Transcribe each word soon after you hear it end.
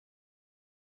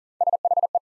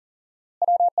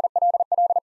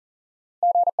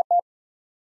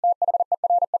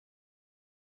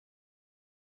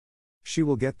She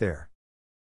will get there.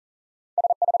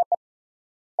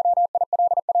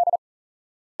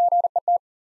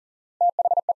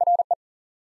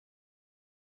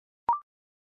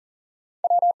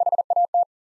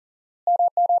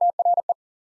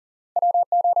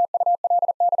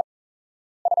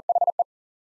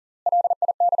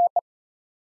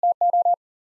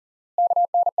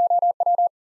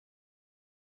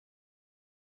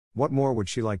 What more would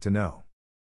she like to know?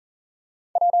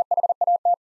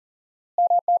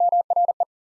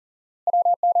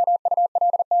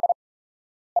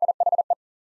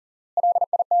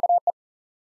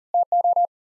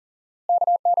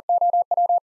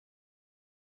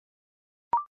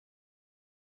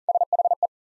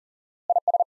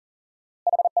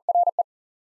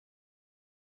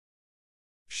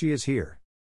 She is here.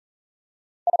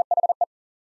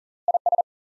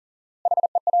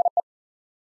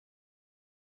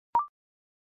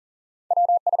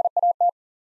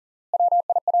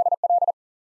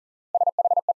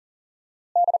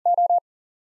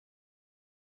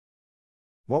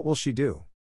 What will she do?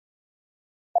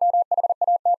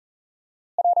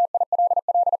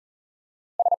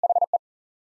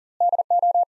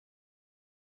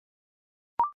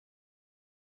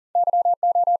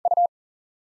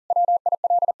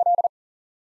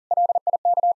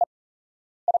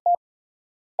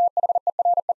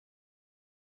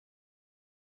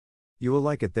 You will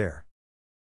like it there.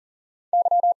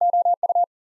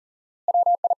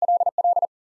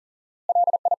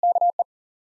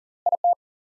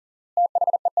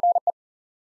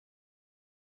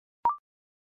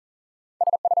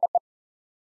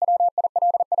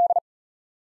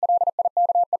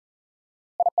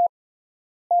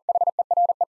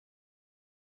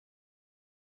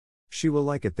 She will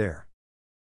like it there.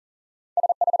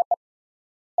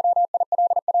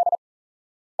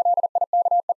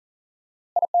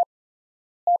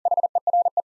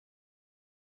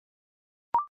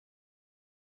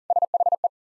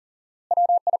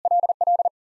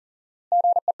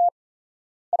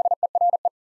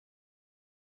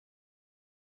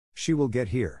 She will get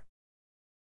here.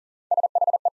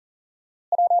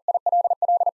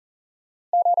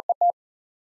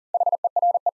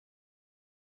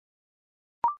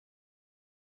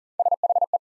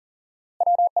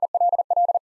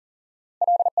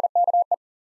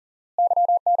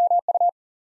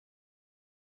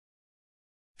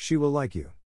 She will like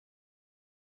you.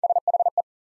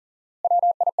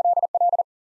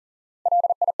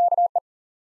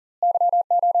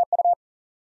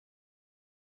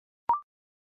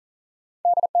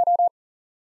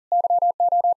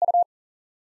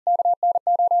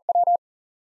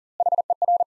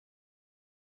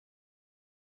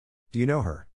 Do you know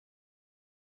her?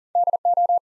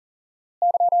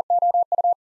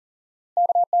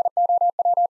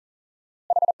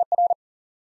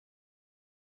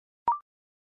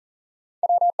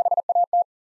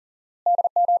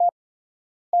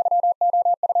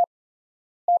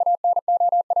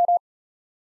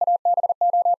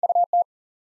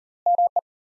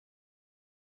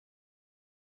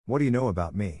 What do you know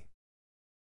about me?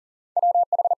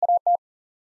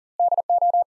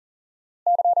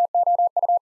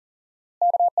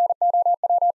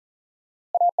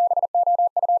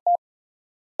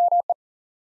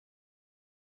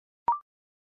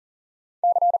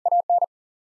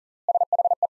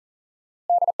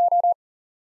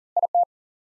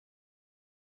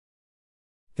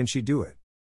 Can she do it?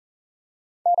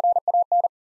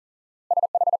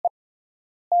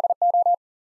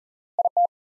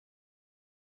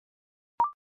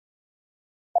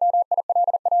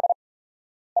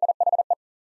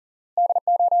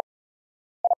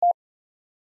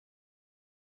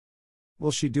 Will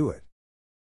she do it?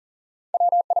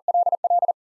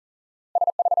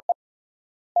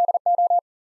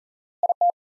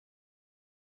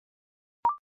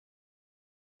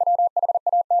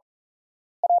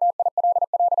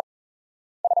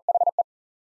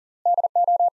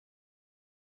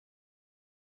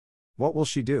 What will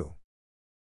she do?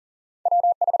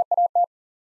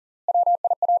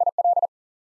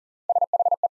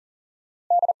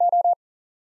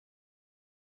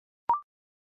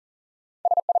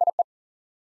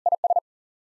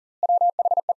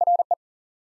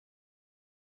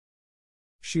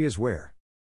 She is where?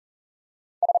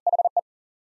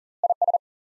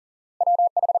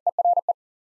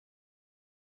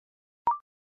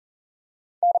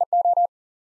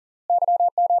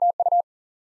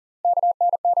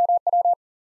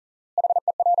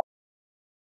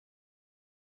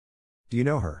 Do you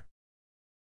know her?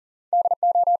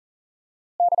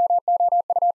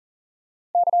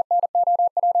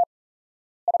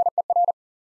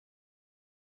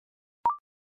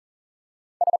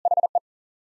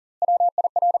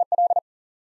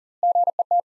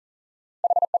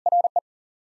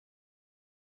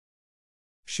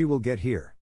 She will get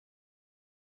here.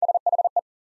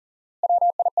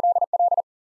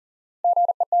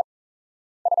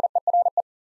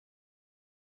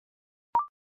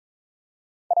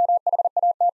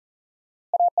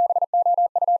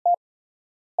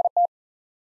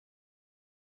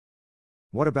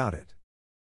 What about it?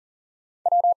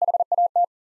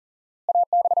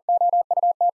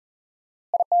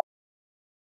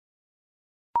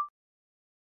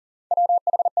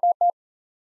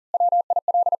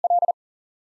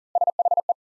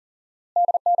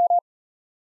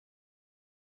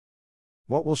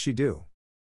 What will she do?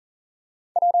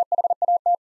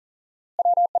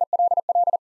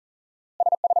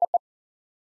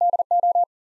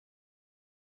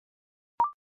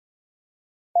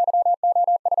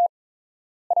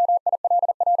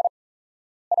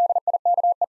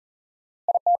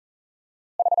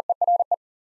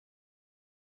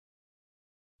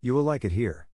 You will like it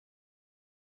here.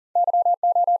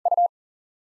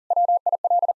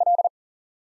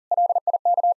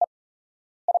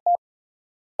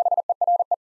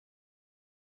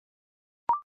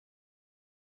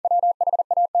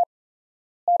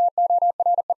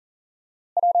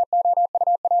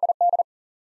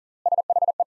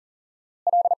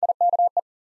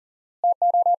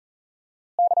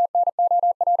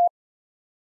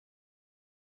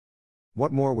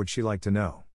 What more would she like to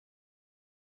know?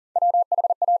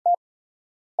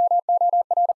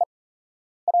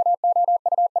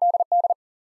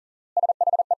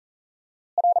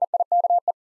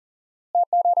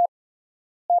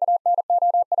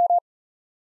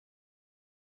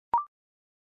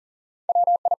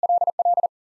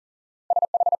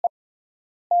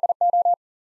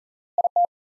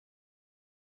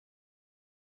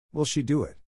 Will she do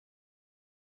it?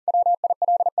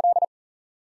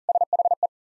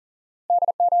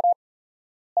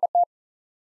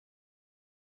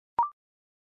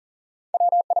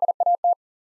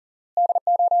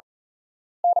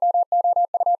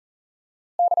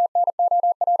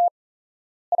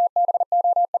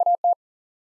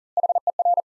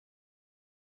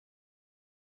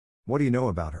 What do you know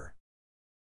about her?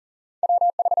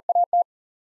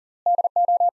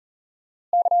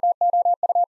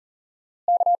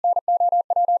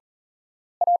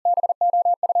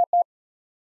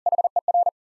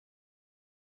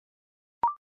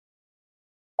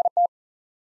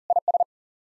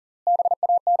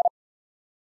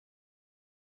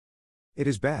 It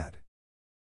is bad.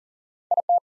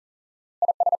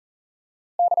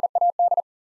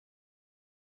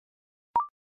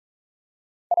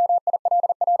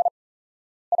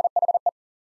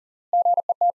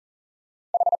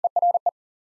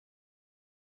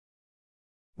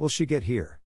 Will she get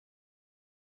here?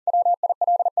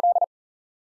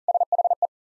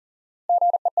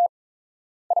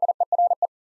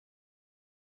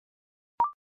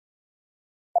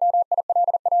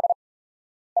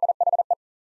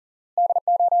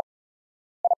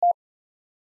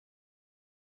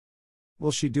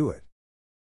 Will she do it?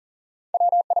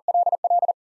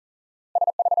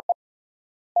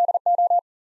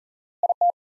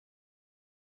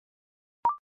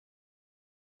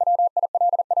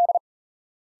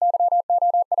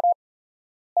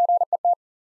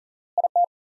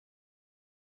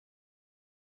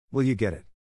 Will you get it?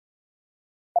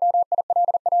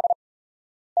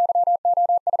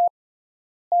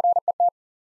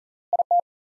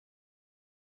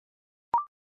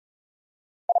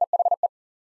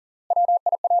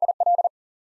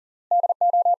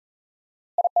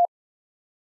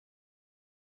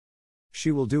 She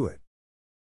will do it.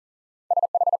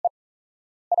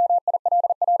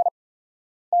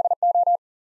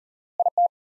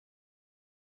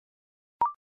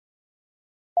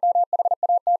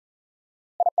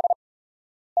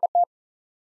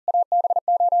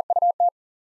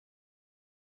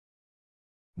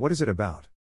 What is it about?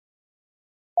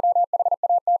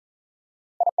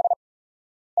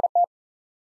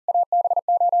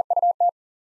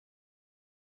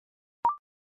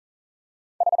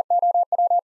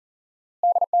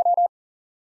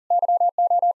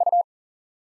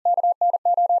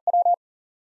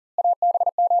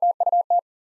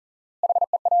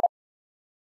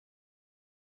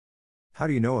 How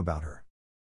do you know about her?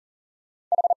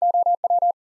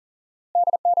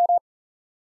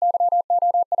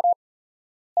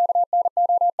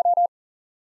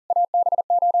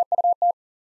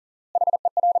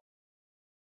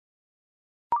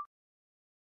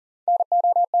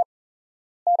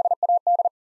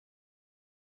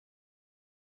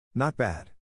 Not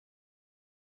bad.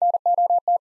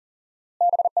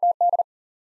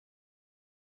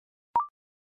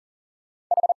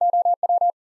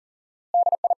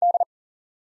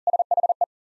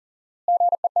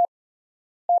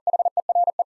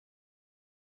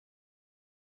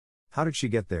 How did she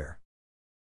get there?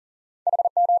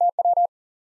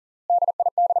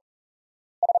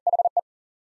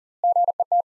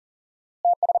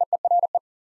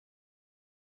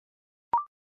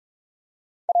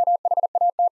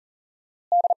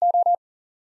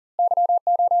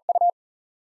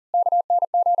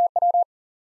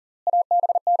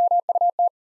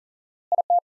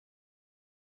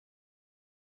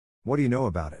 What do you know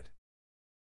about it?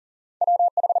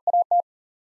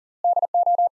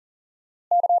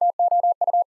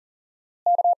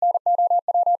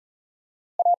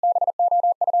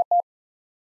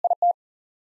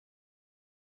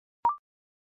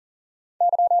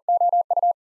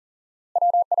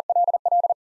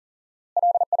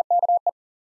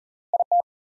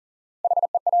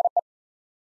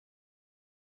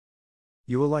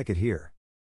 You will like it here.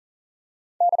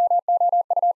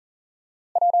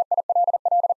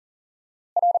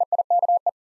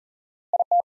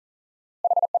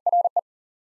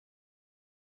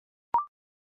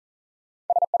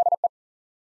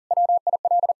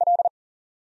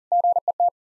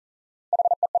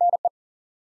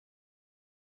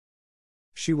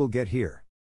 She will get here.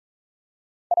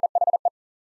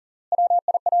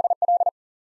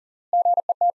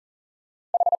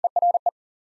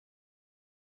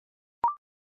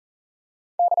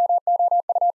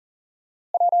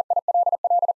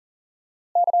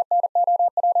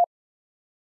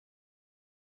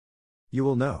 You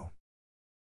will know.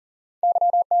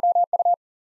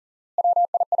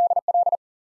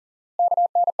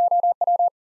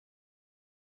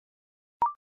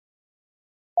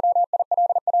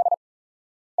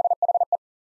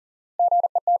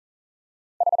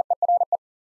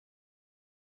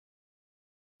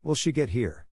 Will she get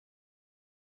here?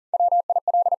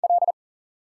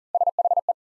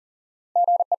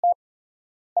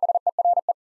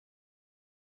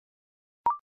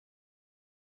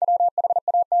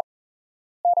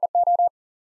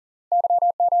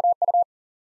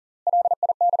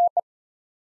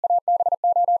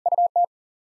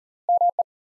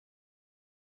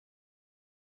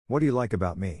 What do you like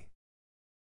about me?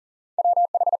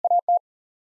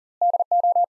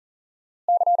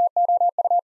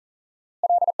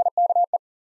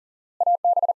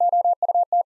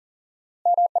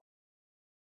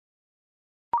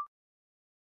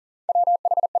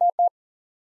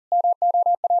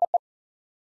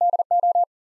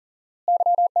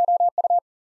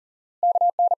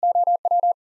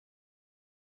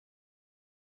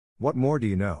 What more do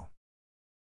you know?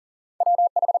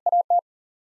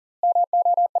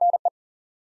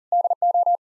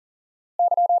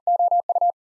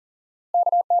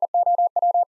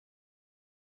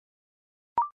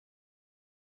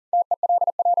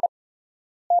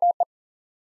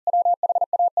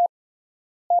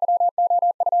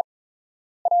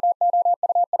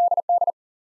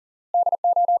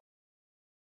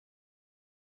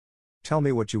 Tell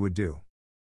me what you would do.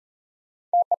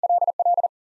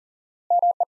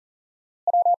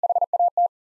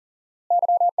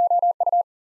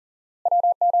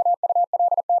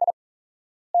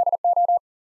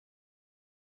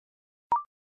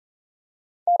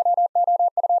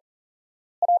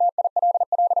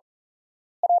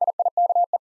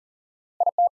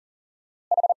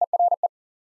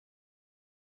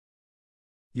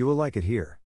 You will like it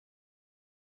here.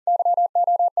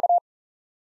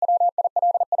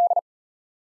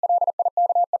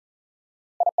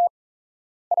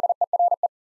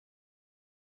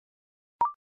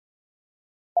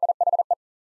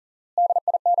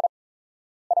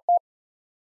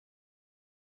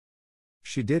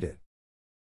 She did it.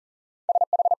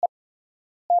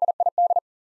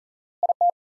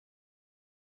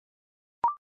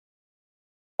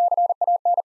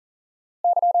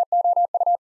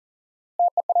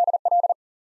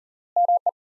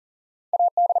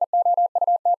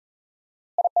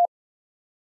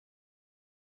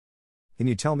 Can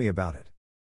you tell me about it?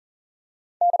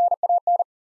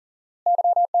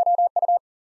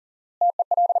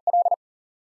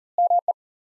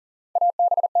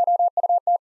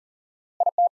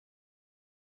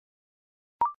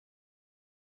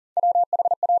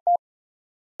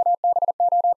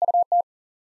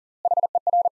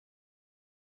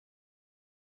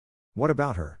 What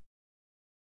about her?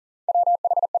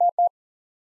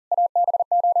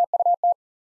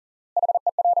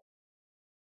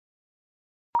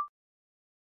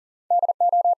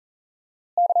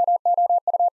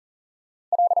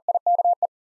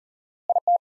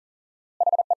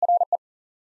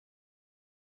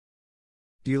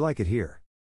 Do you like it here?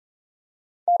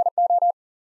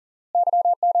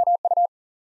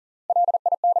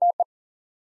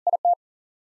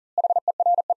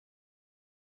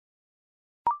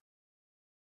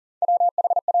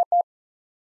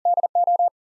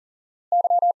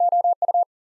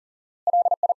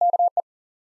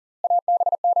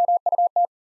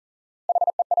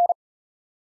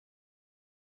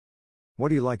 What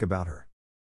do you like about her?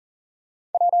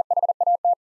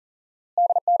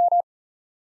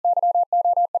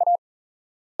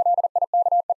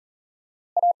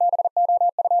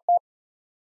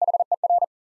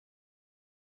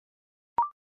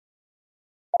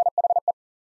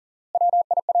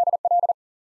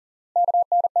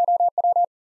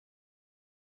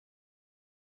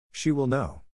 She will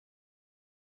know.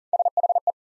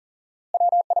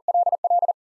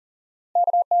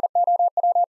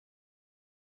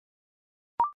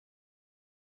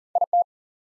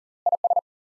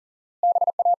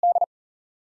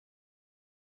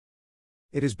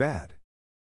 It is bad.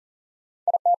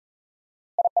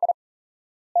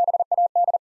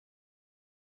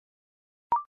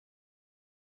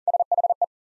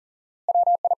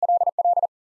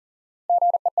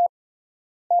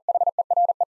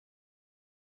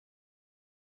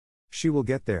 She will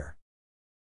get there.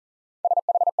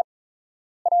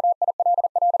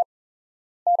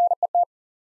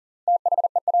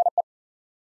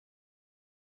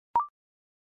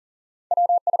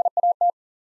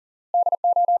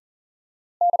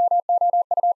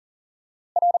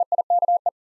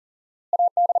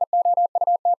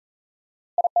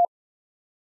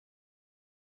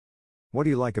 What do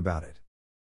you like about it?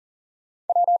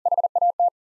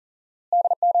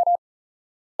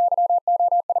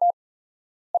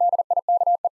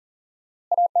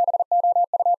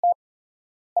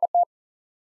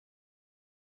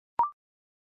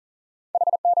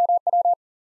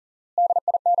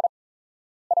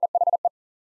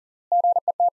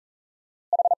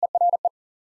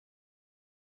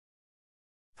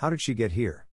 How did she get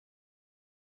here?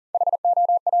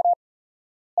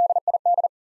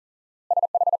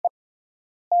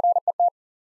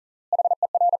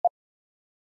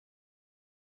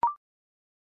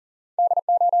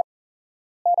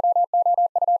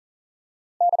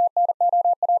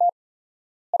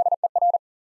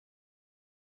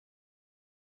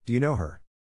 Do you know her?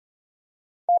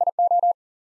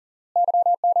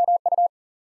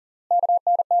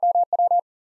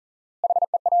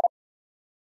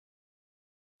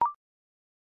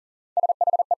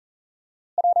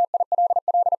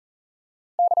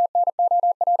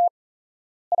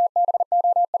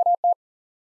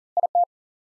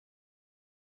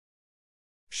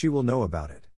 She will know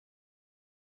about it.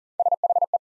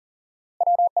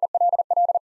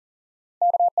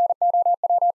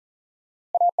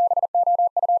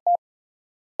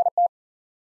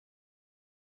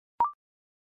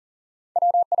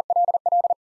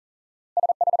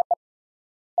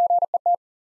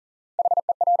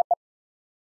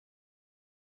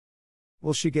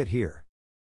 Will she get here?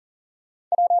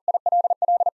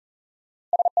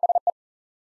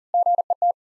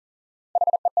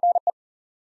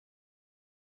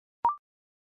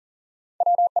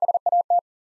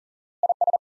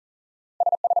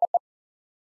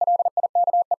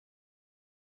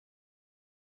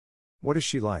 What is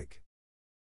she like?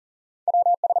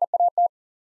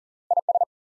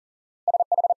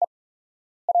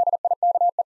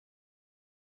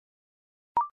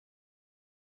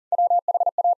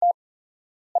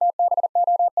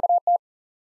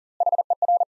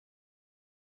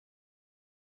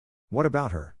 What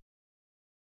about her?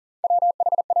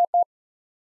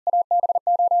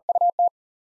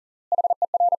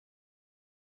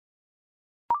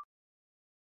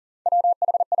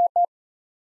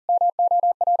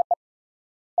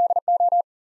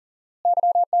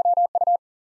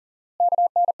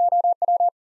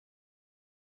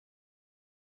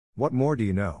 What more do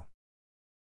you know?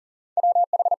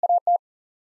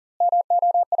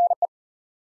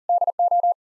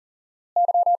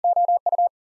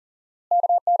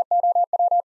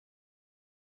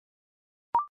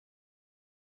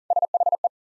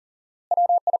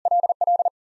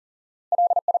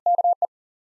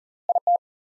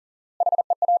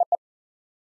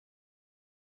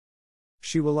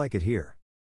 She will like it here.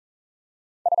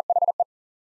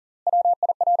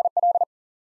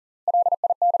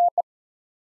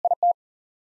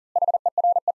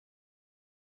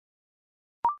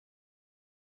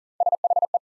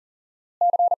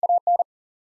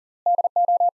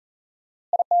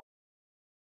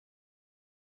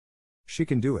 She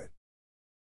can do it.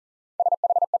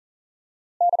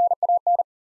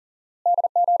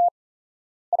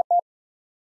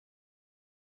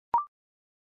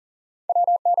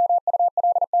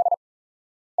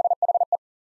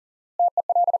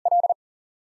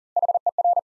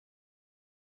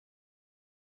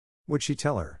 Would she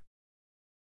tell her?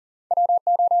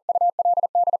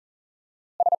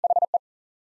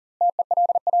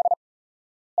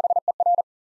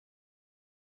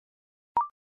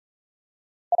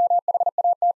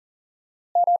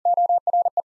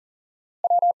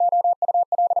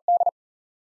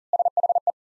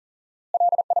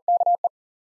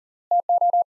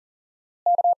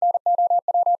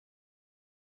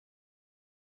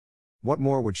 What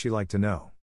more would she like to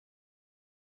know?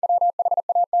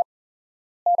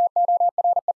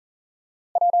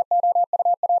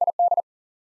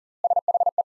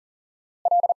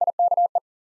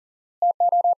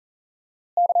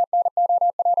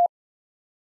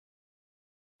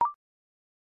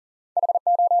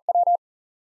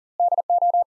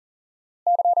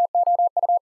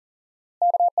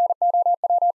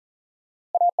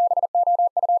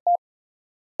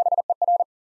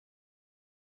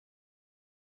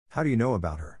 How do you know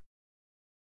about her?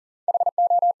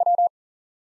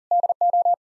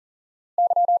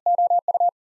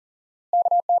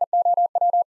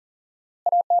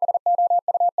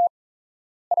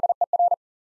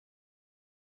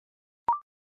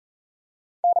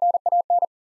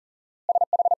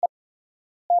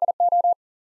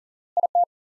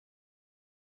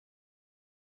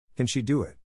 Can she do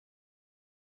it?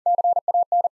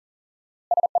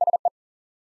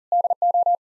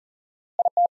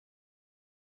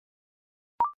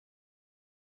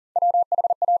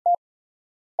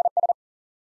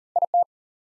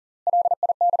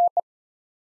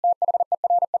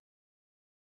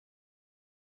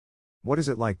 What is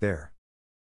it like there?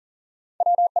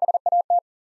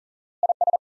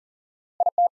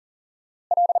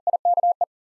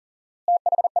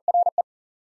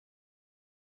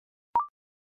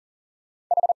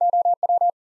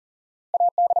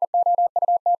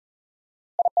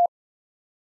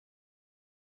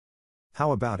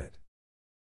 How about it?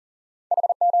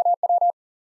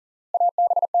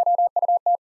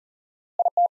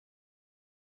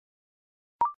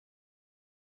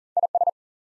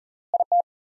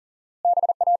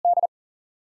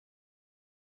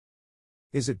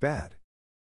 Is it bad?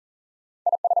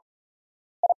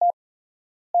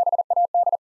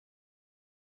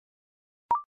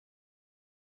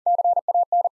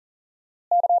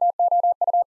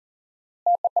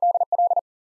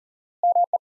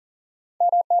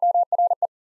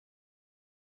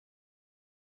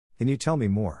 Can you tell me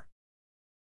more?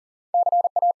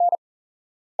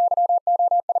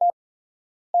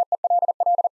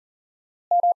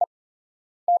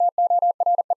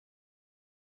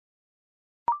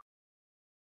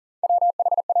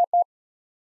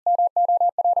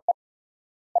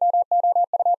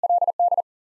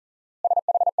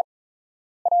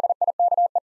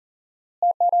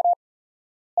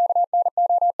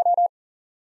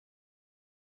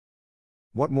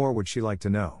 What more would she like to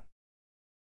know?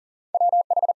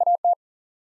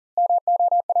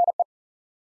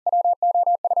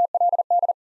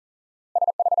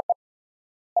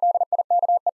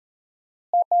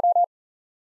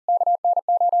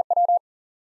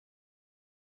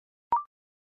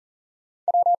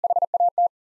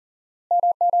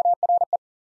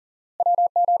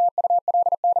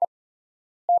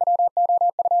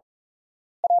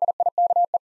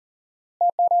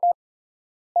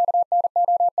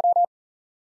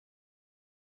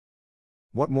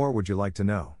 What more would you like to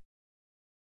know?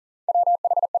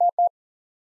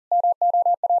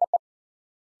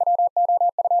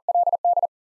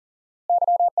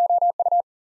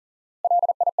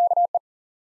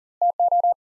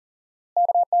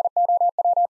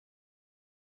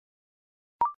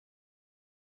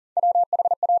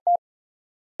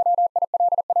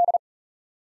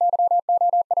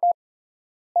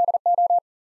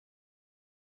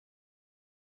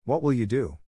 What will you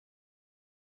do?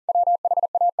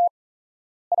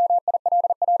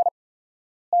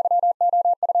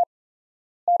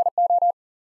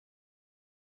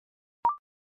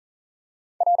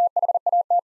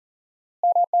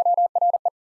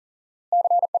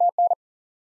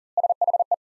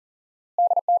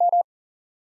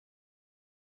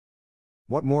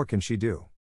 What more can she do?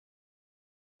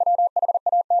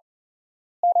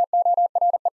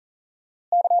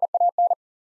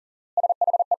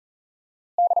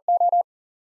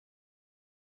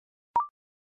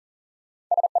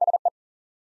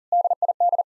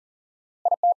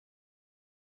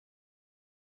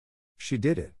 She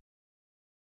did it.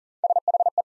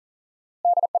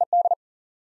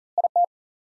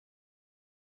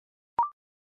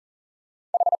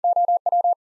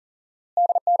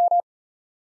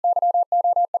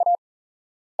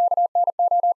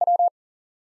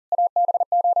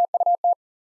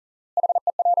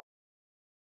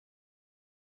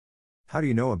 How do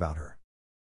you know about her?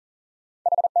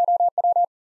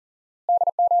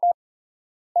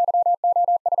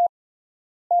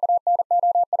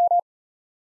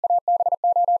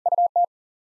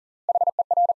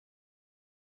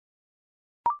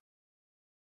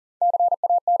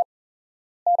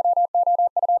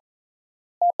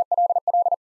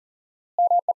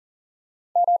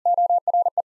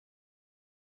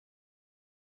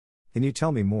 Can you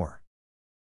tell me more?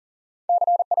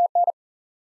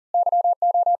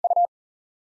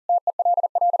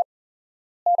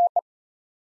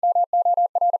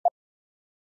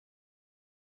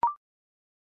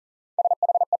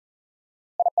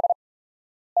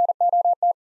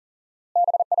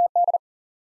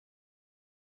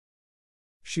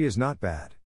 She is not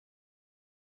bad.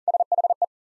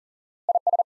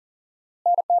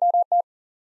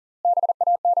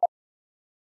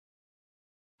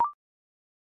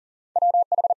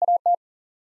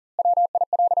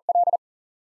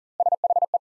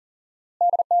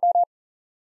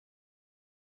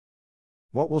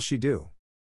 What will she do?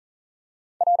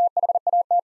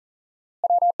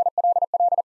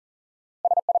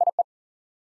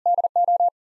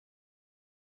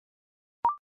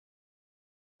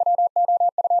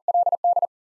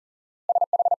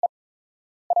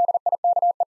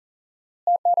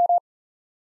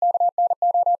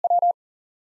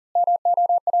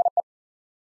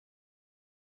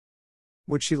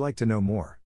 Would she like to know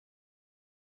more?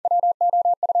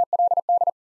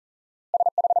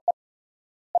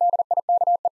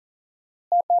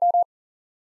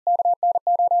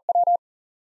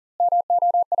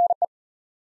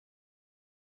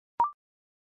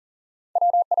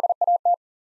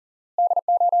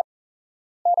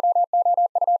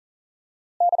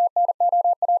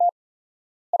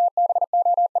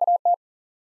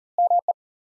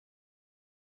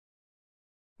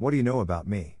 What do you know about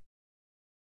me?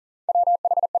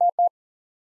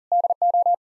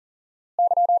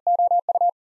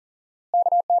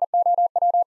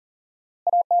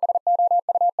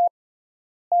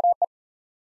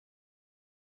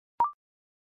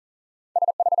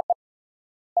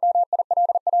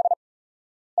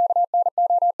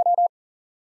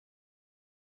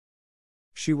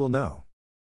 She will know.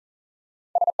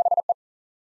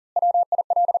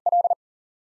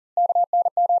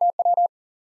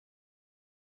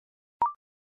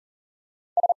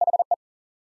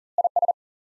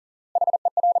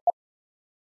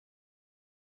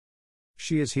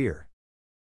 She is here.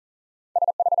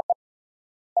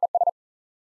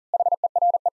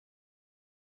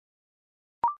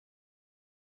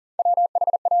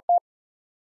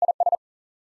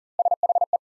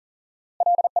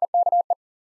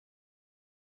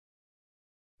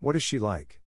 What is she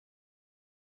like?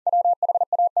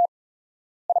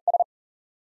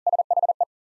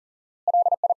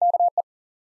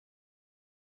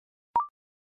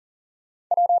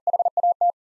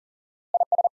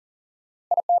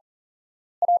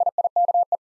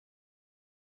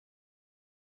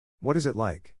 What is it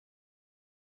like?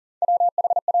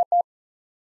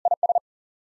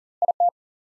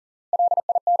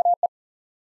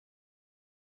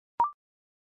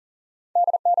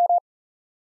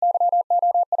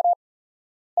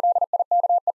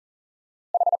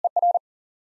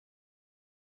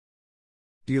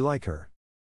 Do you like her?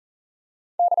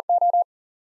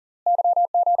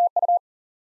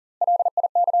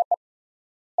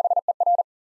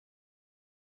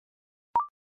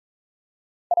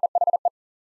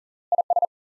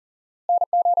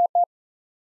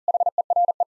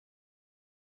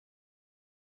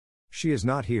 She is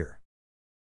not here.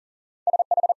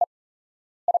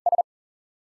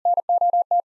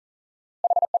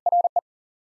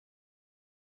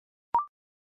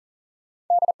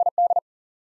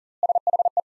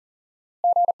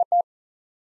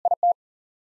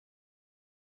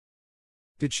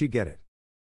 Did she get it?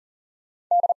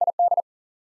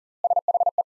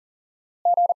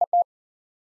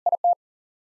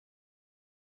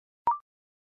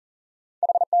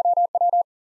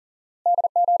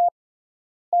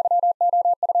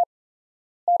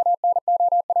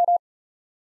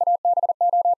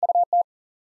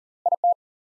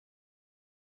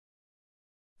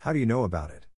 How do you know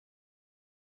about it?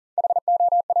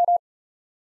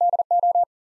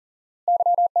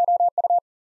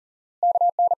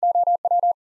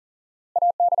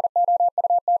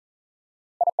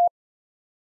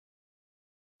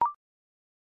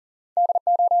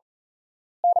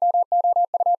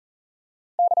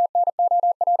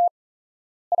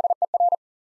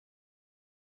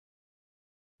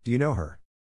 Do you know her?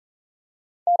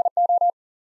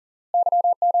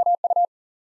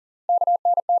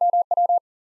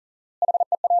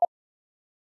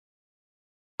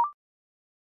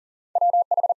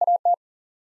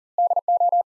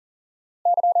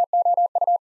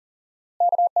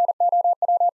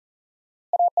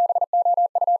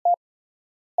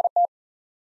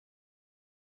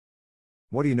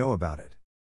 What do you know about it?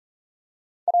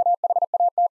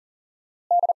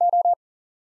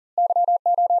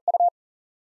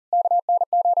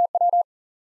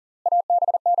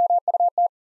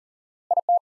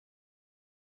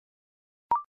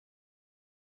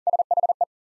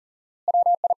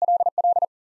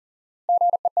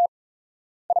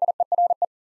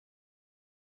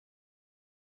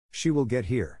 She will get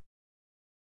here.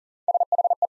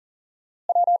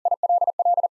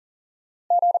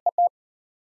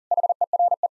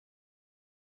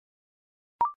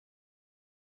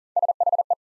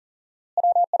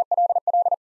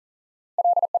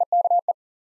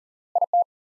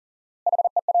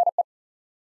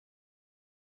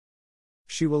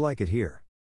 She will like it here.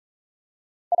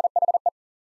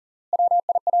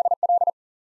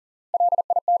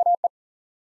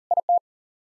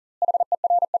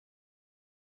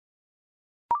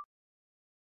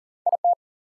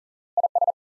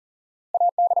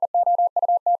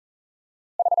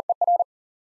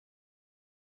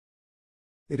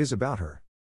 It is about her.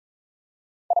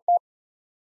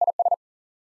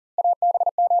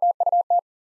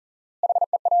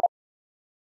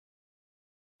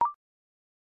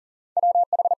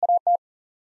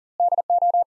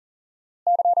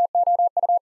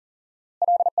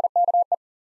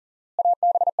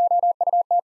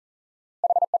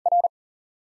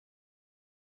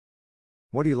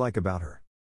 What do you like about her?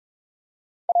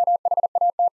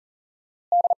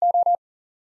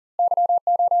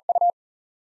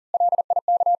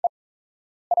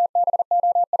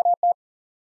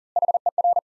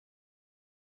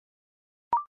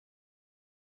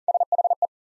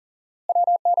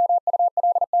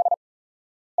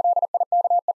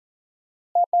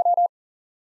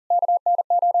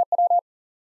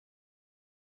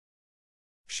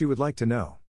 She would like to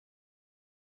know.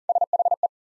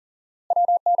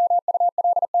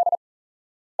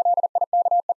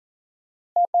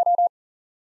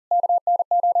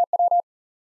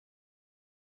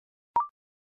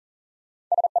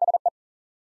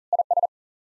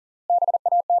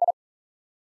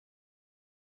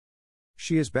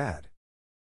 She is bad.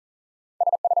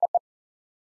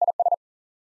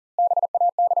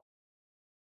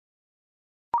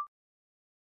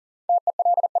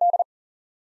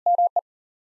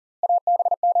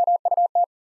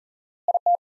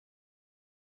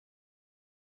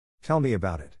 Tell me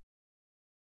about it.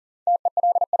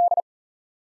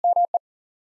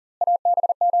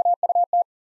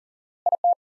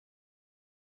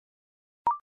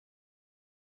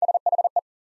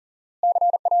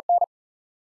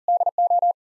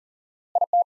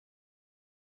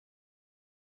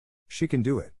 She can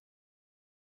do it.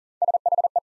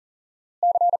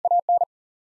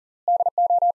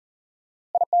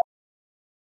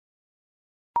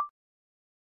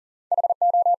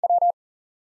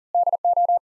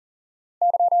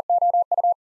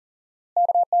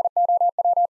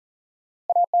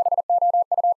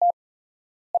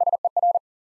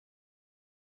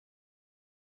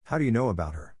 How do you know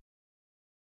about her?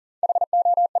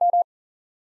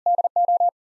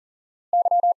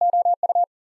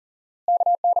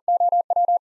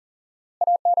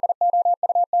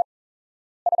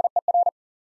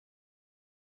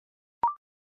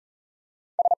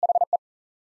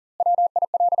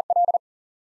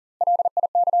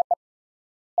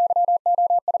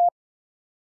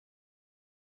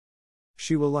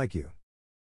 She will like you.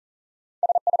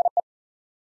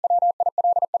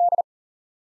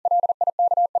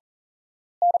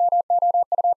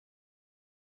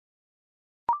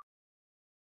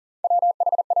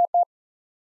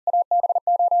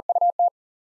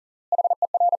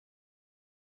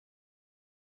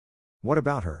 What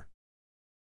about her?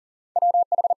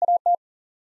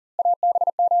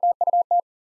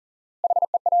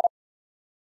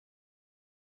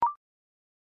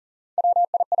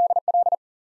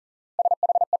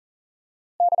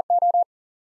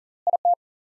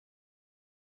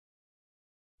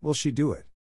 Will she do it?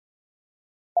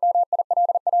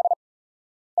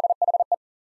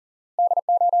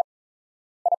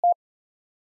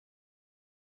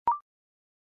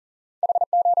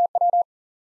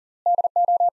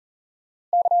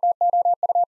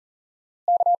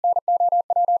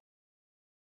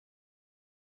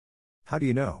 How do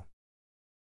you know?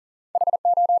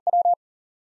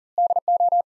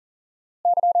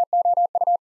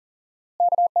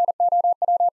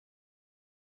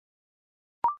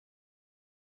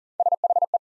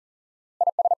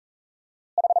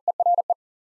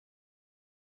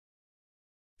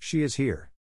 She is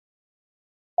here.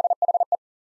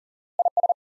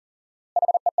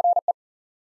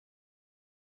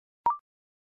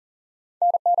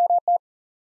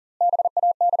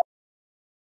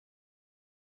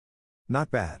 Not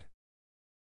bad.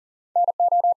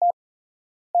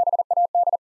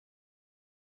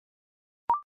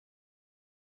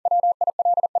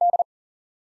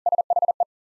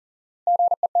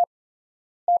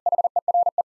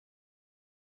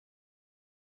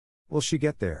 Will she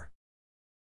get there?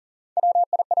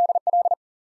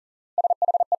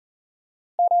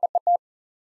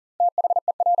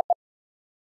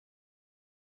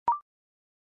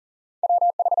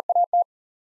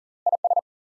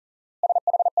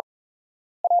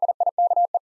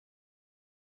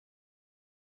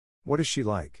 What is she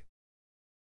like?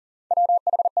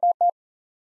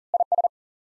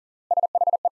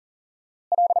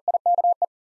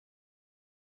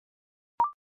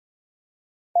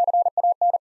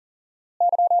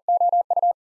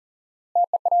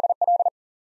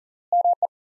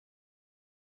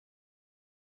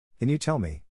 Can you tell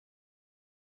me?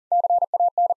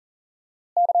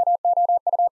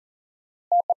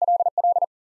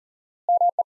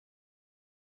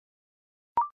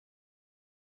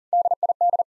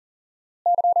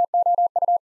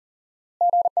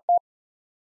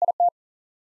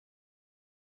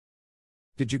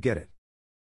 Did you get it?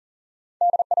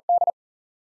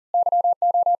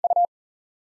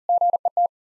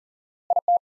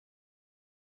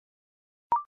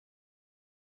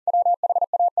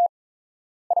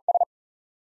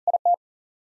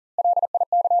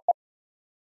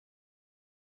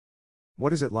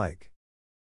 What is it like?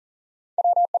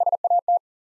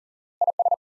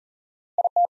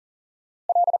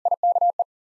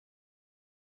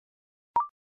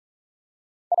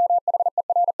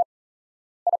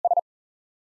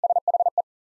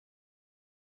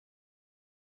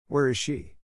 Where is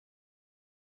she?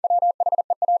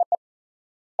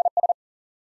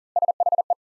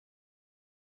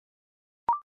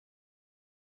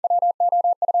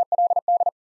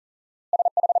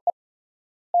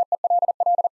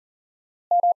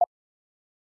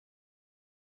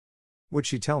 Would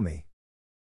she tell me?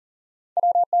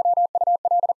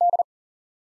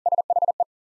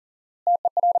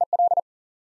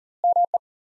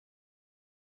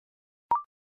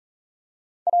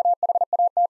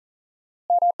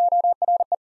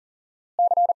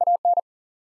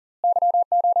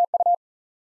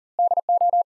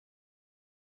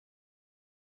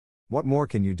 What more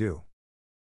can you do?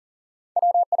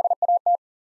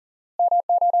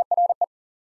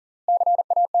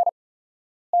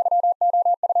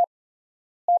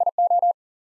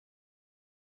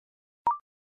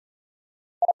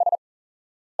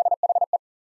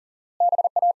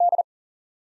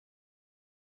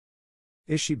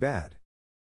 Is she bad?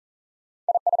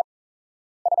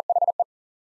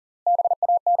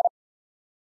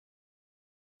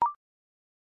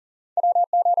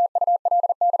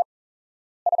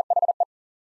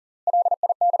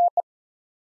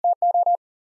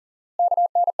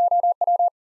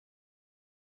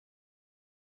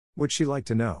 Would she like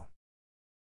to know?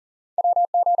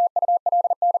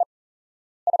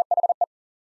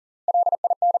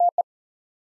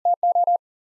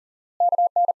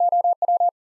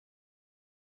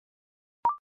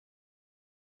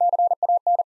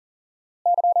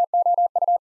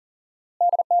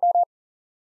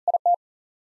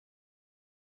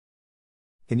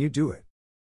 Can you do it?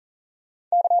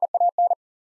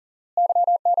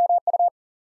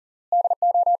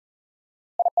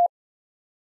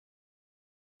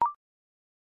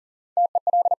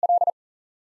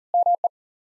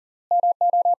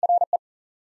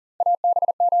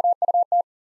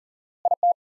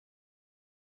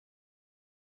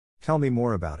 Tell me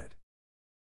more about it.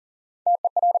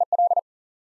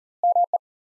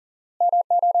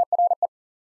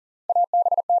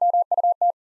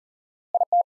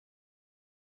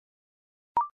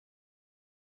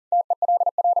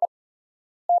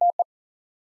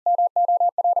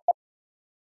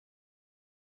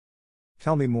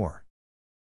 Tell me more.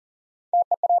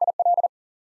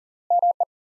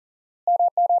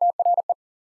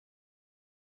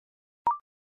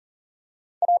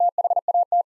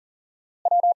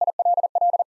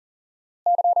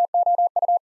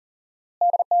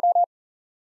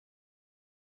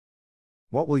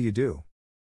 What will you do?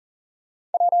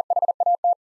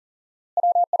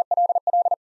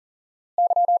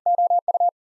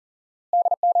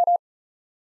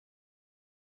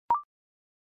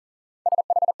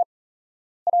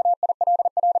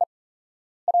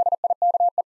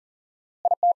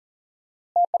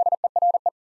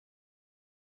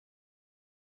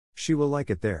 She will like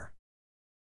it there.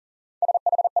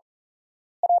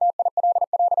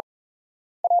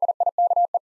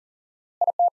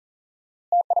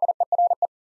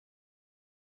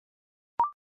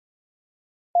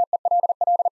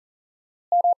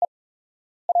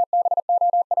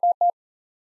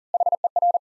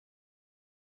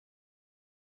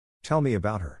 Tell me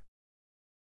about her.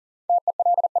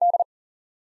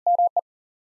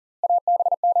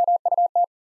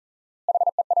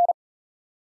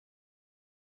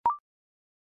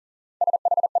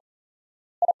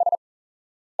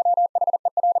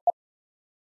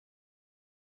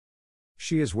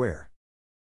 She is where?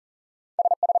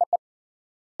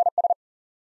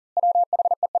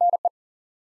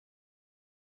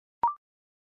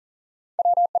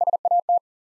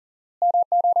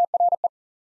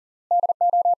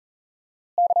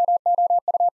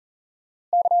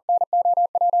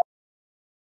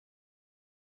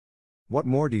 What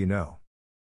more do you know?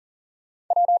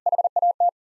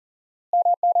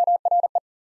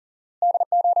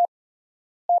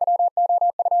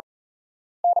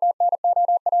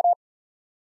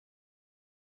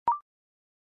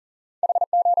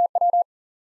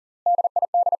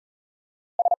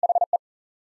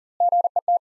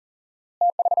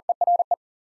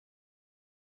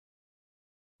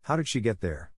 How did she get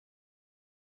there?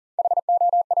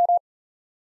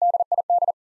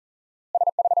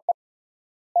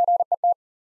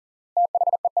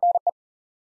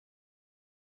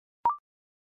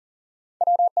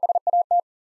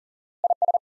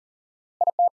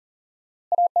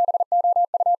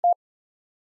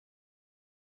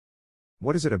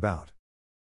 What is it about?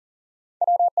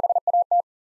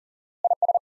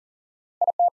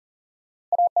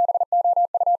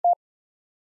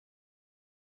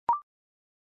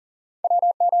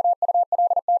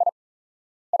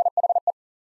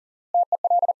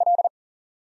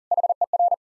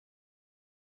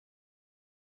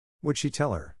 Would she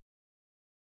tell her?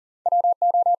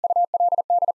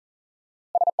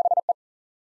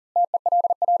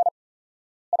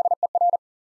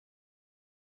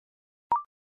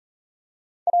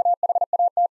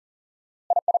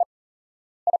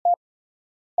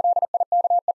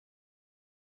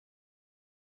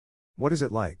 What is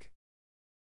it like?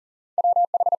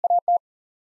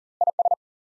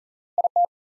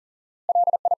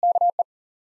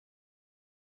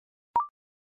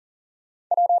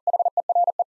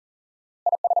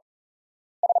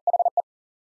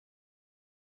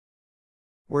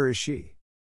 Where is she?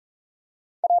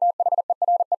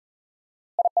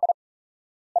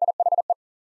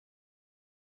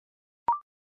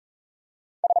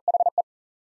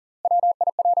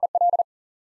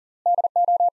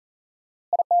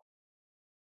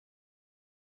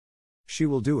 She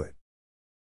will do it.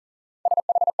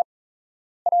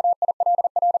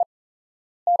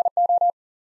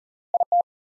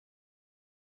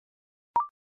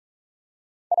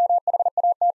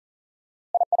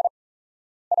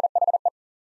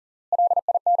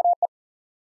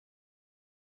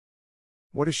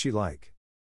 What is she like?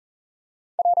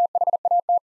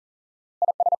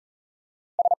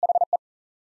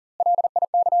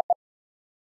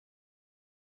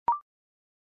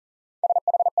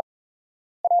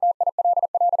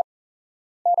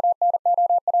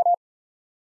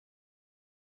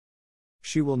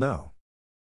 She will know.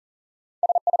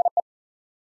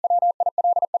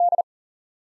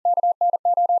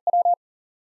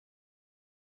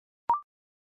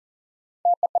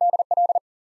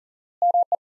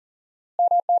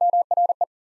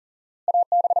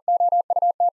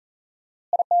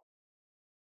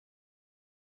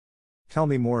 Tell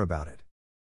me more about it.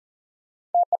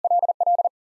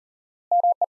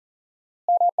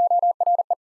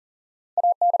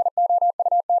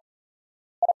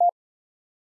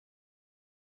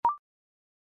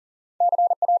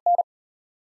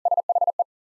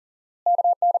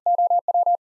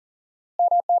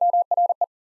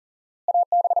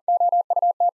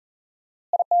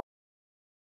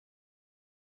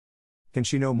 Can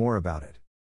she know more about it?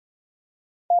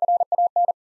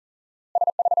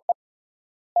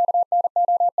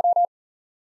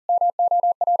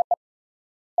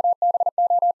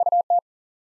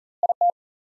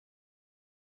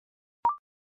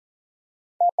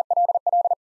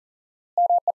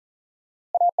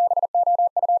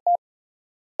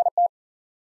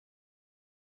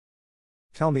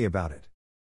 Tell me about it.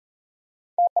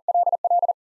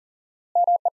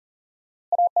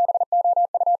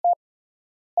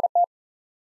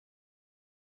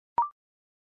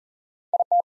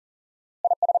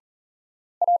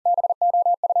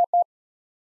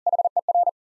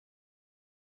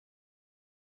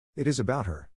 It is about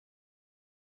her.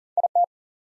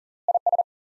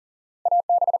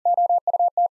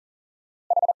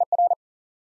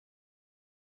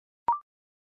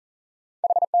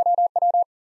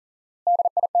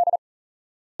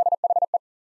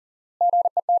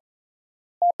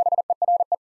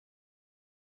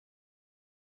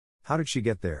 How did she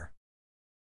get there?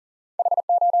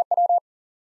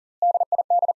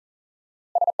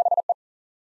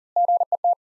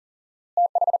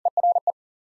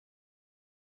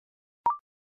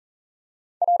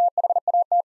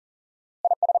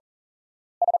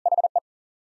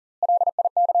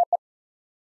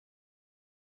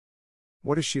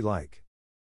 What is she like?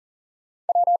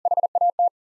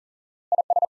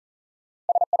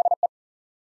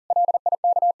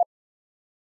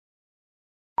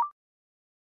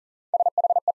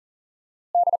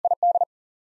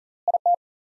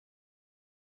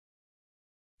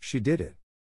 She did it.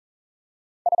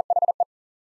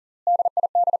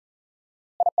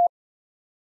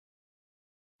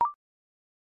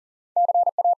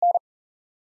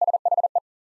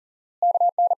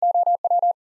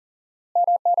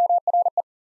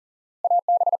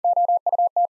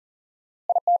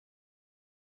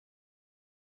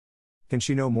 Can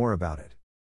she know more about it?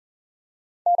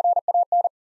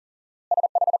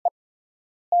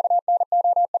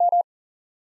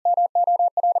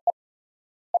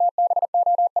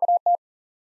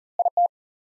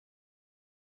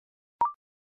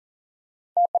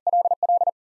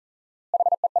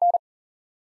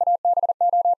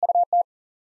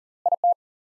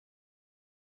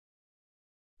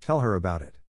 Tell her about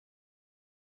it.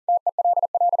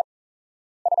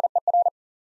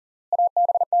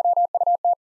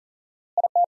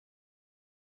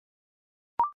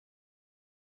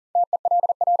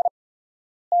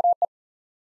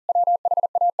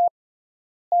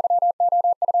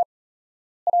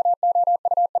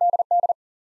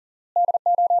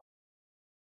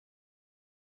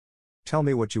 Tell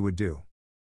me what you would do.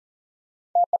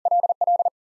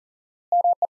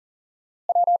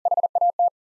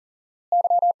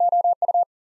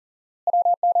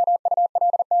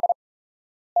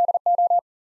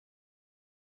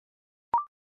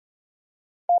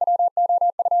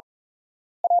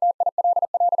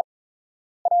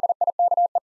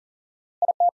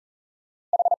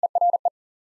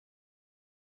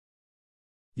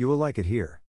 You will like it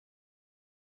here.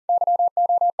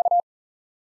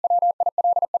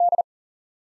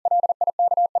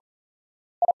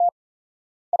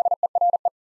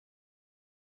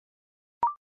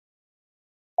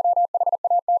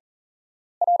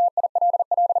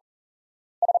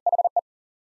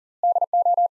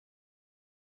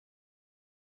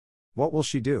 What will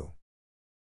she do?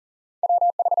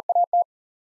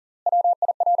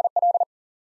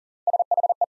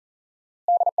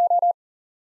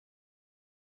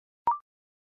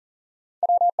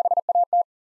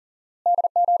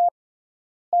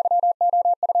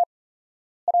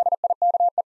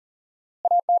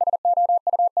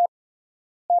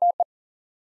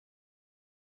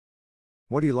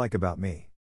 What do you like about me?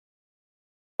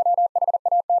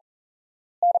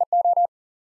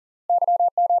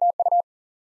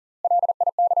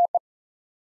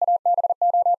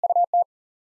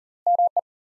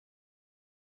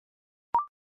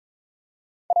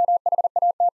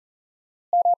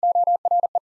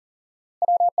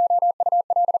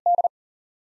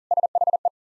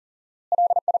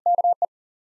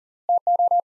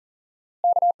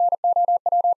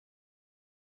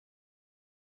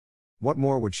 What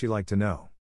more would she like to know?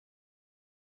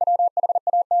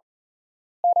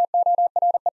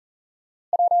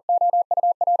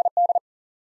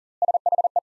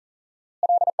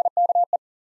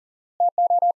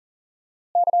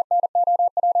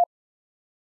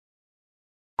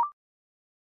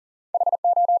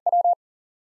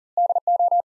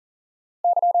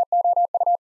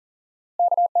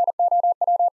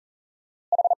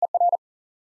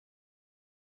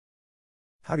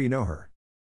 How do you know her?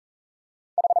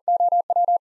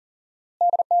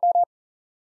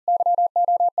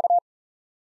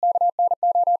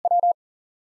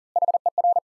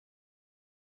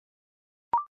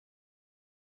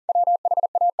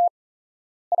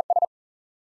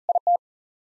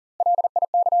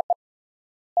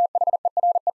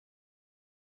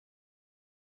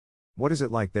 What is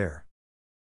it like there?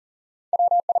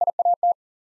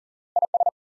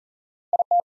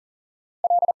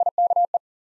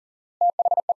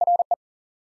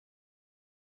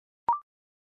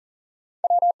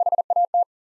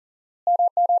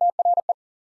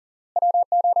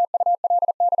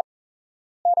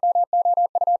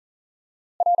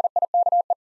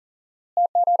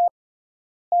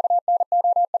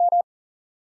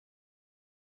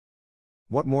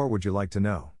 What more would you like to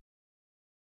know?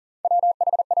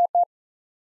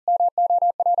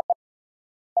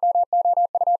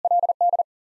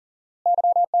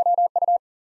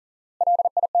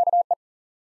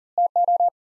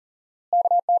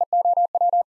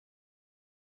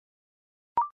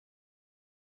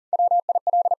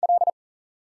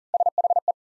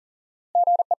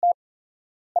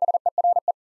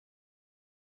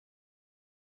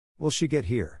 Will she get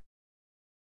here?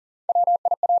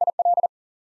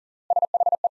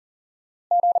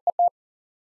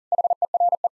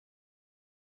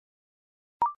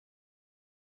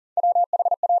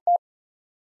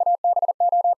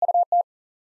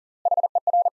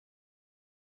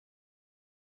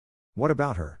 What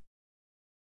about her?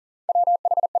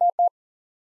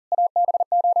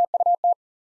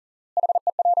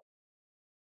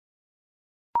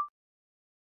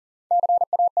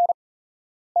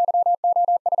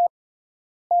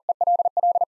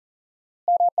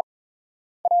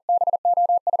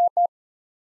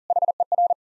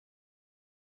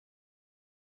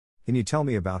 Can you tell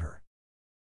me about her?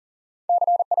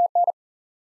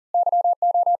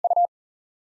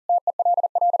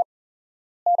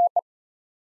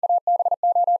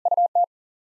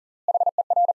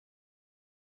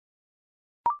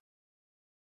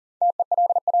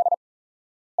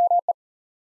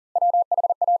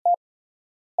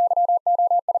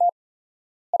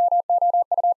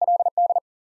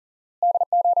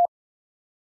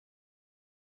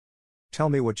 Tell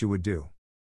me what you would do.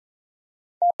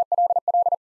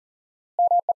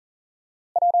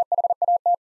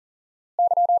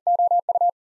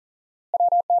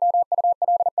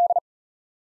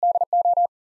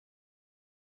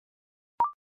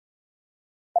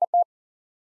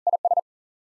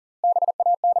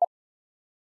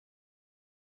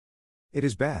 It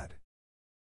is bad.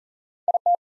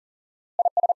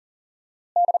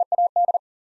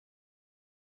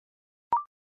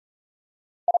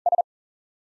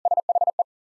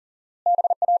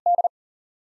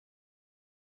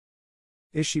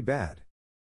 Is she bad?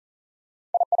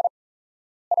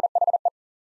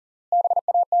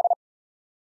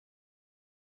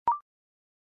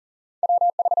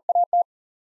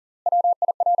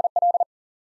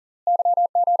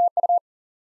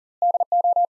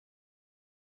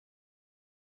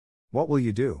 What will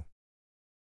you do?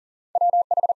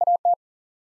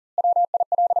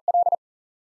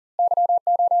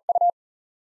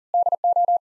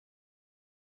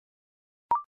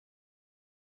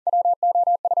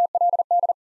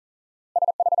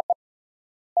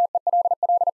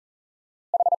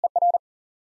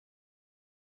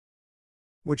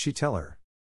 Would she tell her?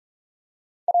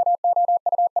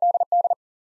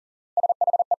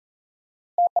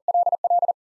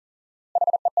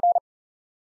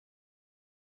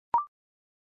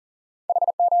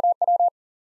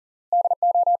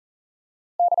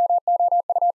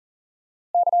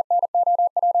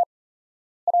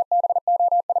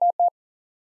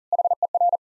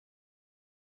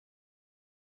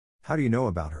 How do you know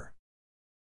about her?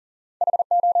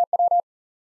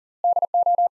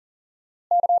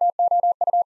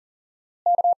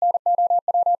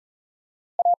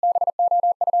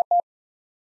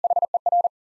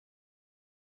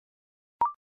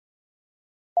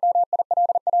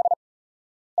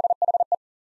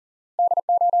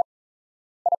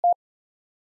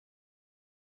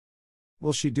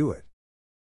 Will she do it?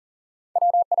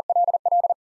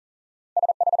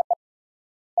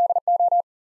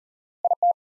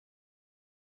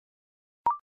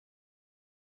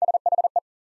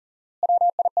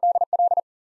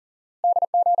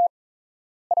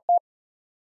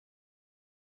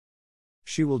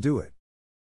 She will do it.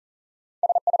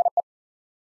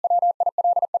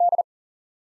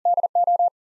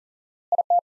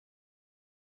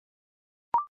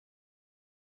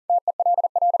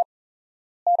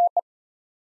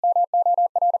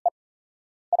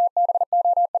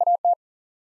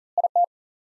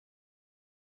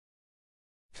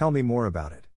 Tell me more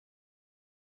about it.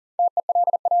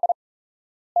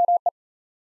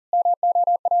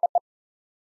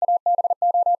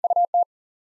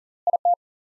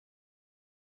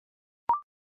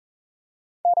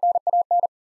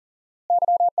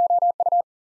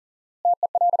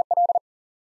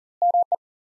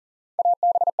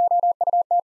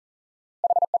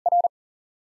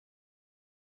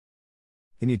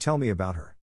 Can you tell me about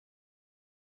her?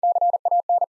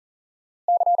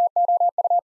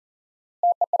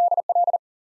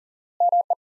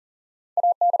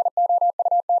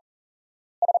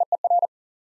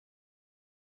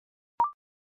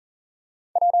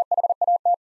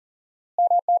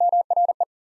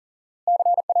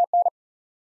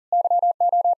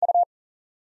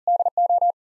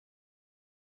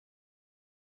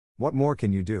 What more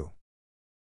can you do?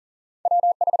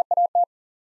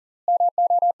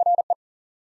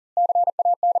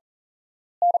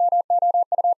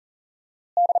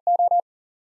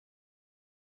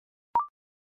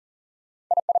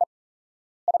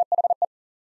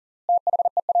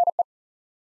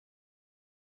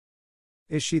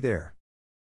 Is she there?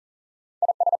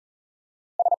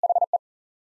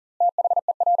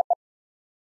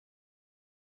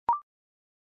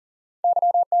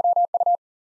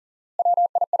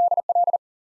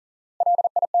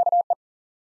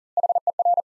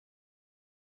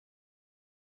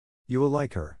 You will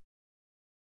like her.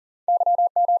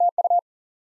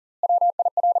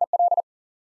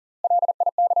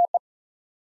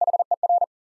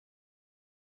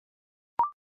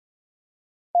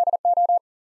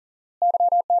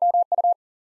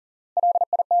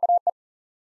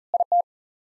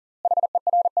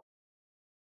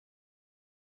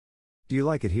 Do you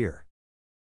like it here?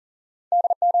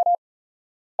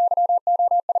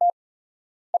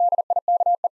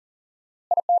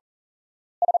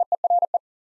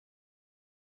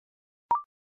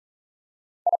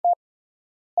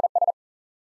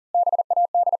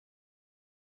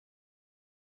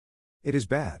 It is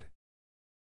bad.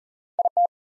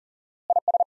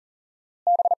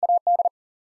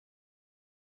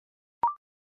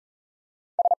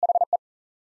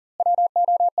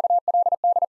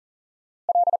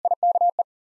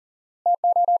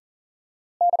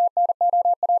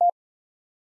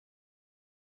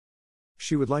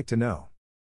 She would like to know.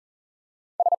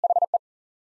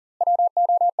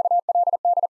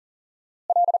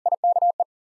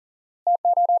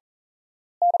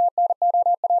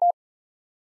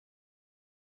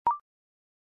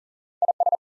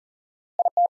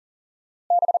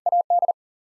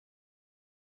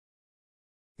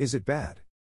 Is it bad?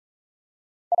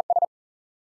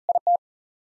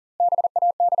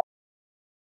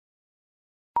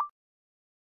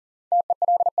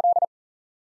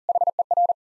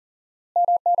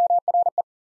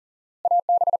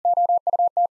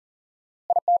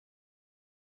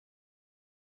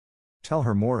 Tell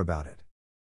her more about it.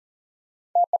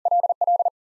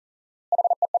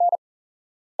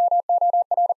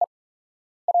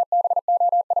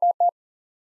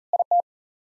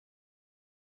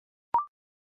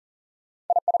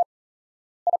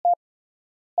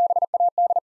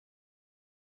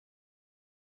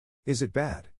 Is it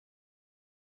bad?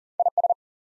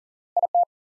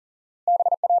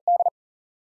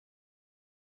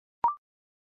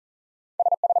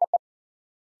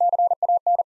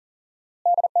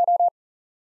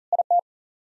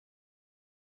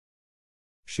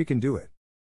 She can do it.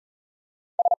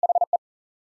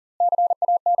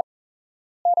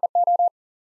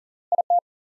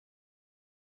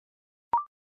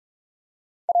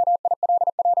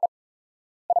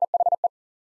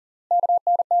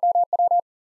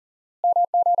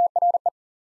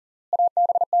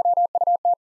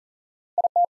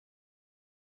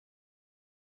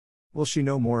 Will she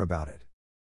know more about it?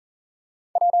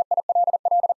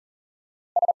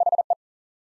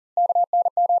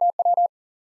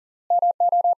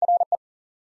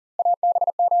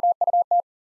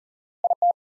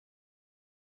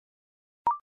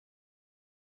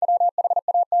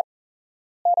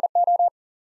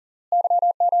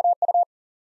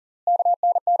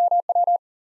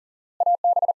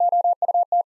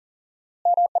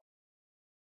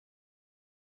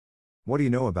 What do you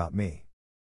know about me?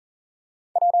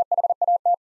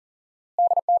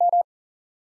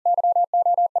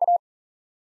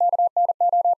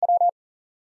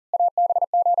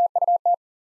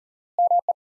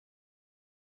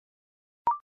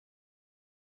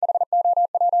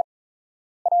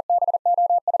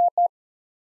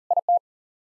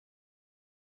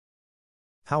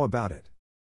 How about it?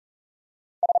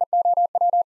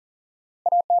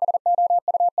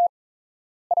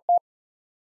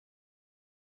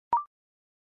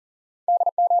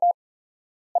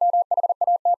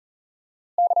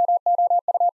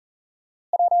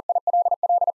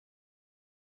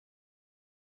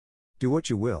 Do what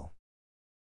you will.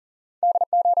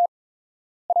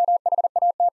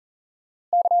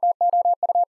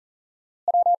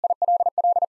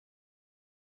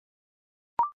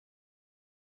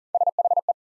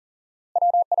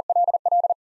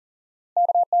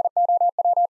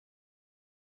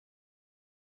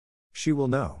 She will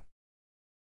know.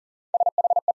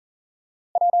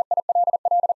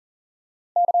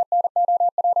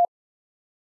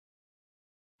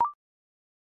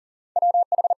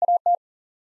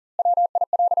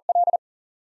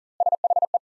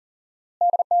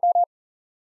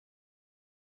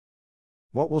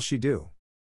 What will she do?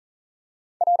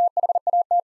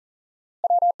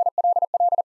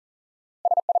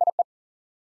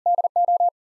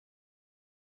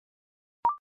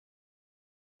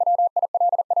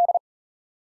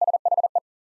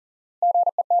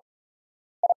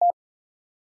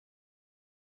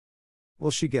 Will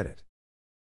she get it?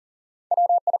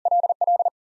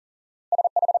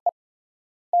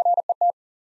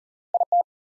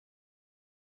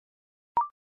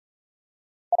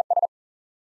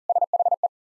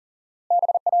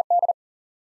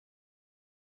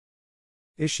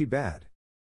 Is she bad?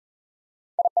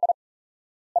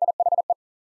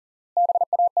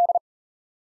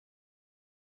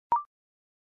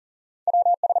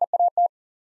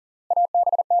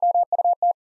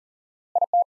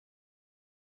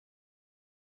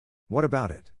 What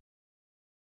about it?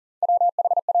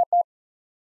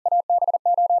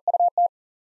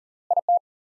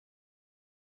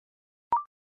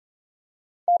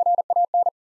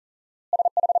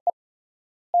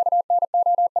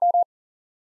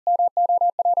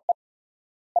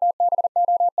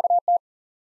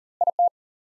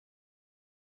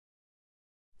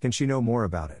 Can she know more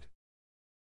about it?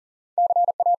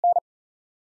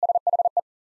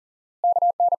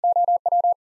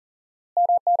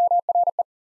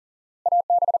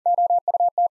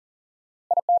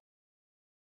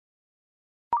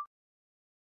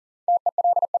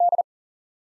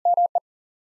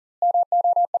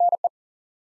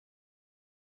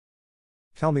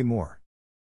 Tell me more.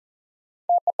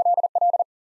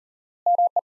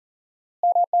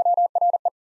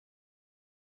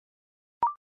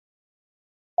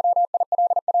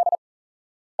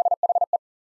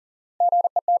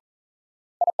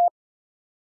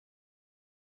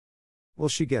 Will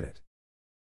she get it?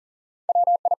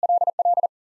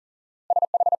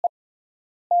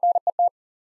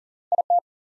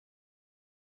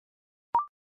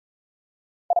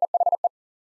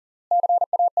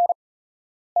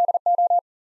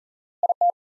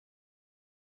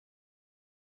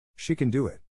 She can do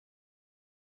it.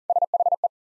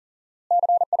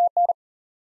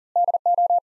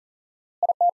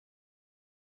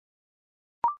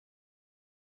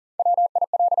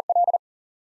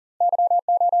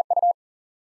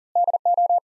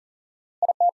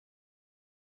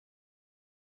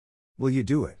 Will you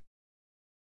do it?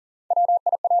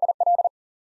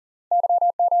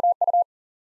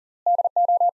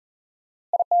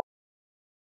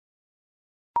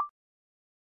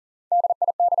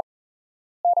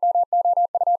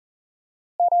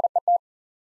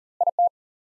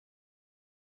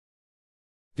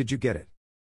 Did you get it?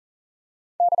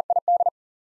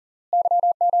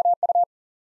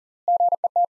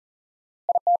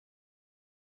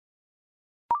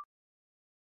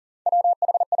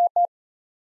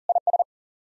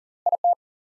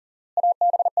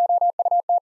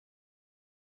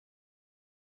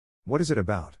 What is it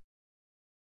about?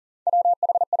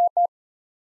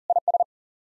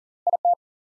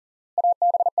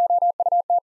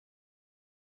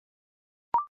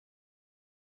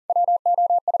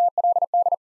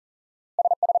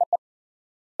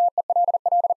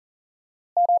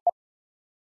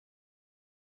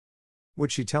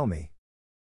 Would she tell me?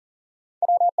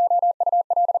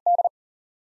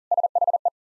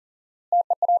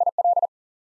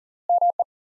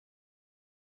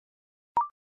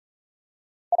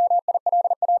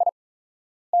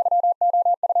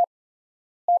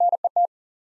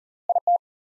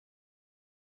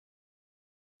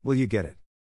 Will you get it?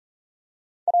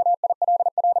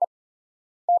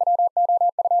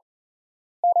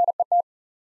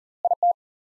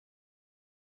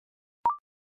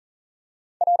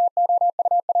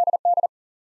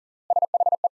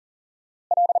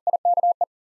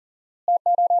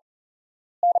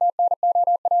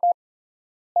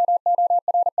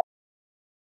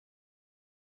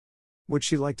 Would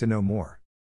she like to know more?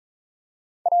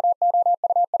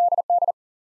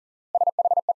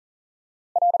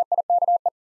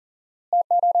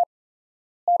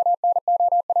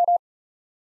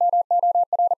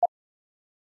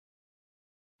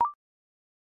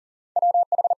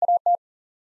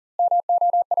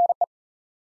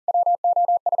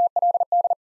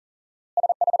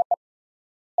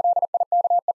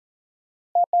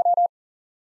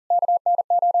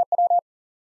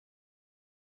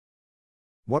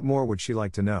 What more would she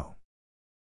like to know?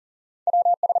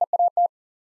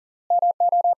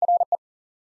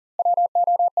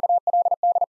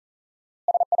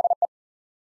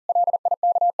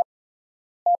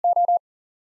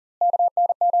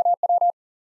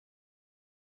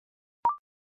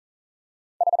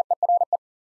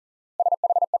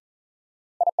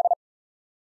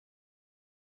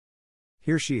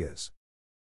 Here she is.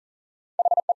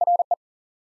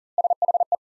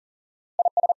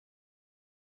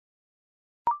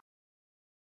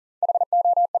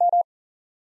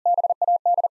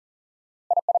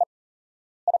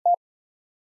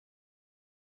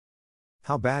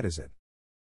 How bad is it?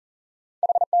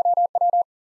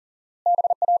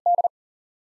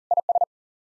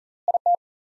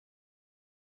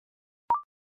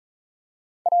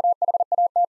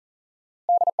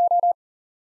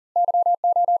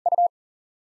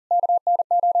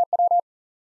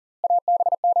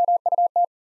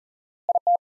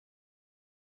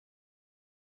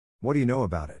 What do you know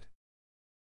about it?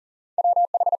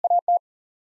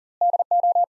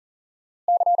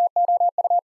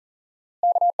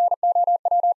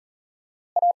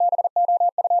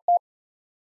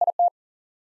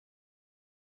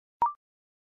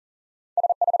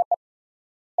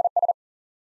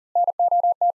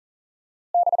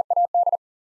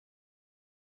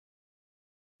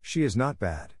 She is not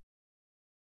bad.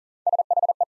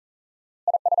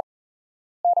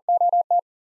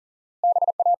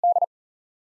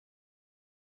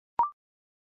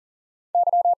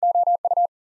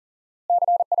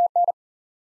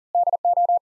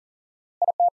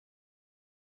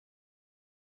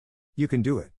 You can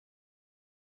do it.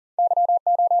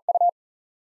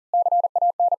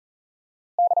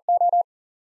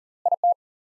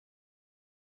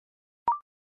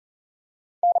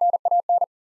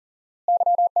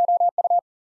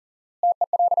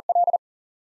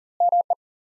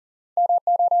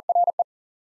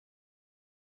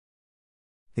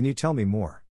 Can you tell me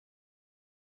more?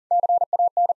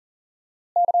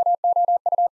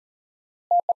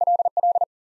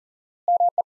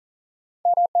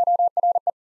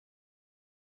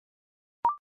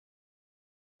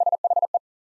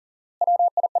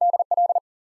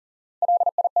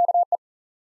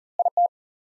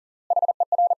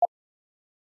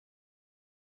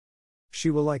 She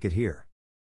will like it here.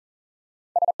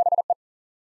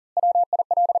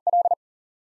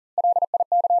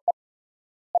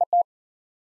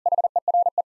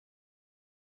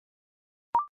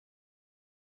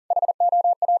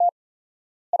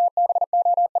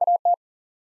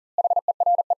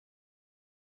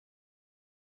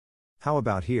 How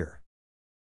about here?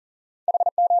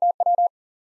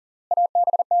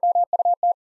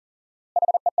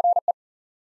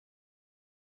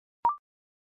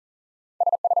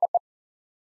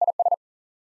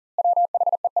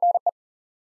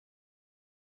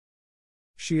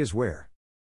 She is where?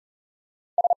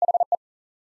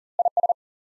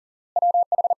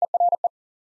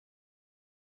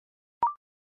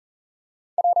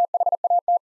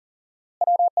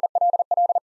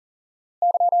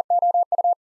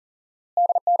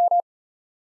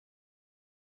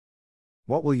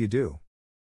 What will you do?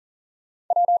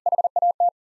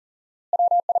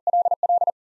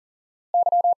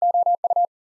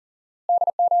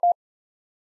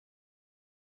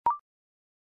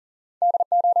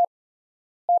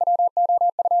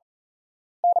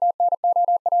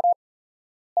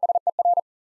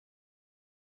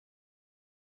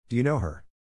 Do you know her?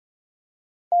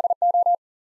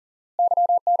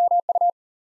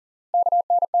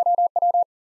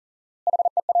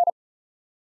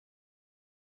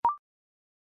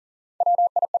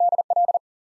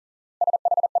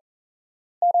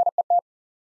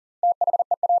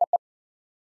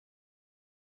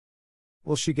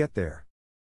 Will she get there?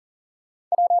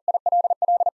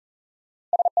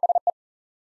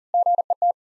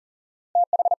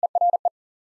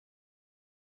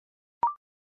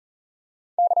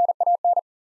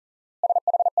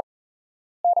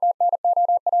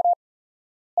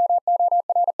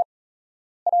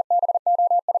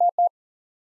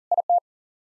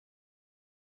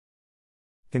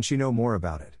 Can she know more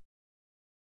about it?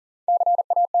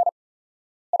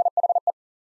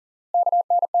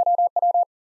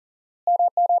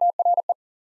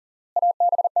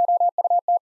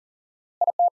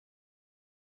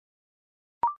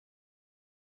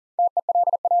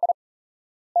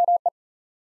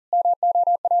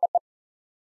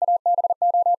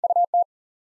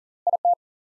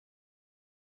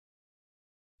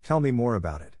 Tell me more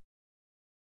about it.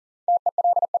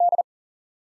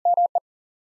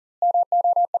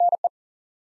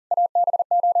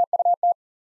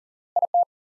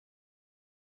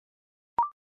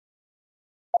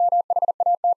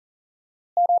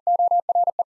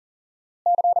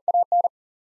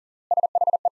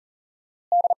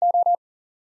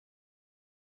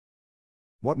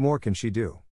 What more can she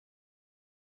do?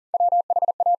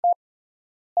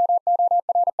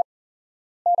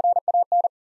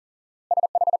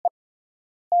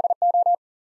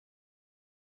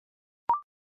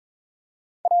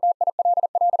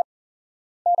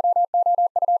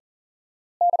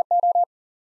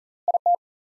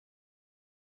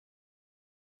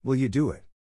 Will you do it?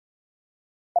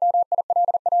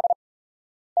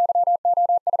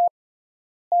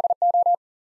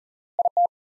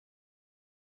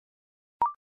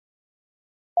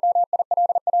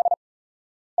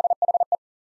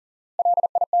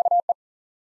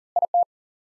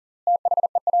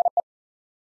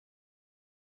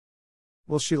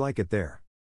 Will she like it there?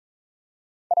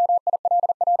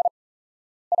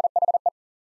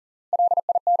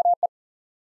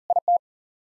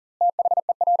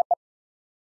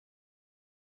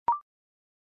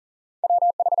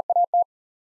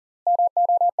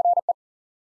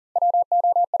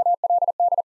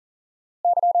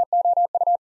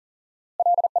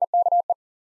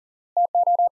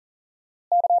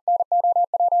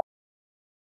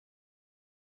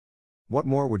 What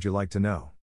more would you like to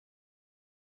know?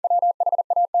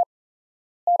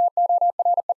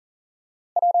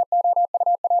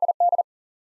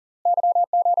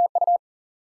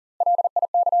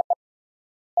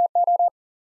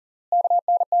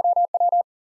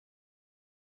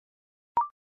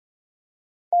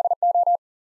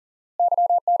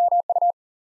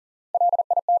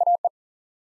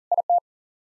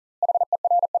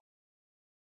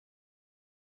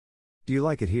 Do you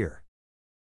like it here?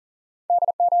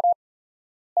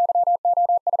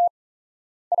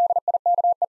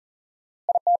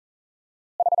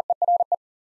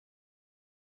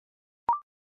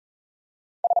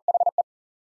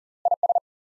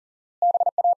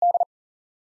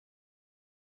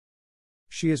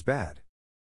 She is bad.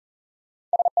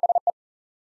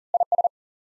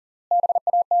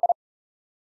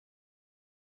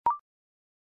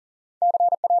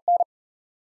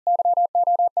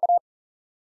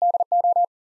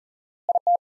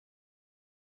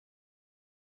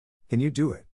 Can you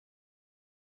do it?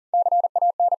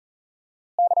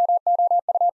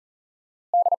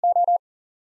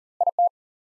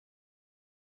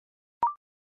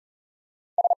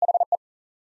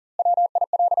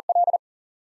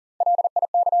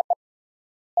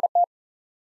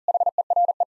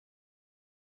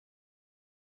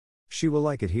 She will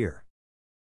like it here.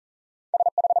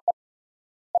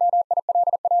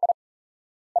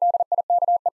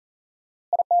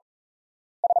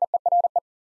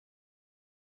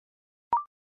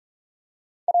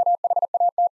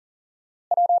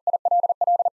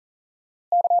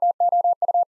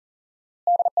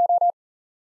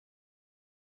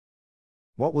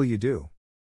 What will you do?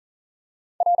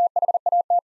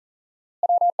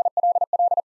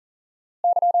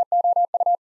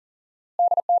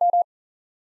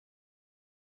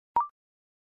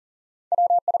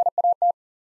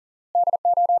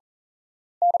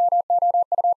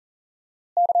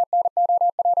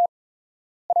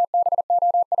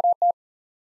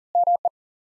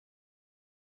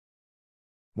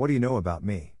 What do you know about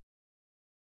me?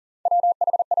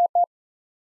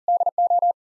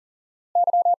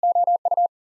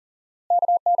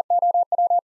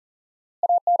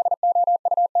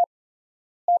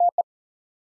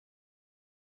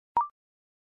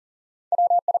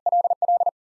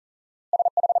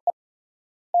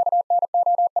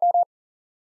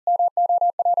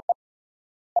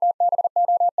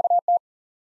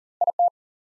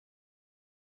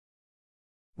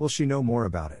 Will she know more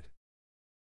about it?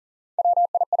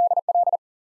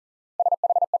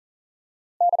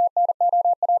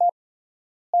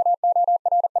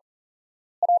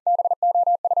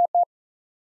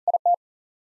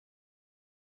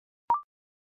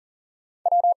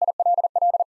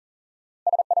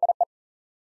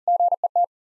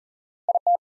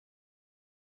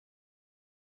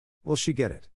 Will she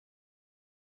get it?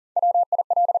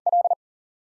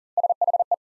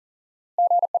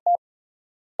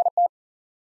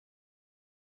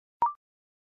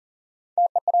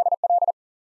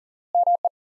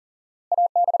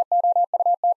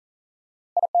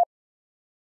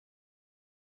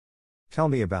 Tell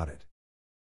me about it.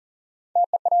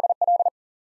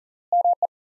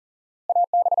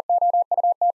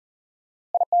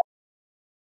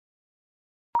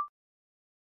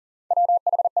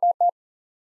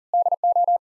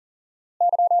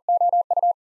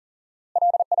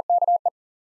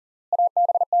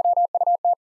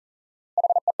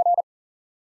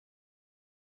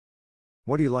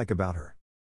 What do you like about her?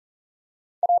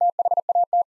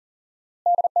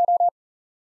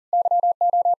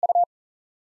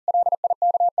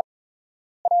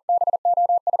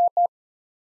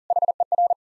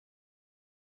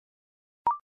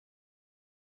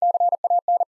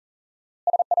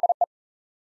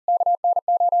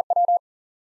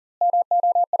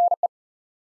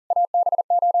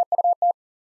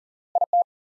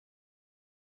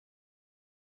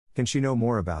 Can she know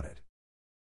more about it?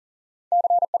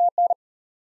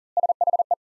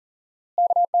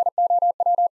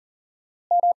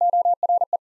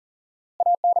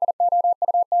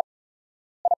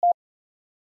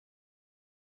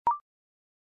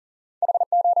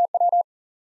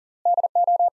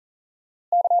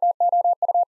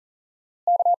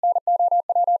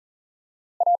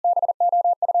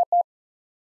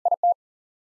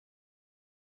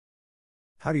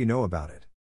 How do you know about it?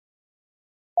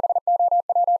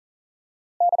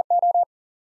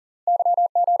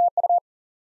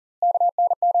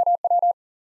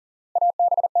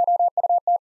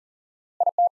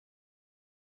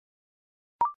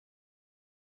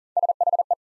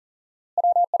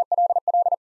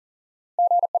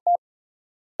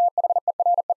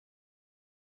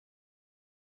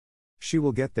 She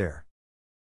will get there.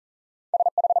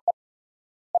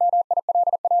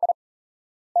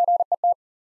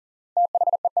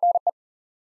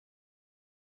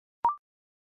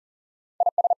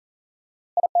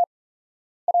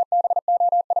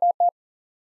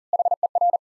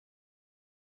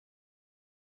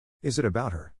 Is it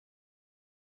about her?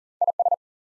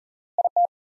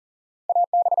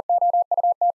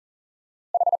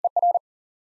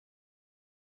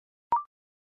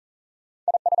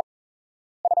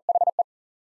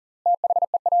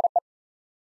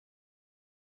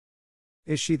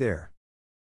 Is she there?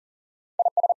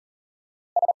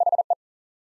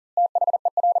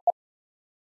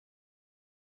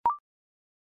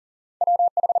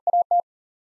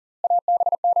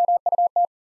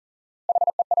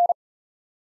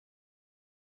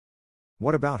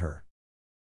 What about her?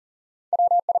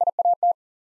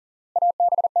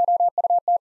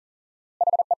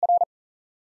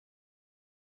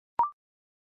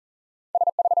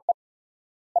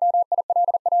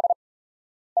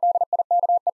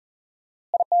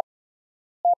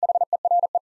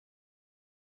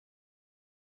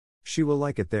 She will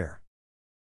like it there.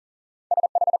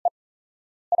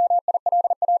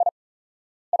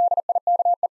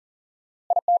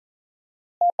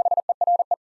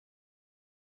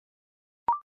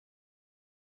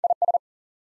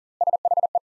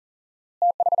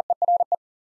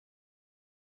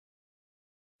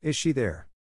 Is she there?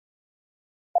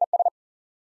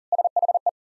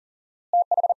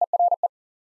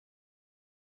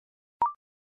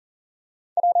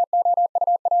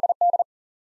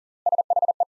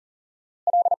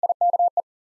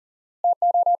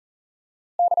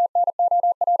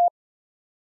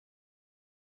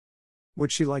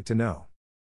 Would she like to know?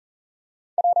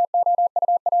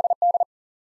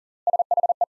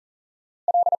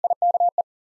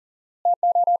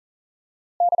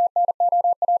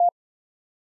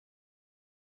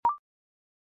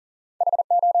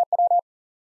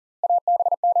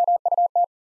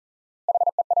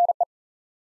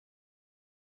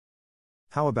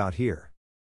 How about here?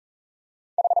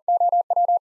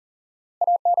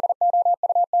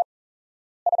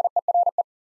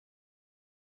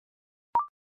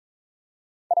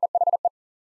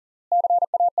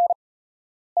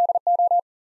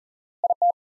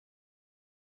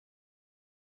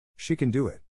 She can do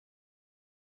it.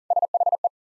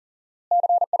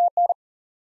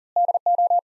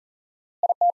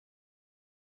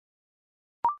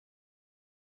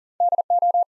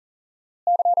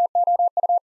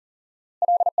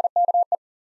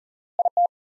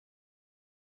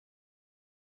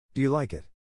 Do you like it?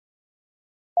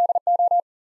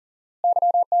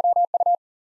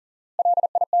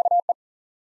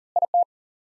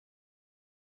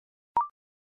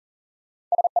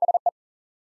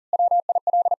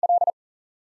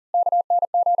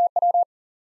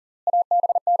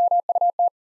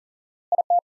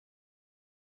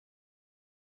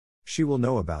 She will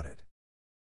know about it.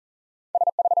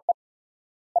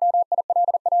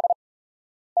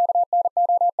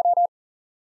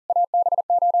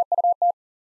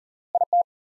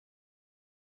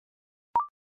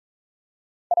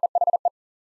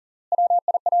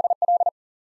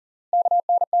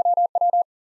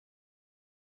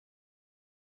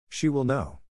 She will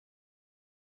know.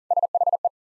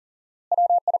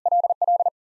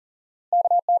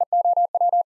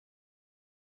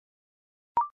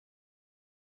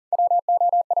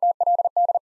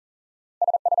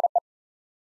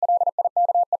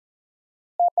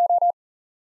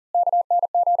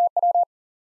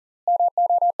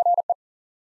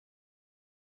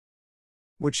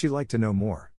 Would she like to know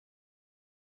more?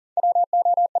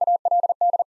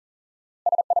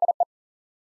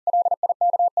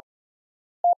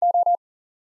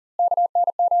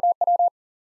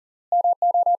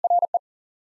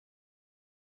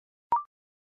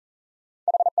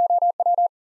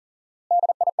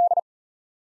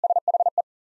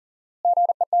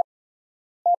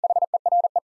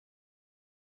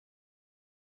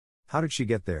 How did she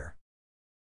get there?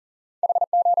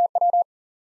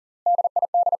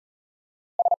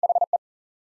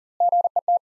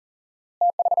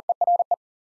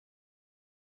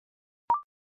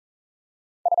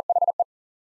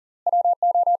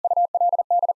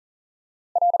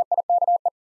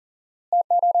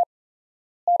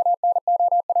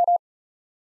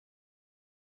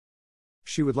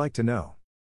 She would like to know.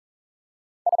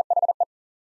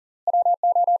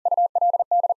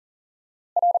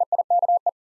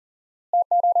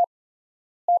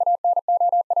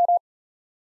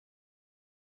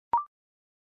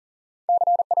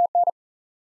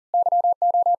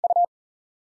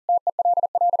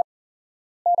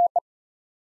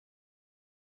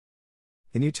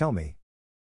 Can you tell me?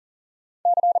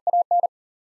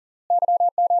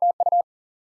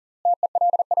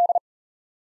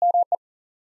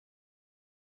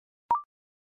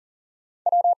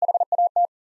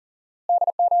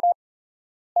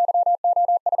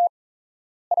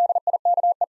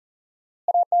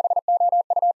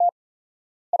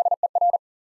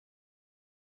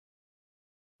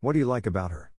 What do you like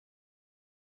about her?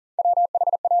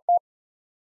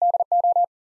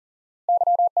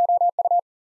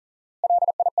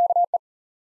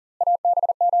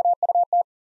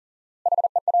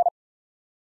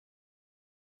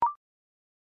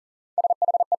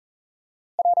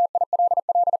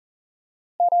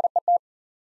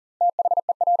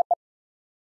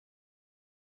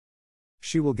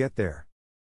 She will get there.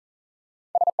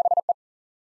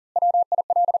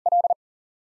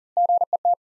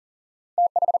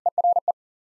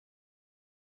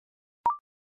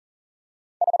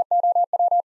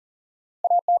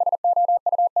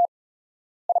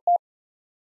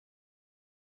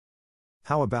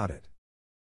 How about it?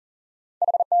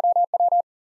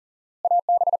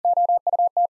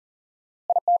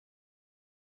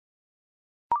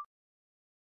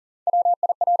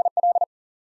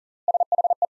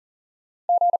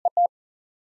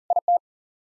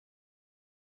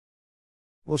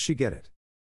 Will she get it?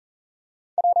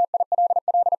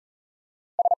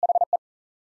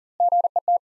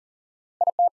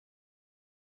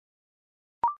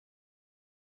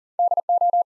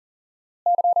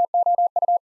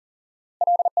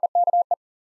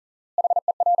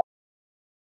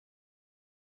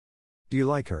 Do you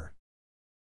like her?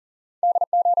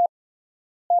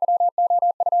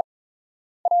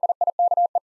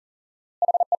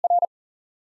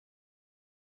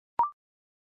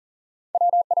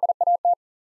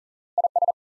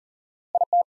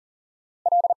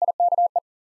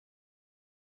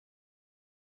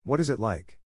 What is it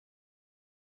like?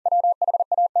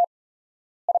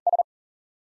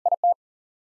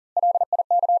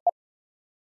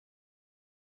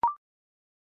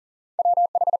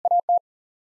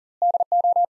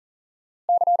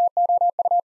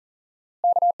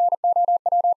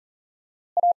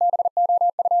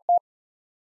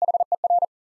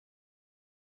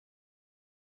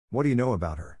 What do you know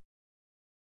about her?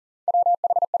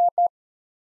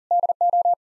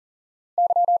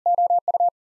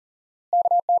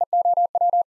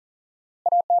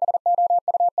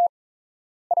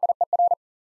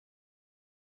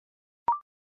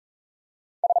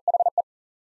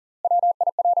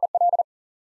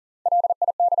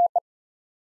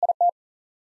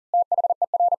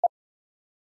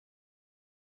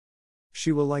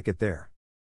 She will like it there.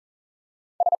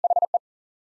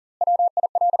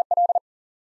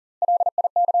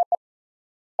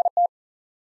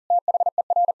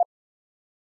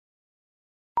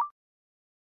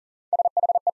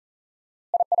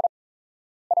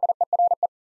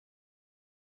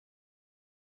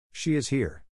 She is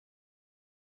here.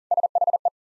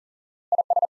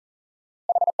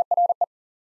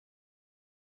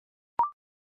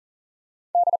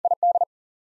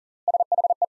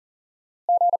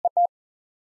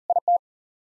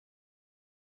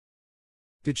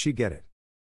 Did she get it?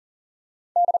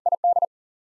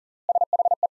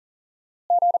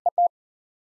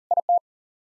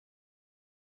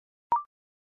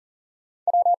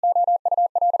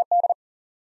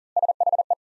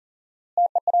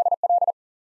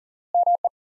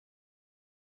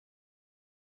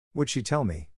 Would she tell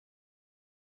me?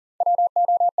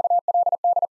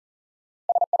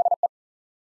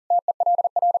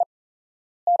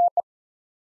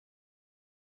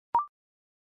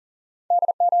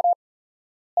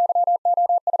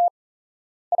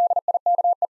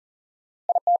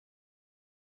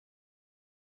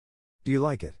 Do you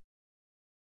like it?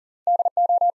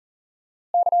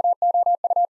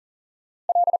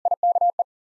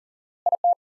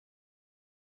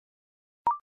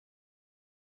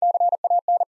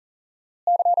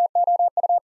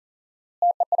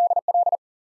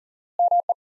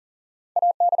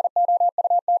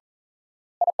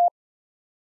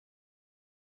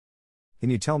 Can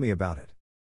you tell me about it?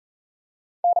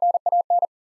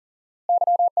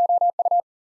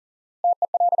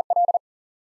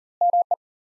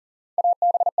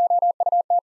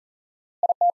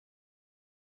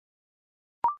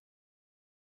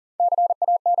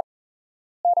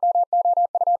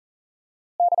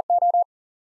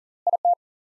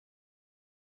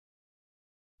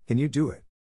 Can you do it?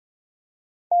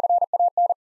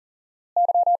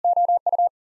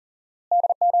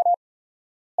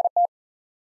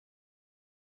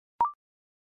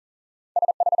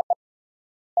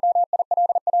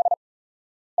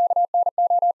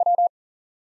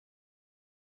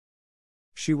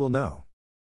 She will know.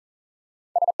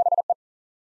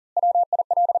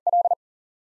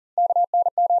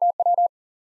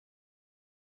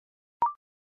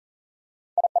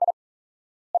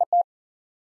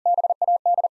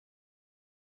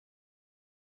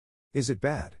 Is it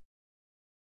bad?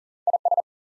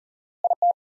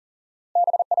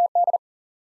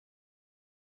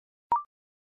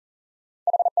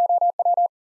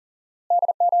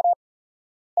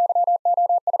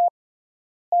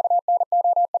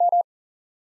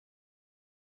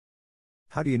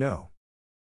 How do you know?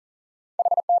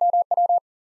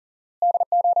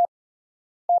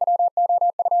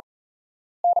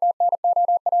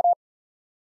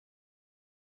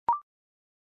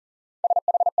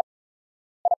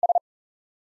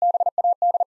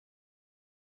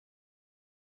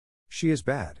 She is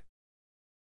bad.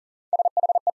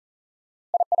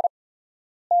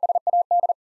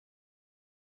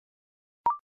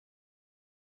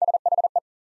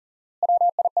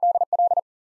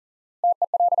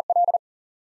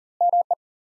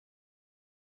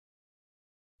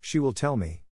 She will tell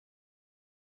me.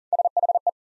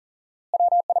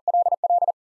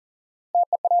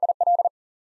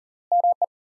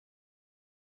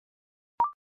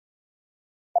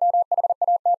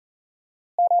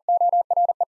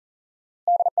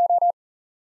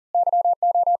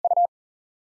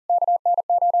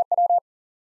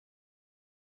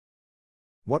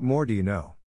 What more do you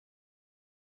know?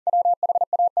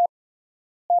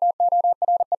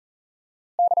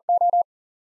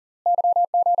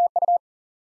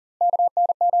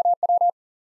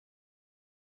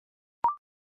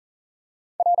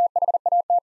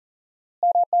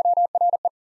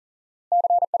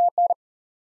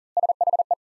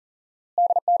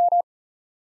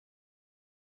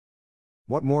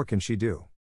 What more can she do?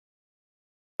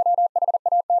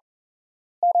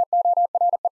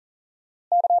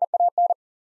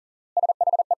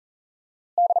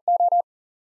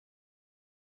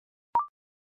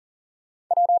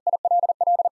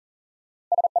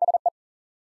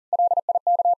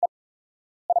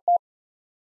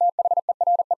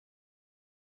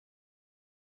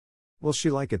 Will she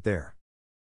like it there?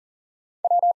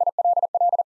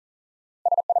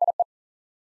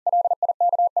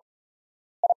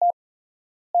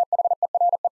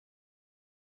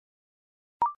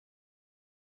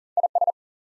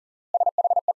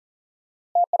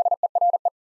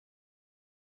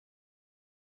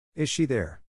 Is she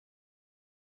there?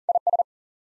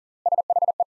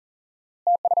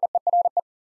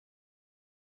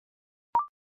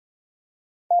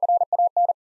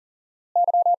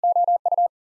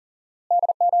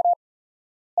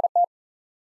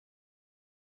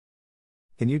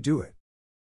 Can you do it?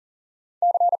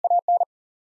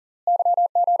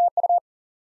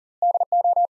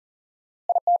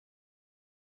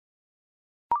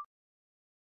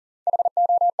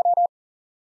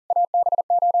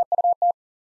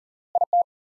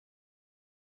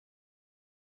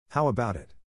 How about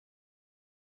it?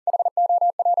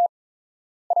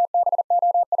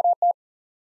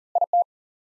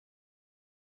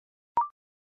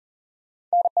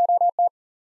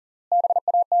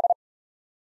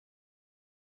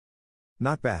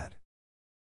 Not bad.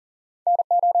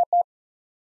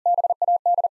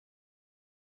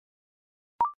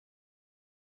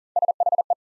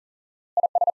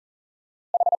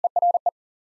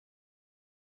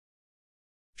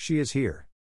 She is here.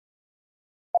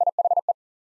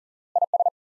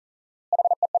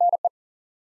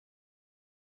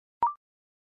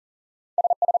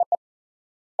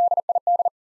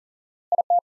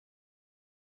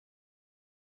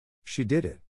 She did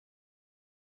it.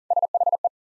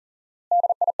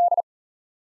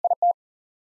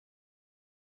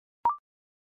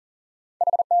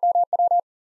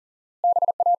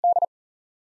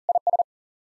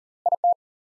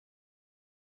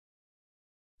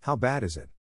 How bad is it?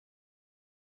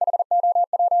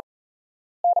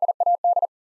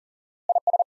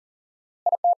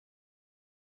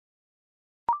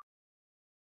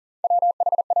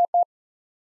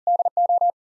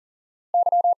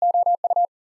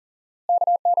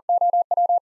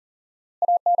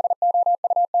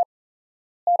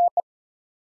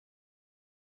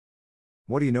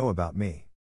 What do you know about me?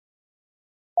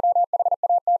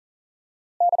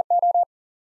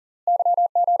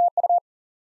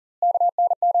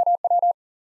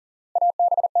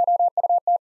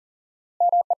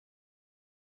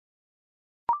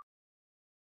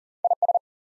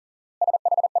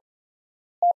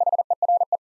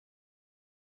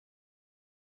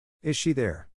 Is she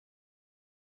there?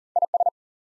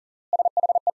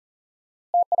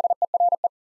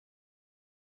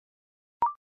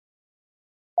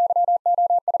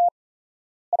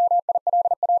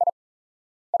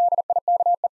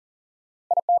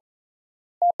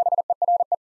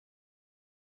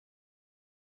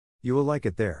 You will like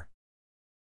it there.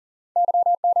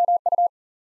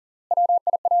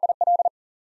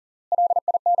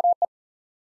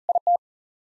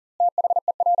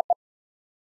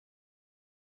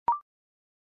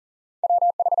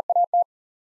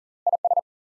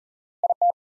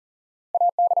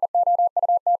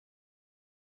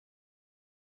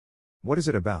 What is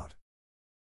it about?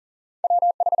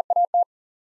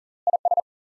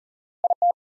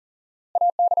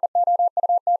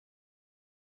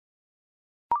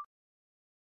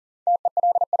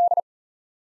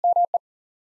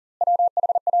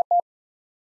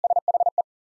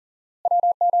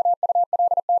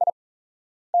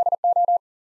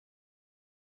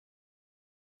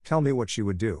 Tell me what she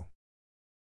would do.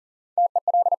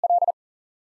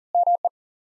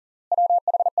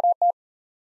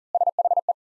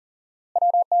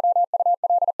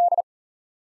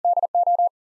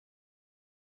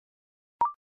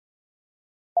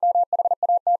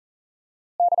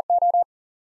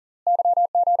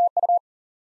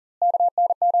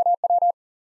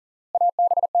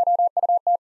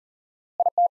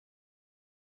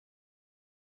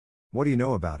 What do you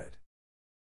know about it?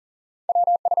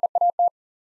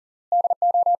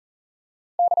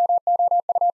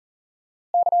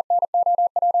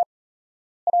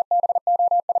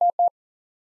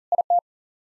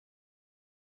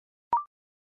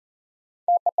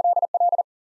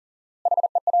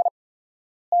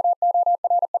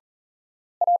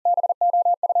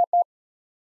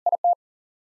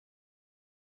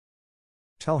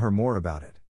 Tell her more about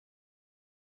it.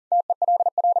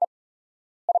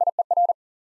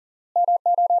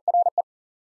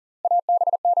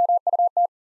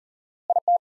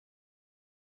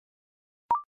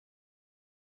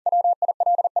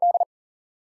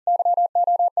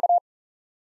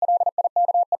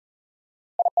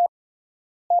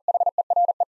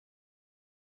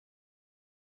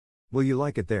 Will you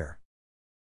like it there?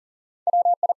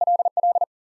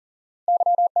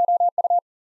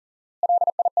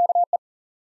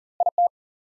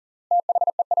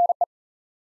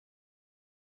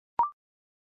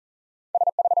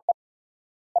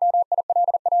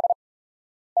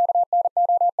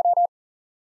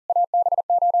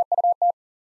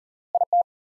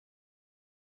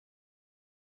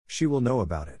 She will know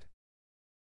about it.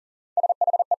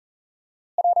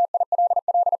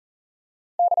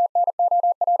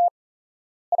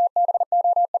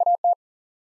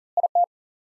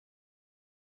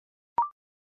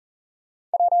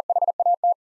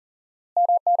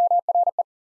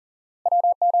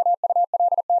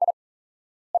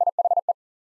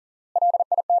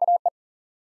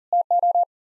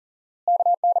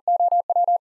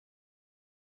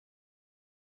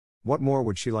 What more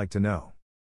would she like to know?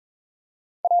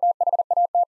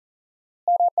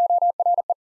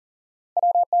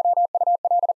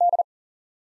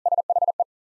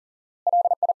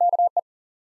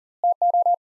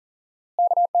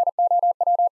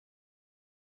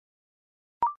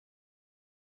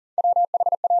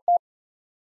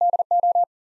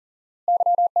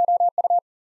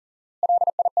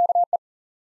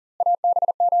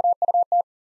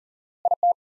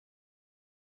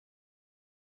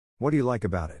 What do you like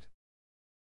about it?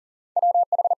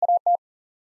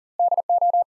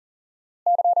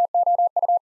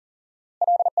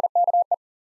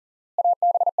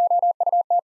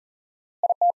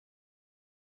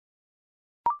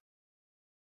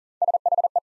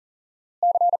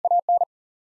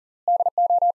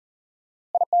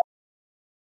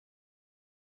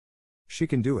 She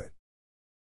can do it.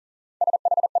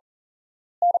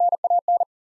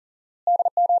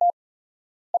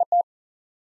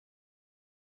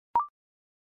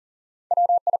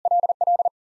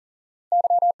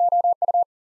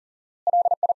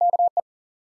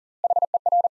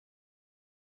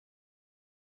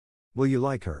 Will you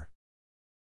like her?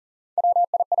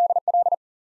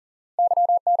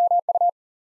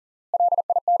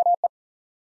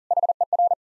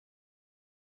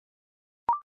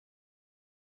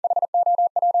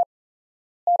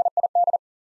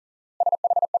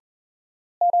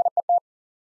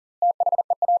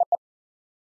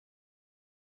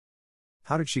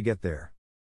 How did she get there?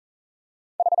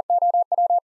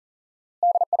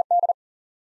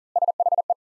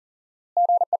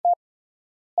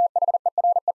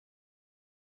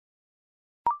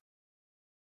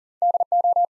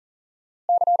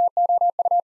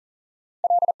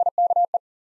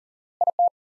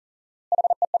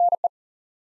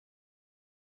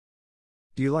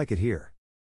 Do you like it here?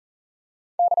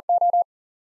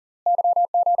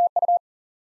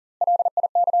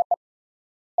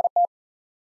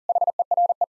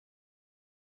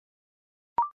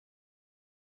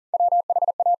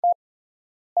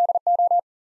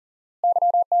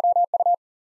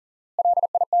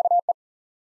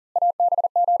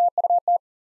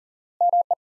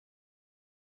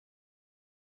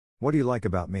 What do you like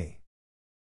about me?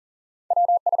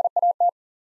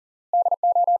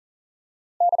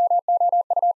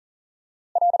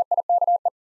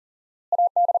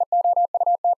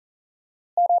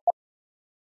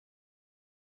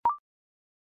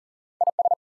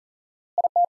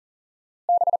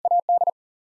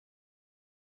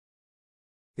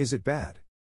 Is it bad?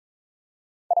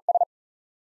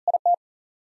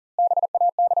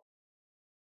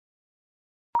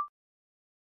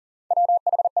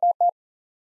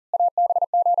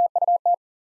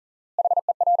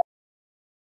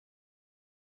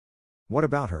 What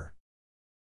about her?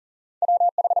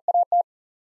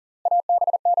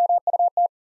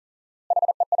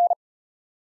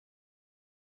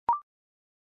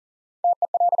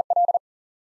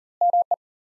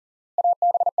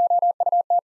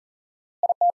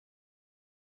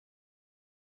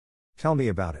 Tell me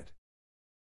about it.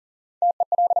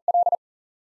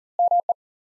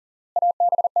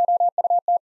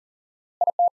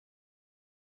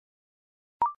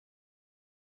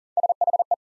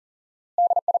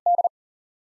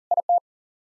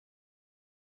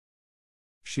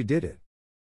 She did it.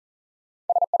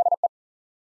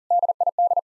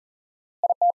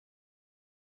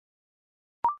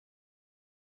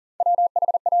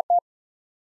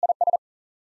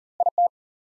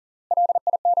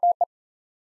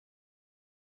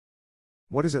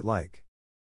 What is it like?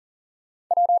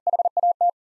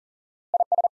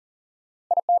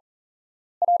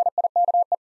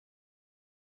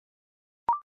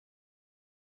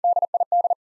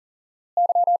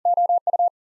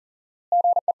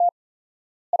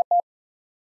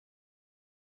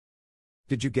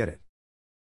 Did you get it?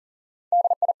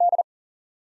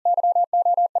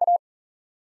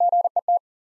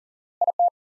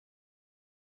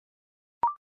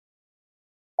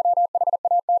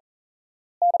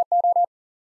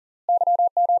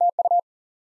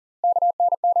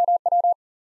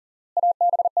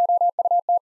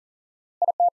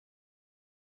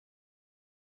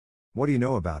 What do you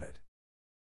know about it?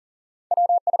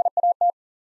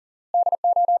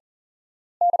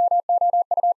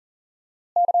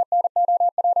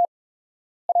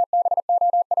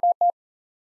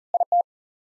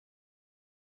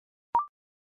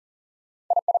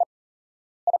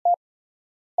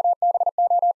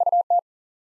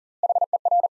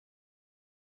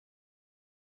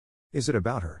 Is it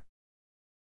about her?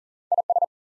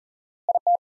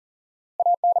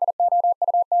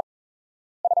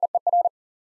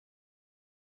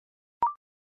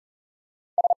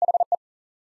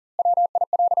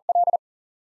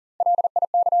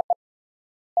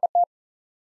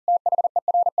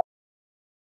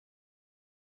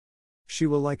 She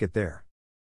will like it there.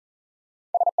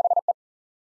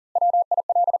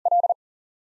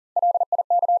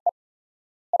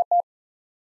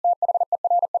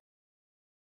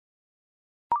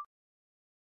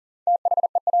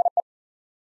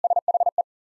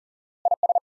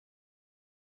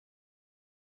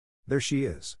 There she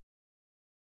is.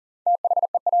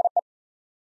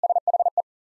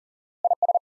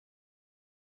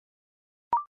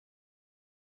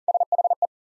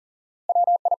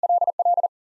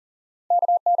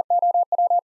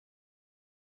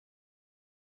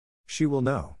 She will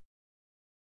know.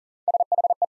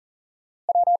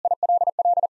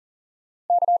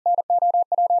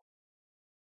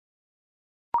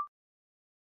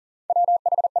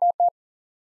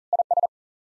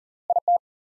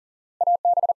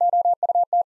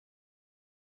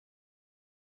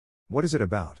 What is it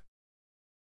about?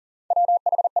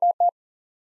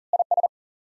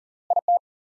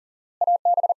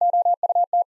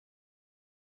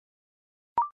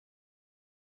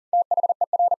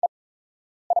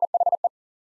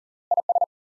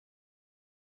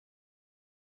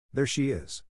 There she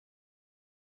is.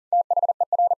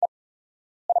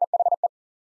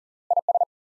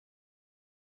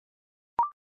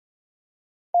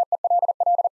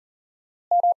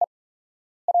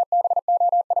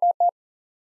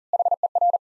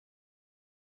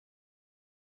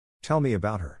 Tell me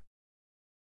about her.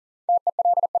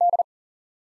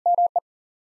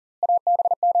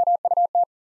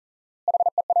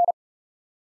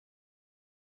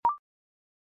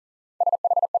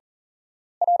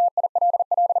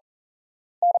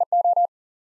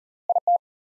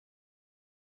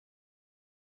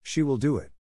 She will do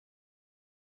it.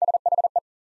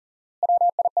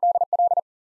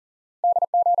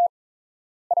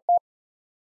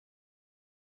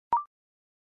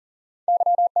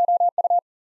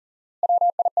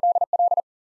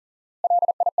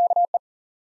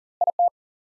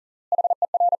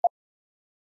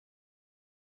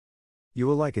 You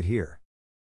will like it here.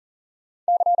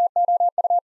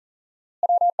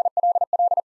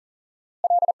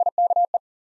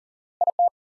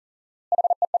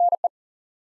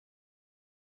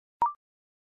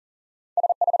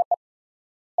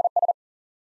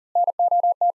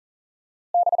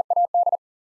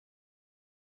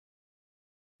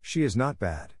 She is not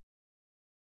bad.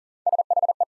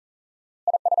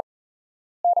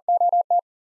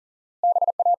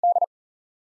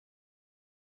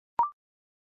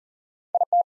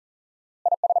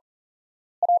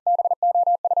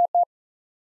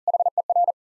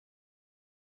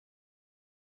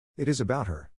 It is about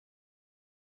her.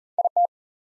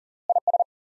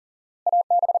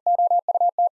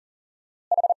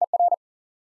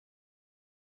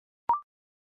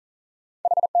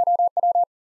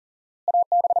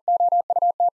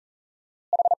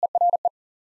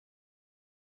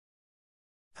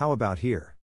 How about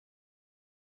here?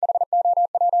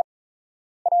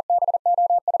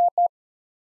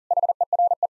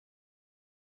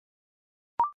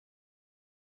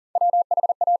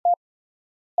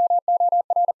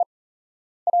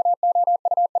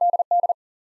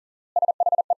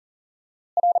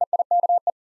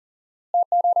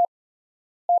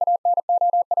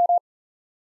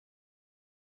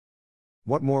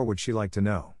 What more would she like to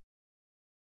know?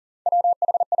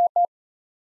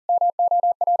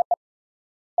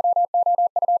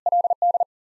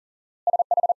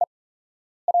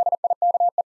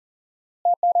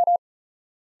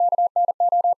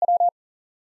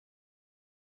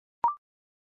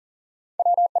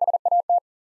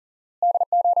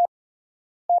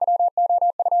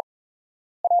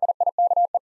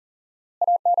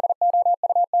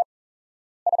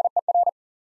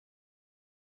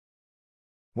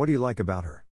 What do you like about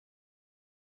her?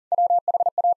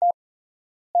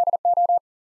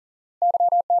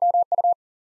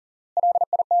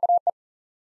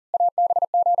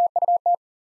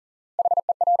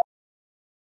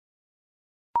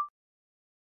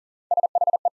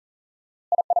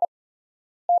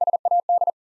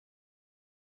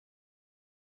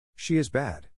 She is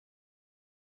bad.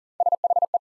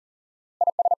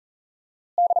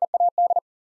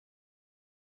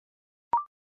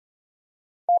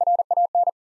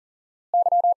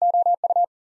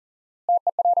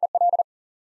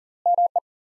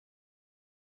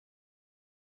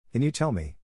 Can you tell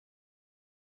me?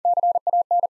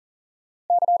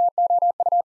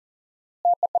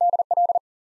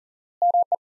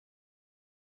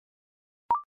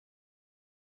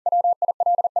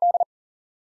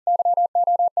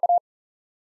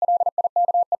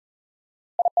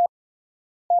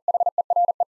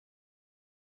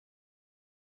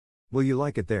 Will you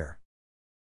like it there?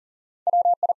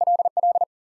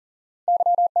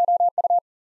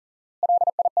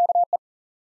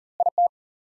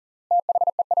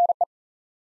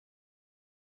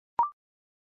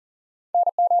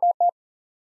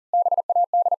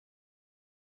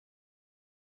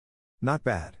 Not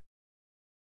bad.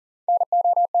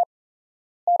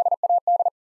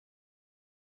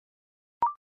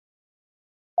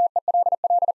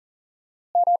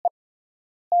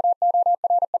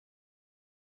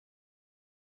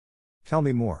 Tell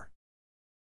me more.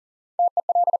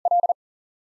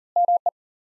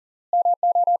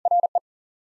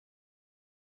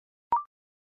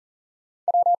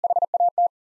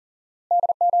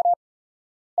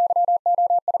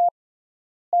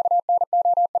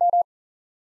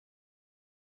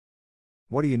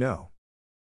 What do you know?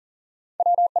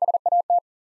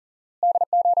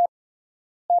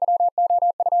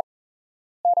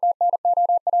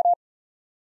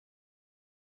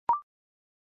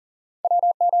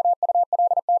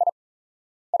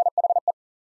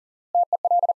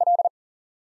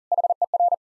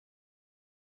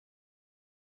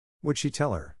 Would she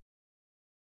tell her?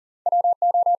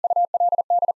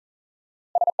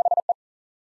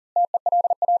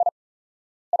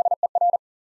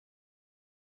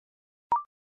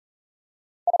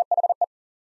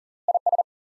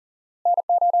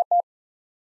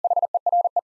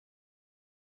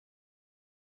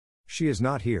 She is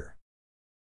not here.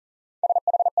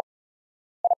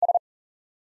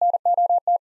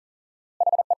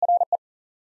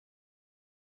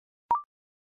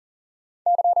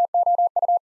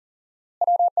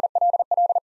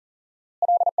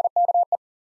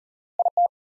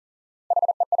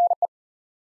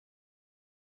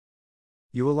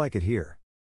 You will like it here.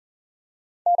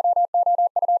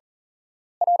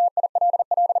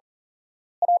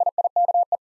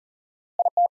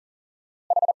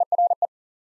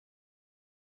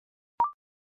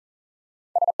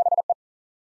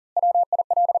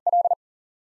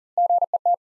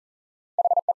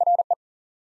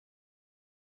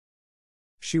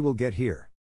 She will get here.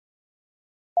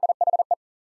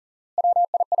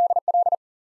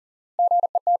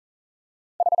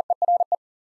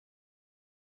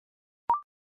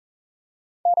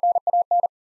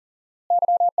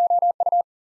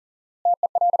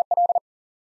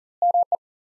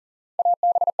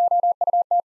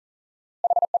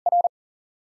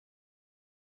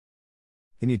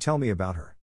 Can you tell me about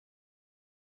her?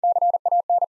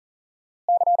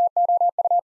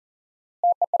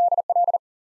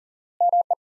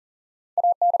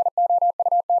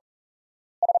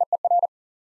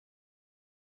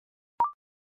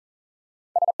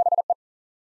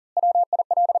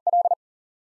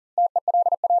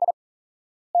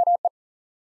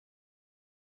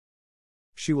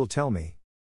 She will tell me.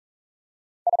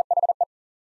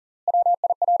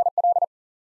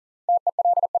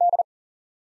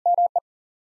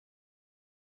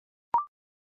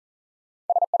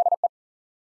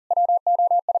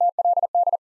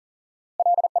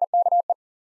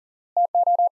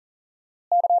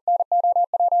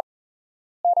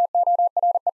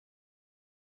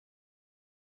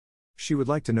 She would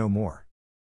like to know more.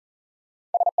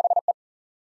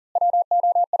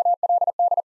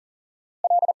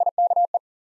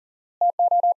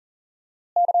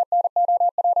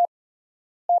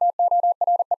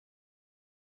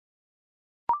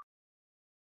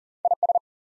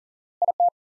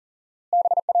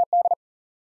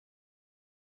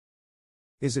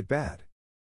 Is it bad?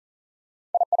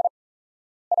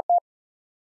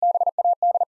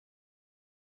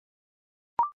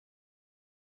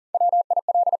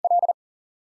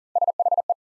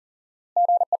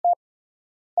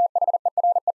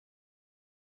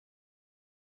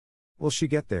 Will she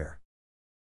get there?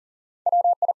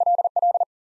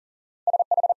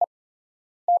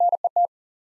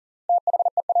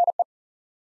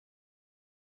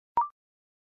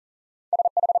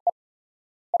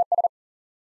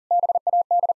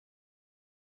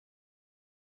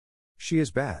 She is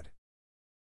bad.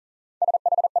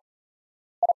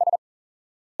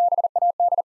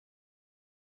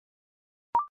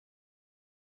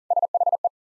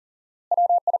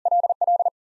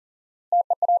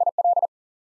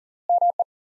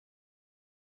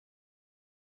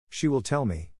 She will tell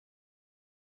me.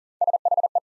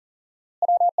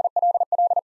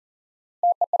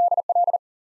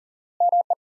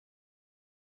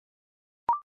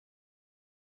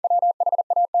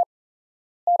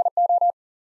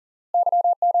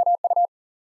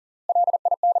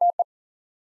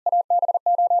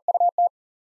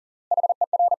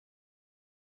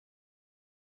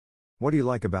 What do you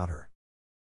like about her?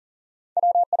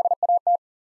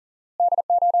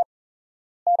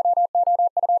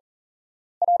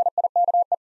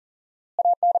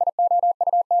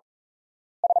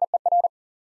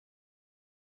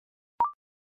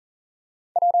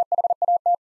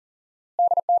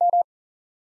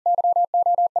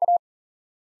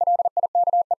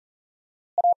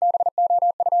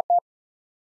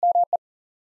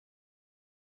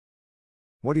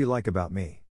 What do you like about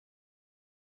me?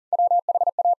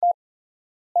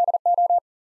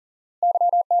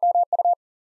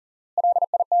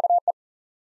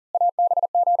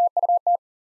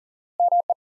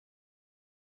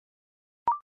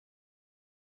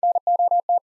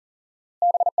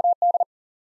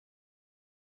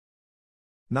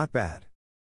 Not bad.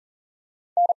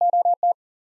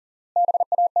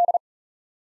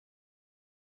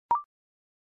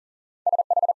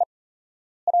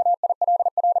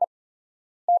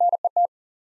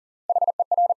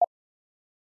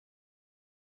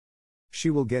 She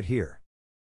will get here.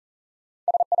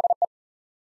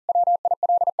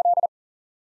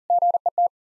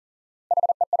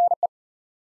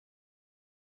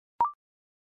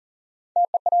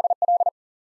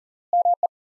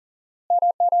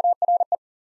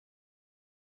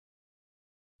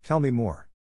 Tell me more.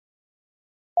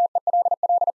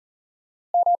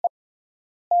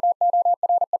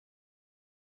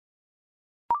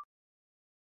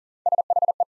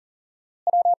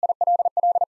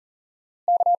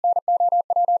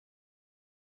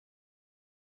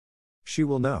 She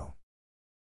will know.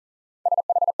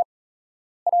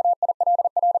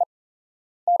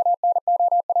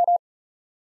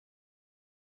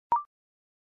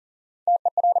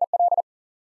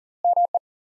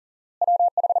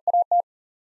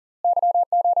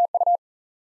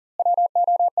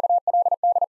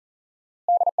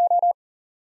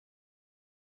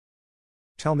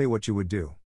 Tell me what you would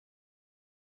do.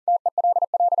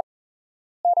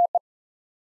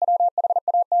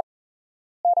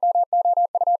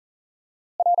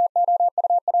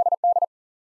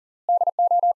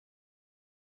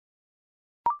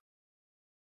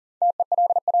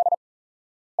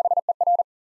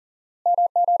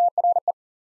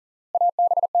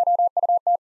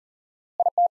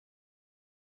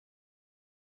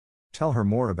 Tell her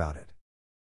more about it.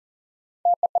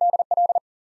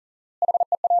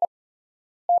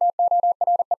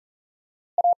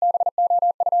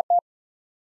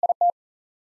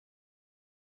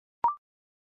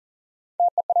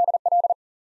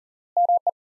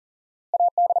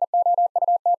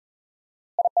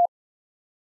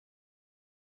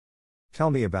 Tell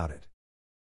me about it.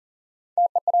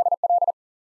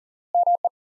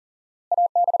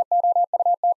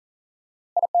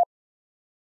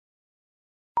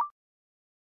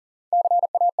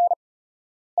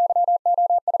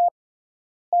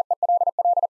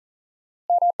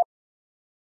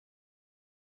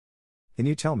 Can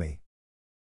you tell me?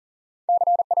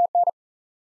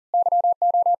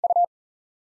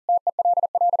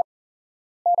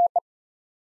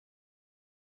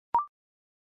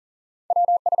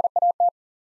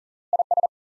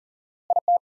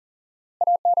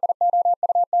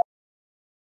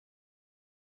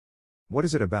 What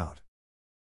is it about?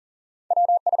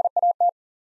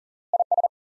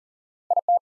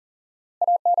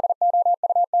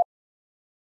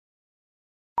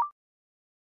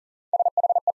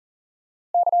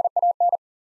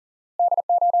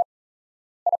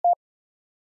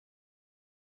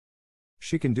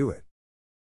 She can do it.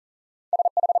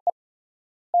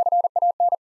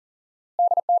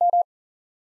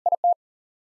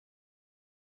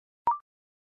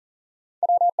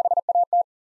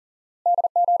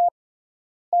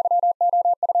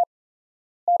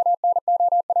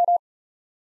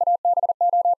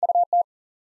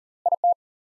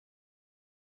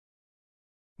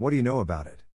 What do you know about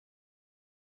it?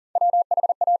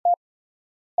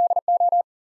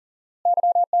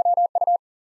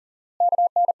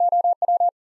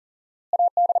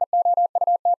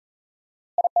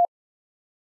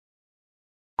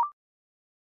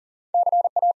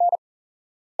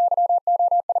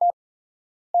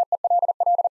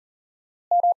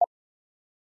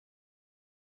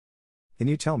 Can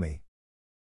you tell me?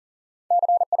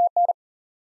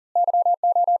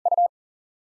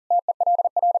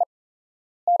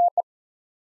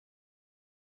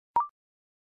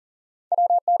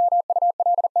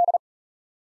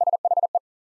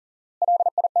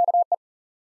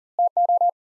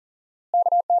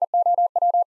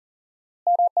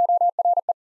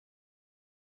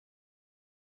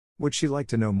 Would she like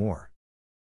to know more?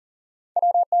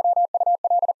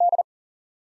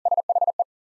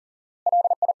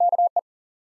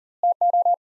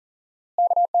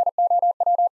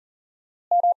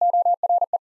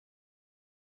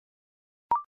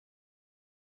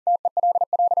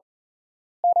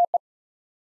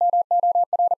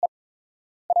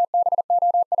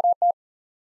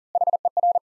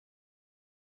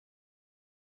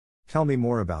 Tell me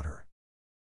more about her.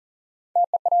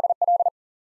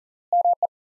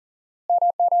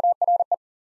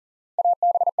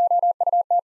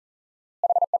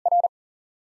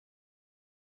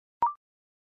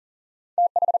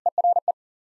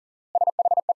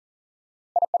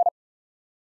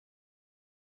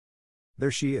 There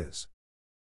she is.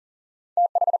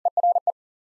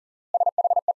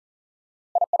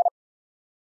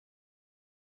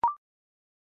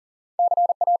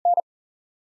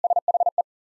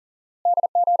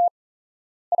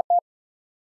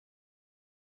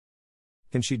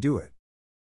 Can she do it?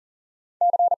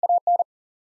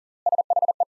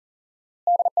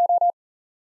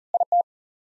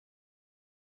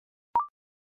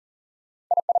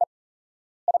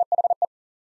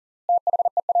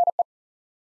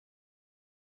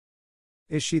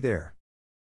 Is she there?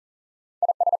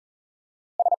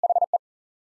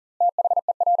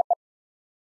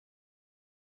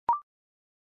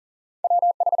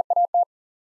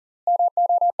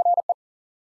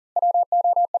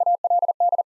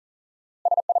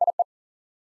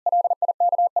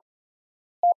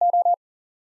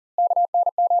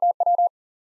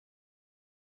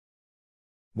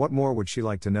 What more would she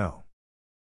like to know?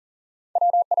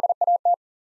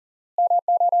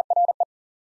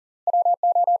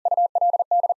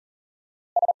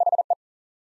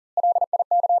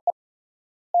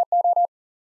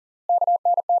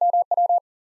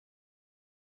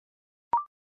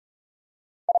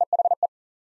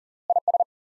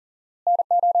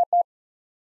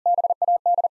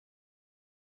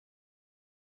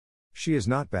 She is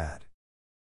not bad.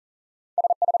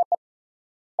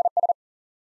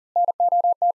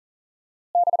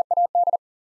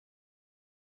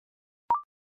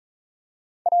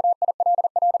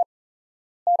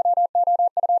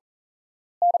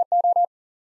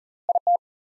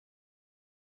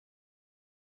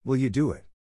 Will you do it?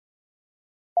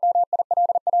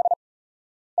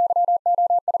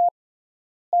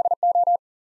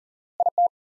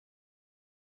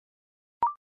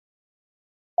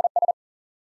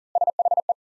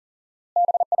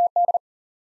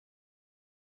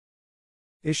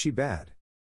 Is she bad?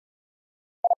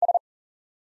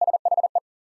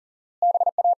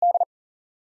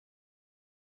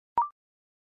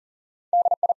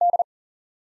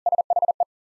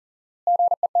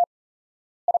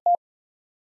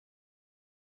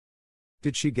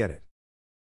 Did she get it?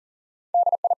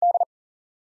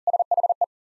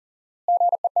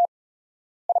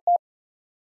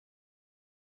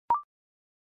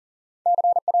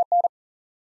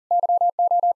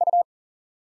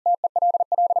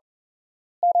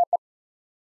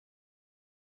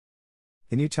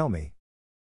 Can you tell me?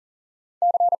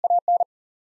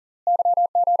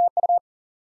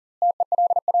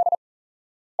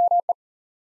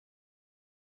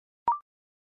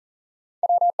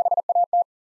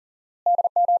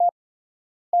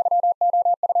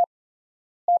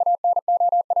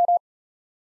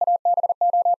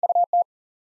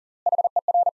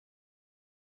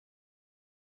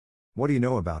 What do you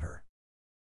know about her?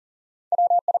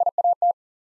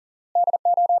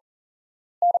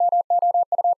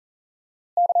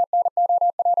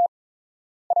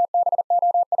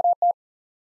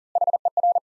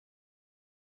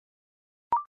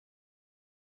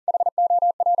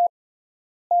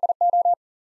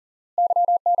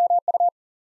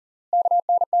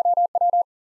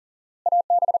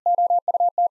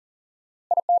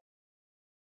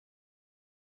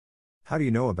 How do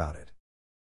you know about it?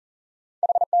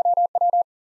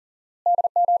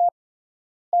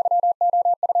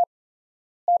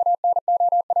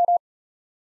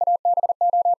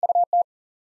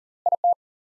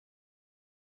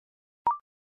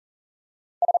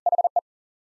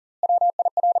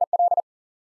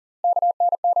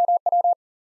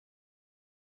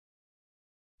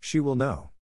 She will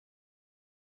know.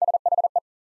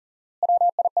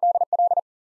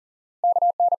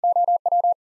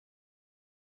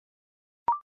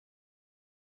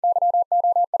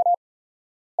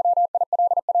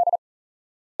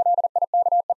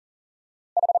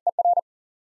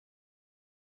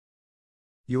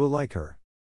 You will like her.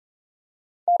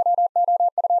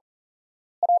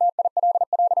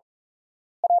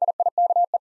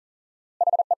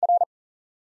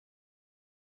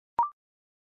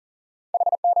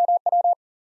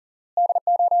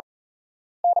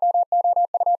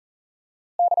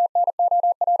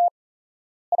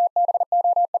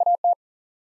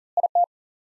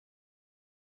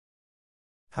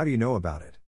 How do you know about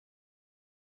it?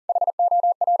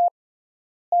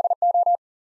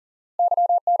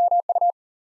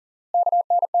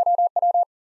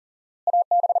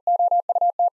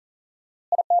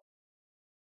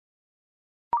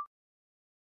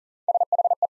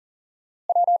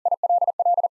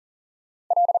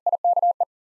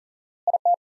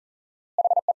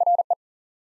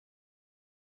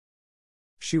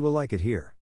 She will like it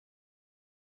here.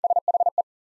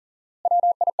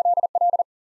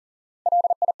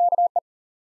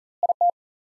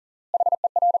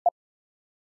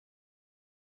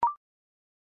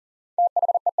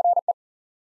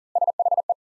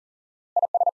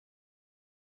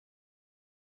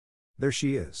 There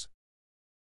she is.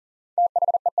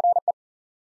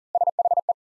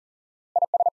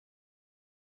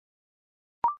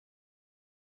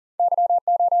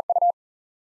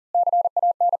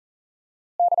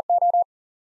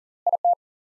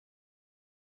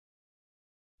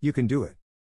 You can do it.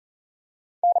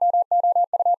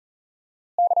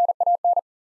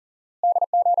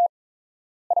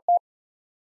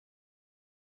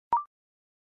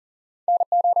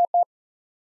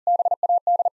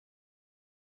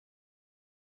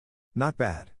 Not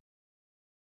bad.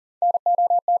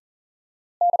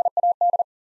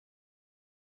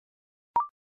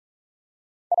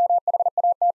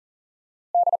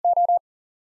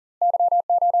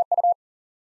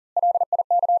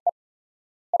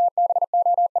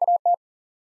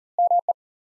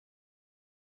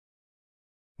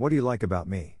 What do you like about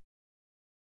me?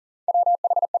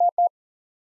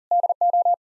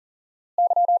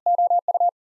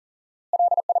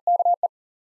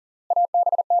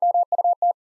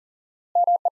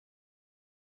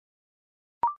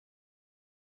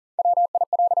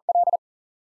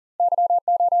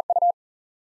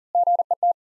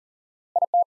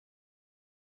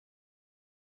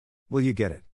 Will you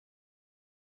get it?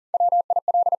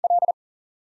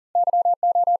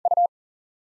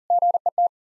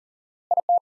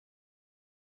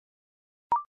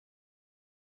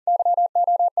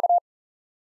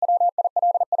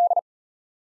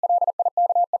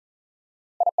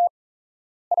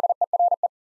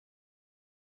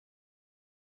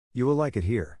 You will like it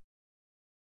here.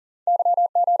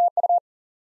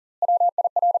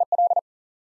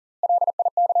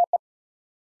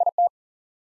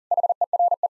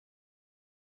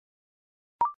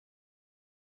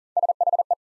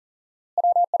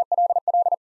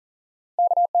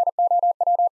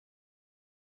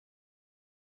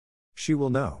 She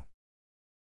will know.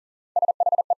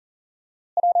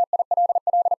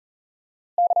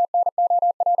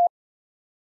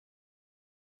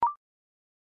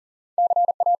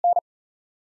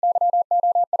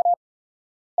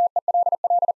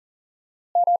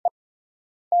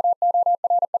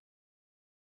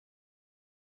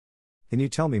 Can you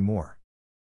tell me more?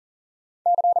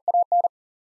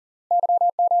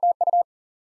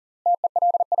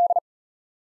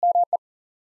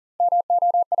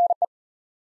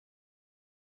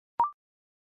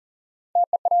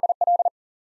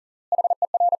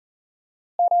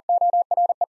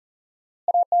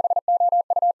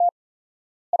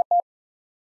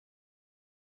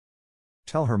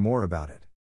 Tell her more about it.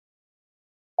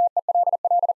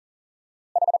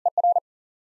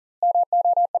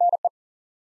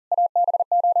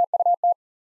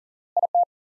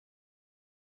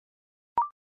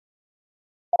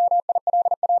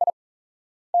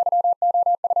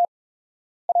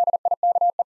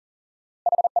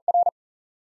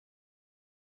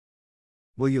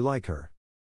 Will you like her?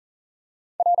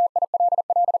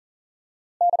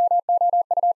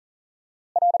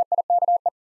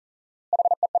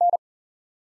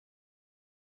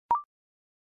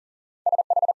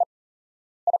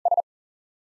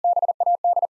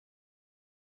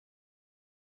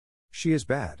 She is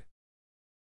bad.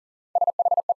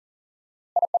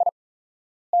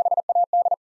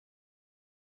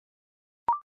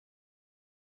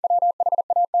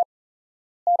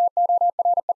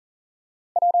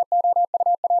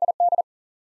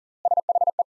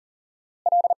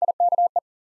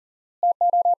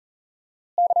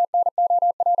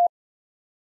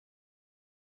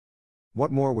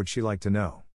 What more would she like to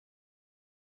know?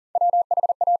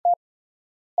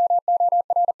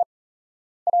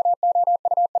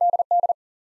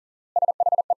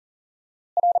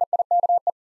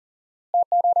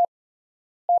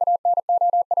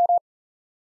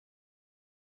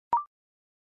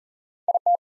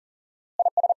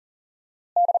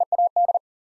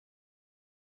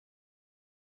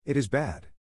 It is bad.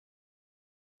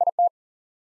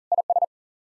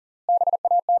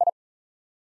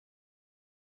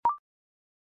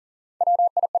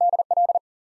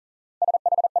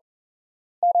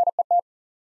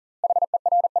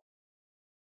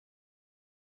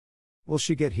 Will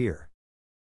she get here?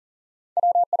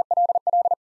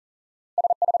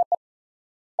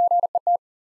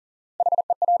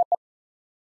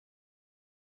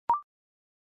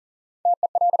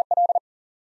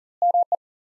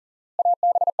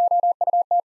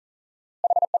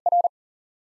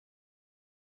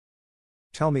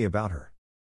 Tell me about her.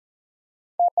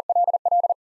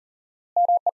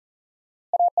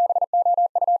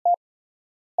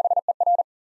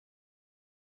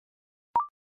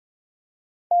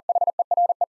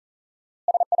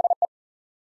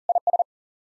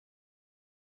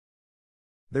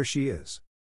 There she is.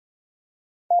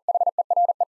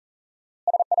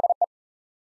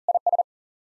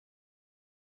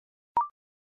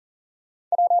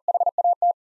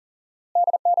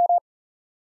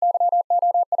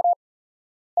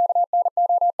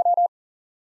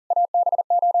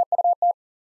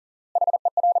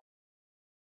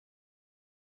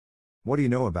 What do you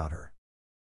know about her?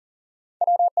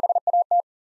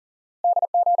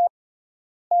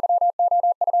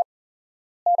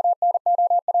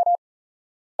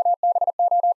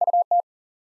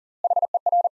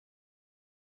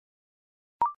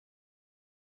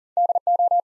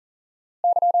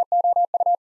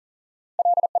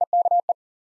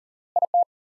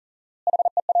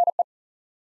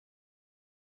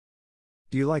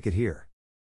 Do you like it here?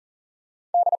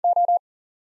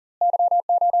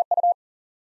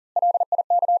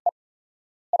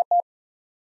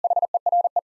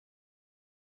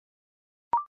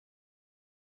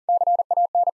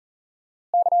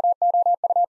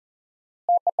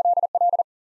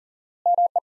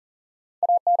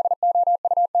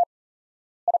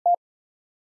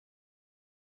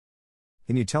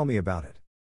 Can you tell me about it?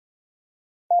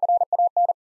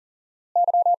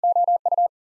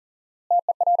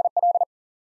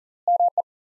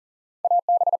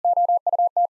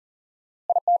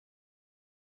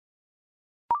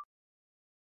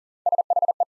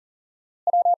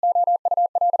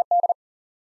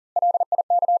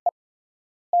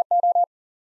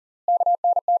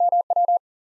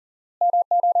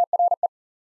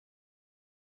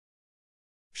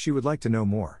 She would like to know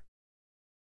more.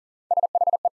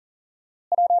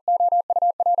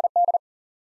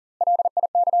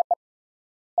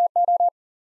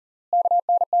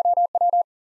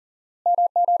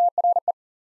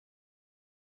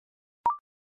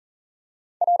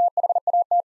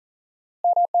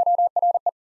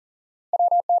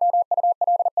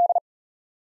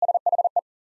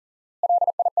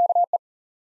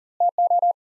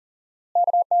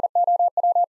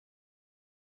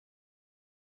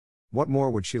 What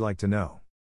more would she like to know?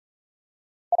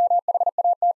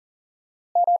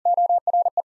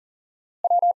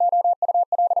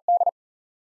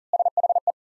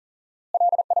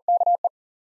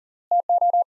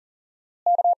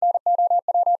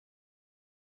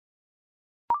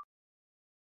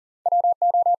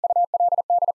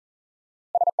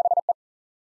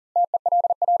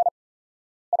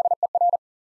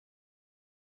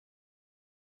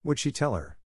 Would she tell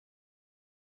her?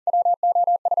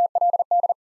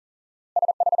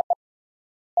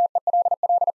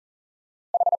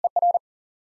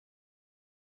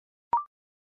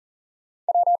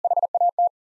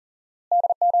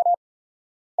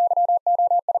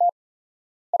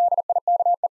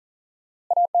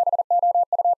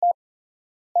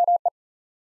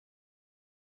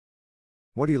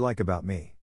 What do you like about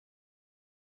me?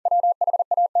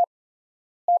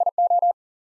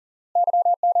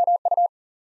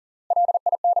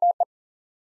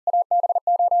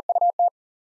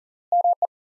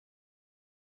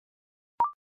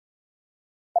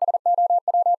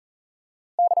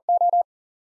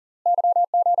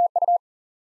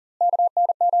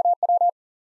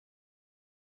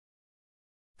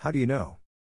 How do you know?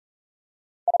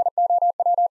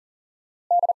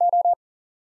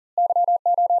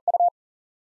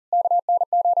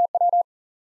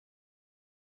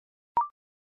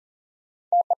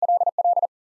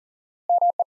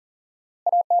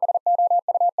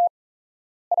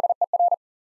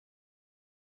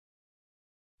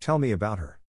 Tell me about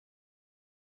her.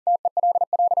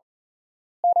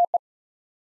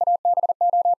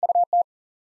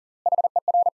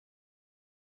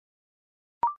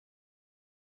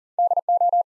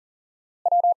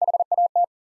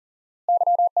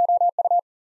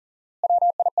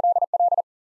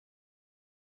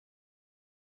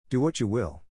 Do what you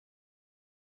will.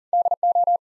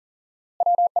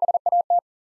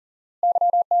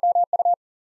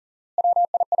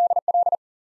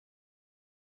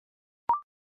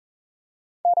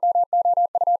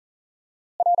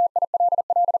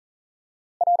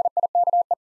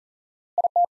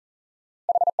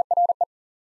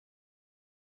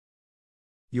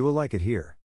 You will like it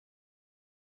here.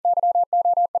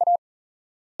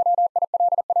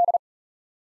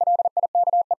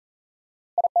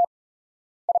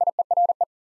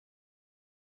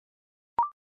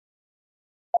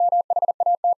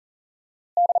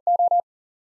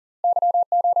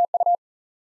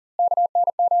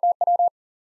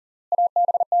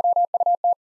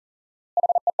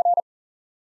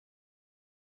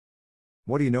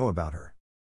 What do you know about her?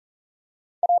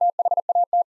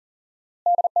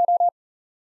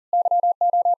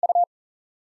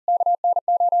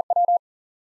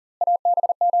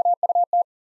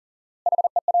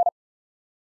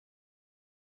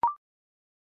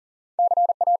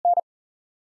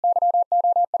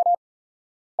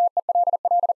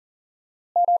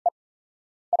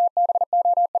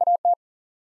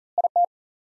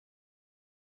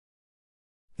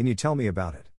 Can you tell me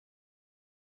about it?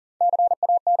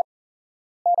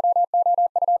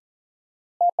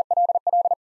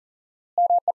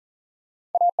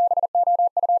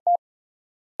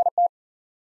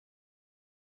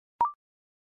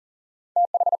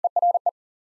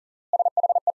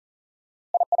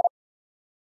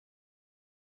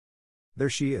 There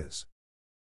she is.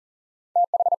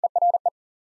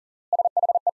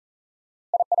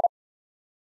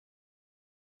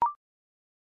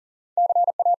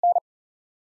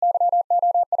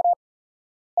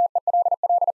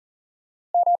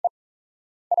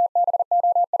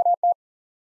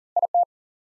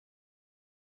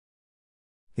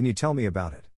 Can you tell me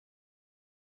about it?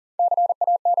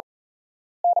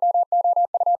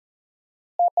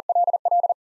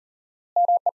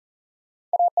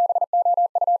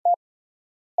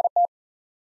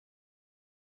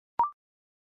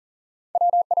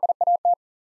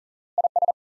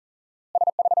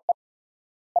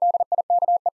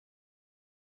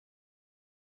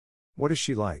 What is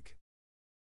she like?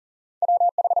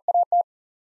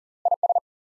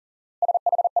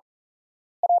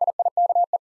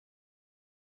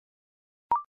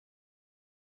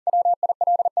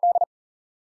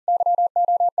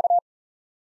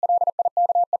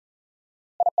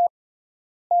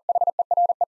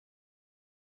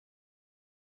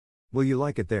 Will you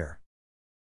like it there?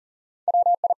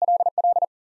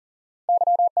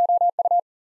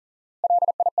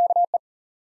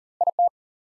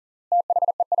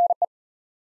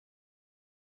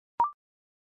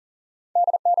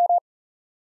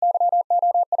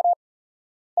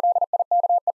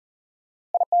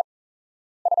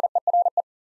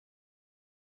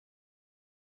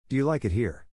 Do you like it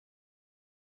here?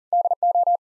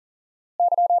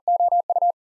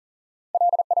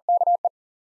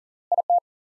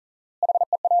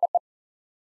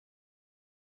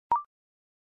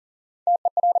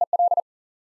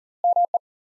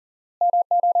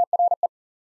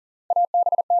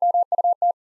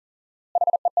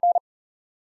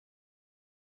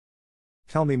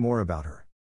 Tell me more about her.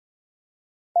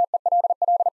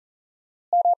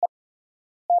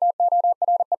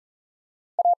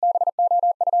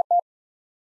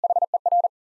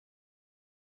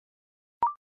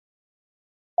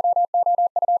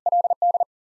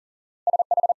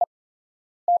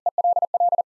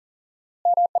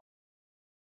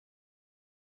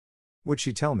 Would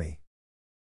she tell me?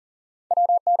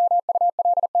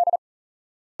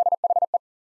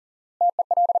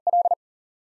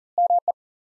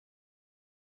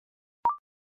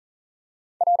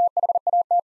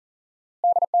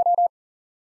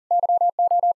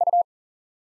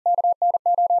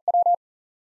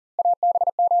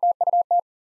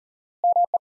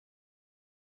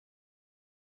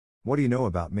 What do you know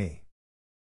about me?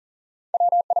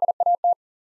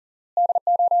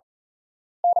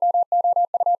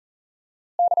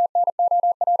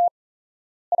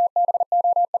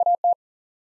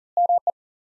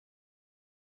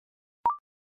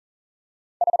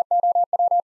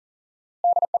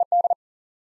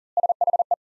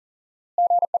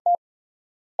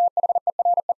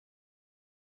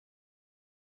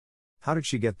 How did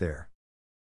she get there?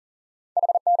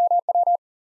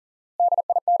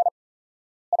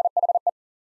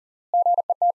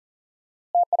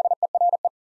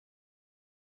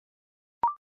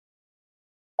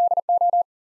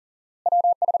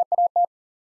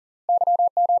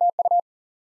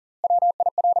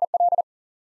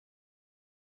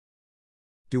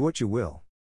 Do what you will.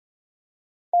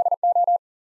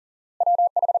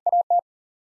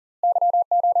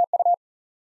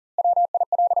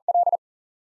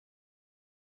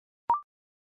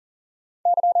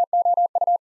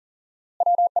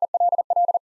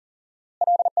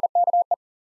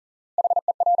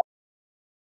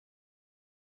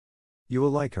 You will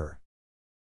like her.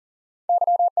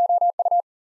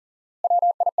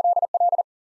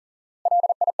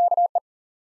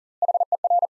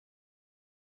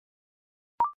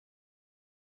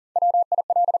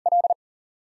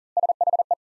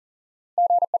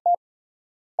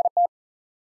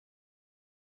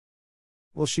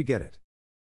 Will she get it?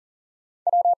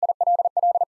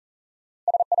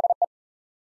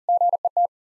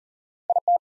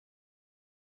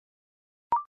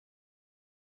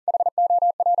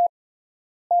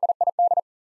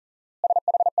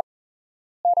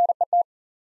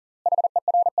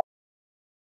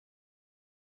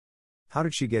 How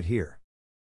did she get here?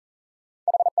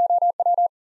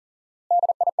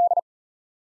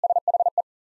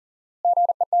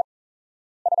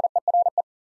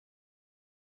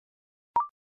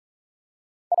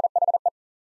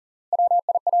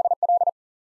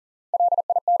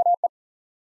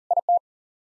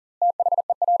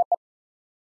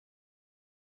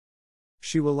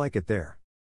 She will like it there.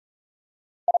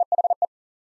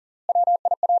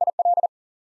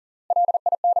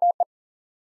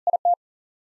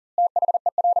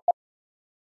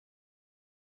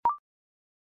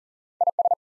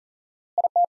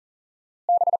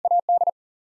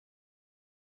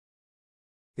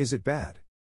 Is it bad?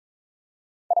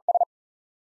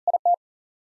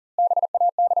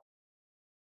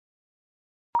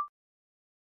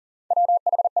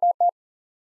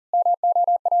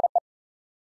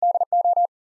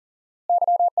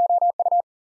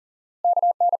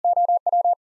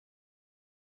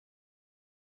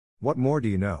 What more do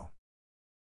you know?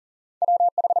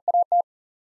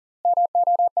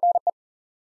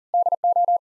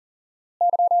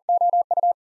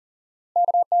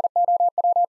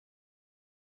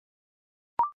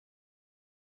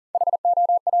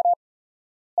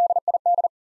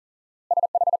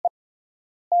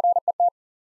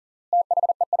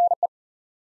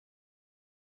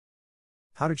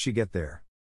 How did she get there?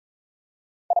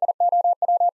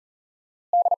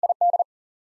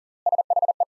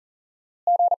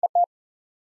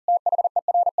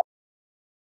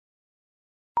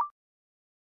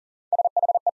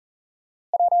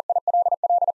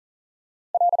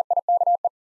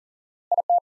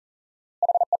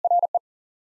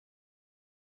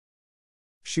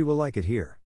 She will like it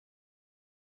here.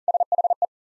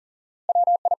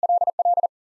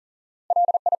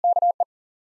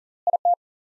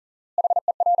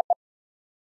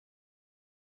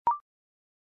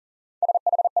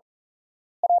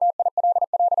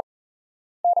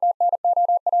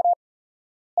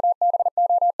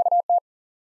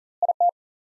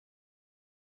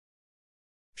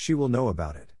 She will know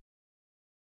about it.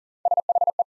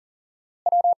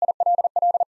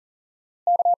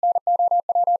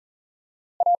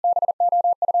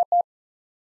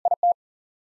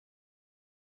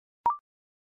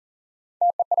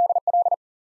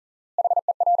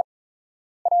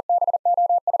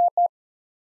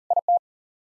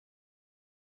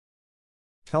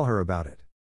 Tell her about it.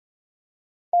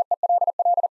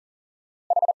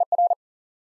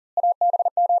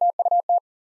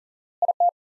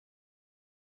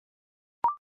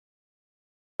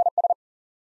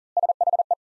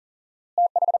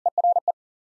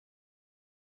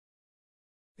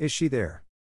 Is she there?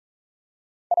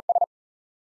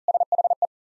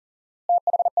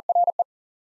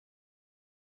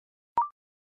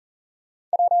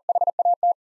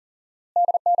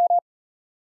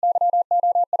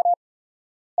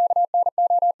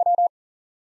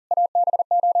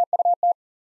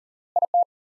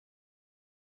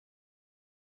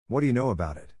 What do you know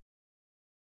about it?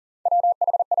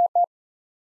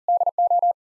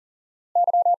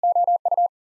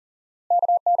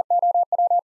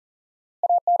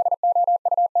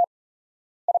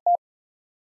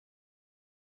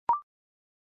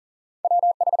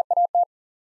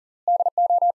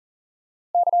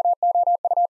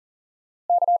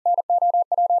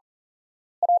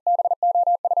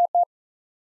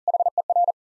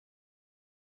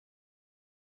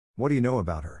 What do you know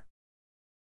about her?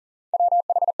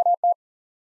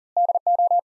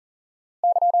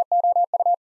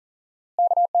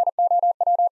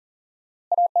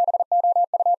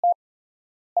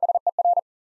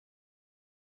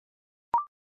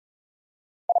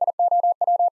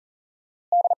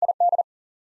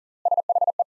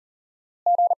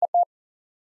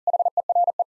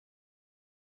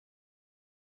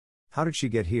 How did she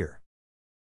get here?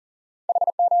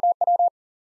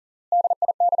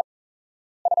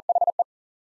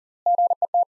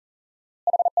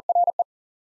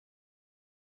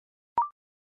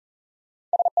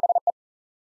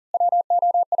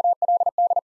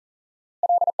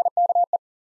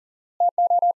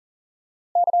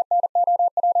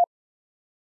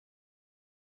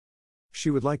 She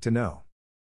would like to know.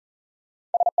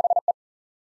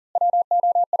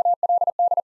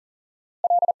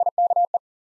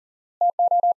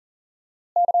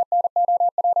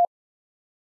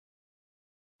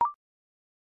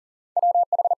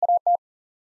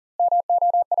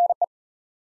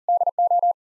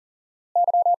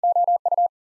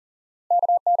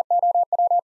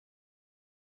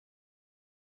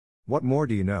 What more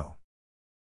do you know?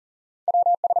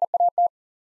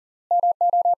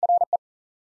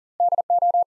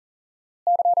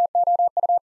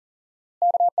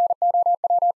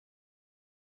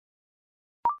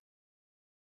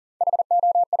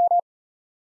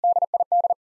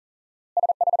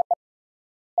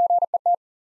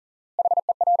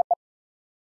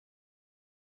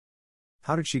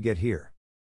 How did she get here?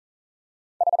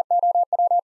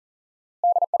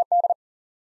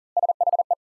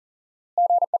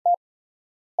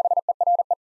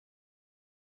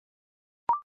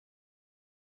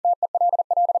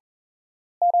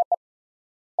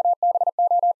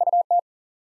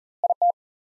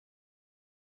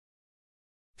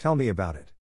 Tell me about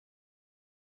it.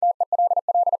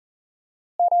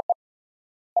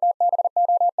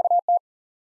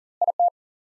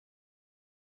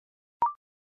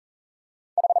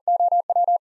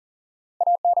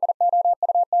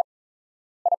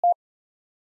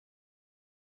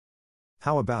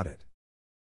 How about it?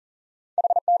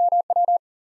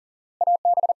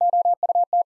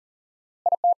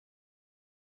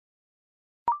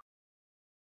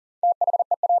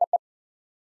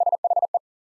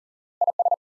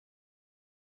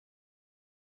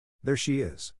 There she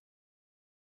is.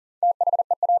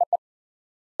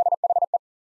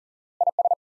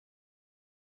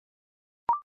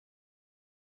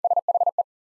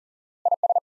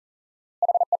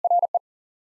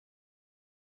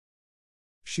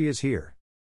 She is here.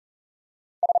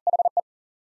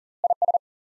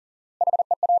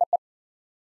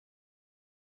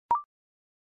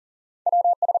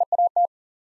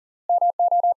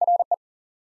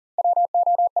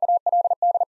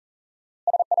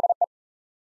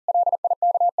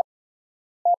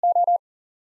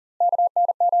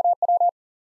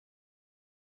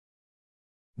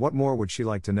 What more would she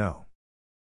like to know?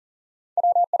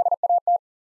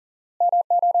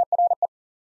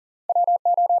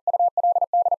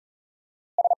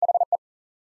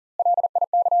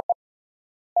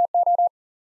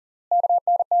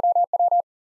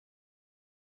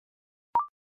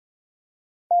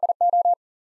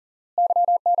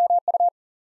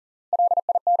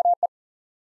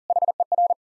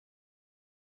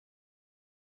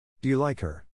 Do you like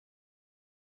her?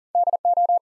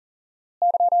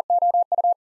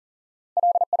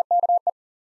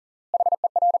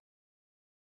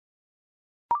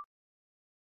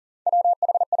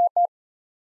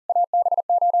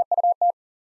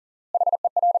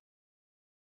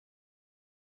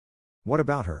 What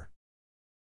about her?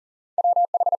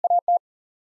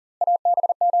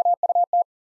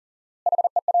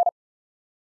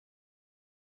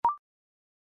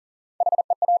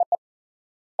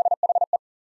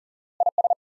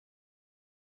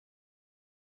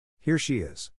 Here she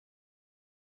is.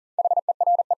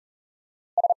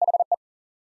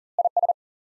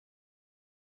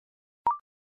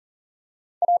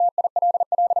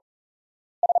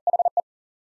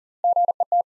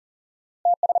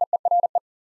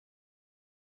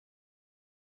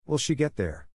 Will she get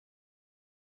there?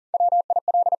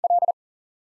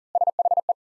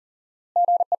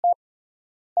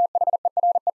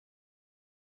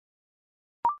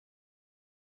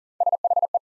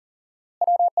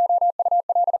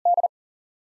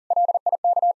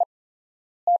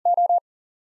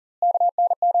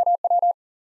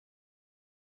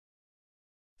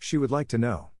 She would like to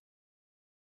know.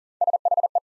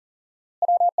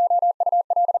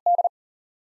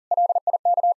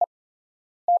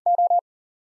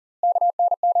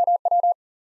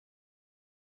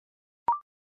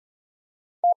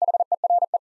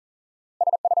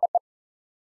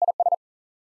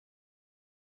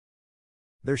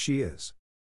 There she is.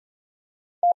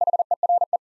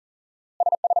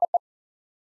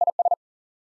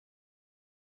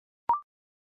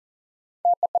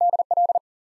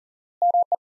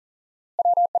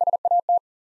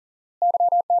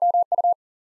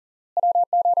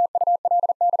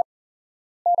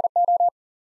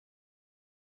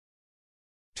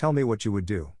 Tell me what you would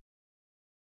do.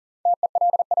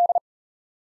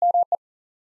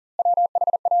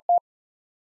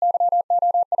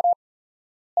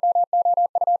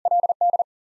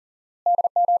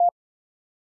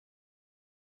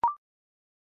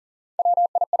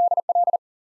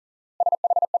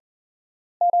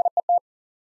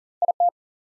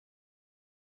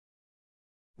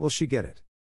 Will she get it?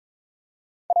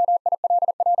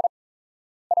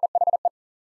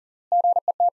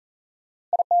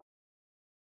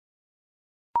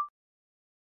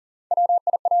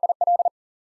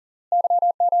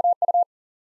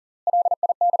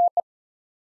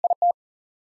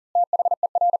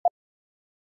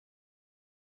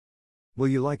 Will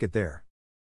you like it there?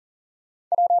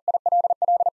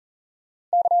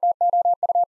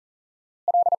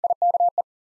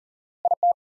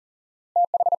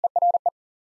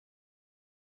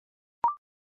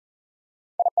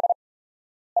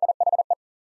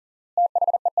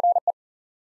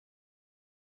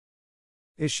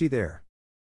 Is she there?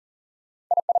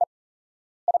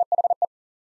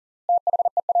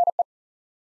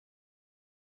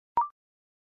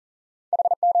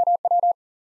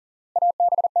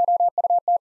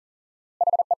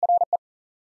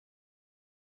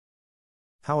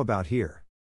 How about here?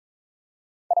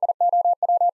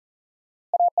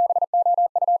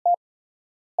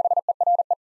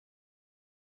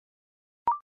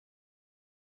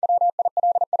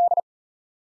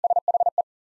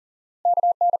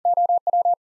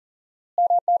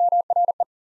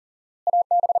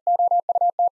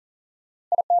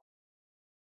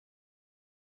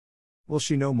 Will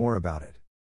she know more about it?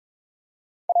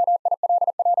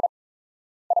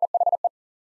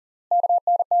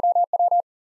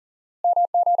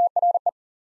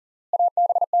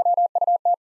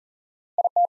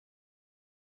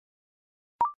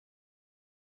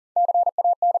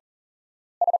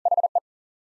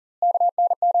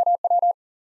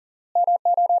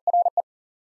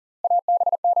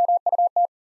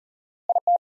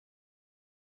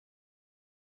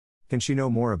 Can she know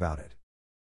more about it?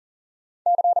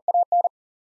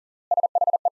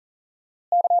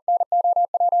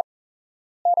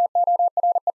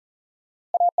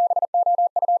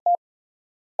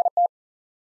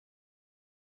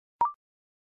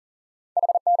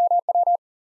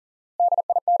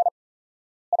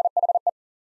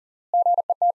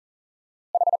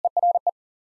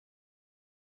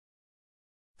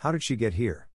 How did she get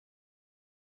here?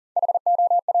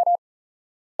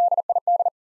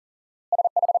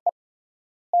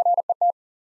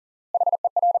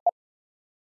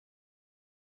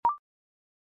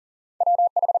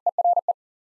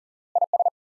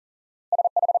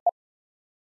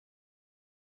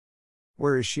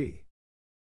 Where is she?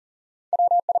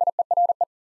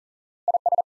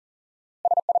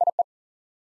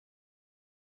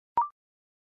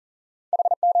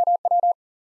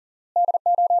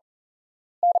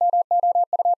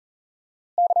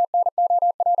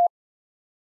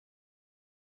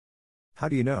 How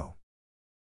do you know?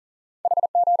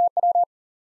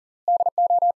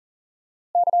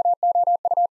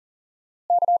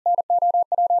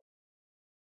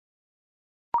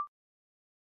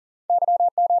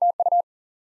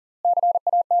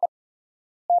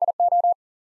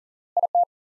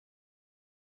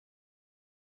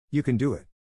 You can do it.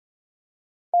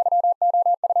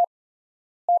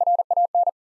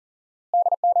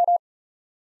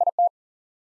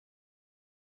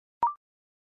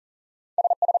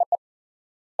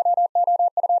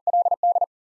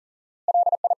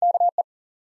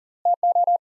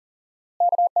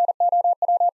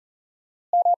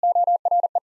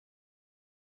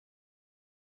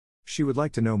 She would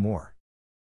like to know more.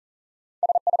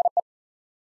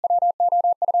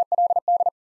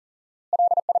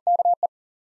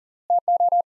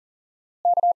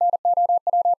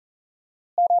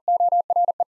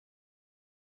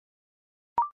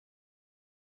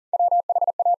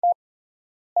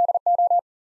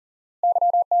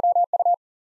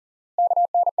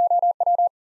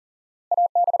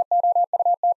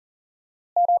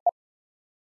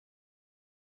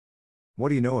 What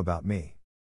do you know about me?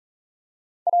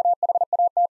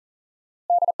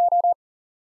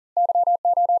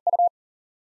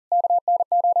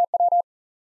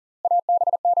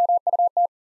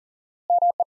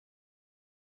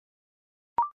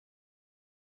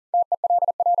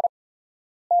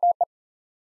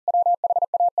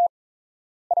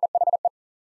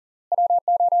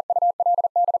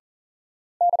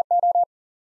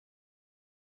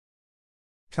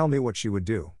 Tell me what she would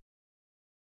do.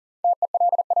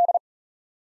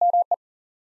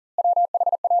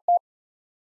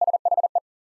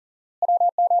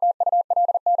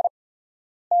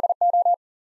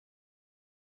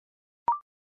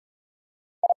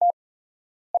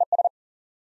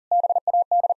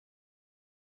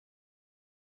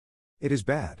 It is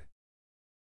bad.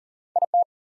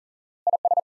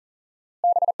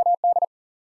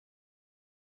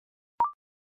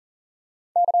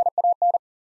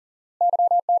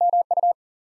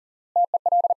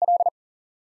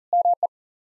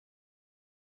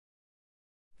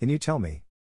 Can you tell me?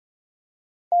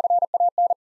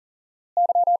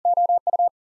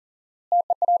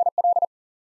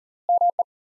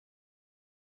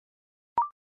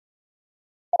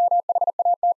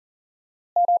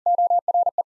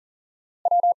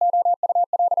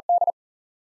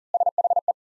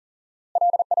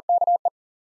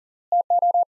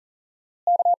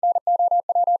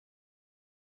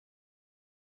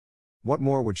 What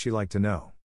more would she like to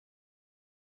know?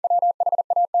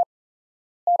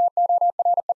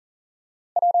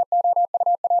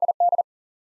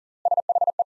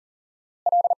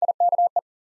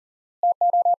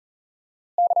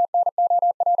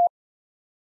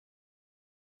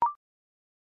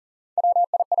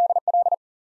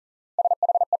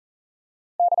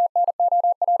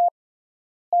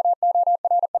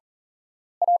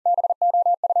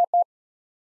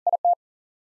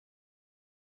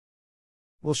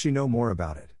 Will she know more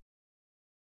about it?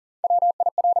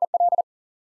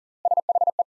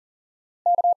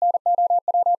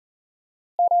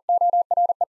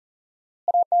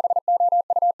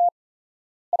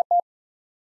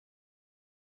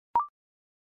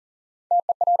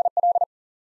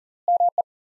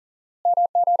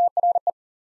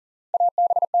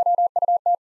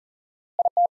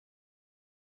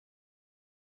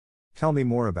 Tell me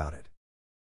more about it.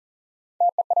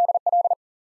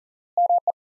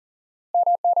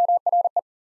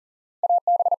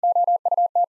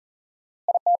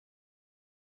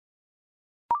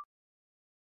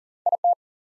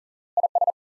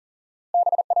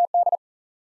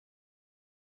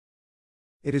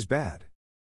 It is bad.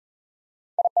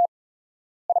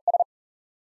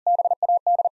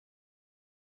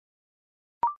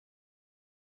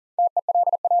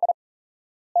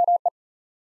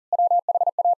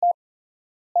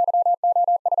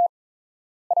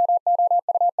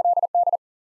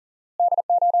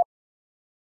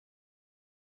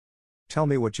 Tell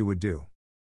me what you would do.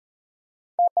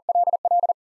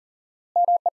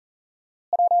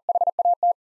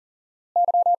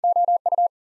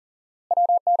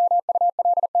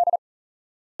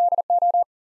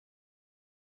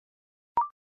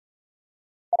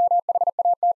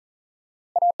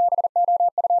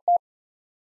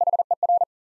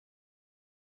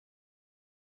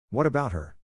 What about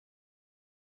her?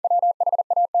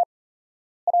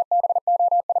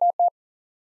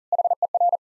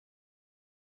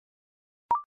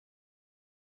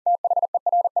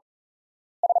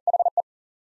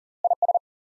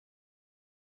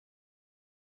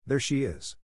 There she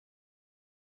is.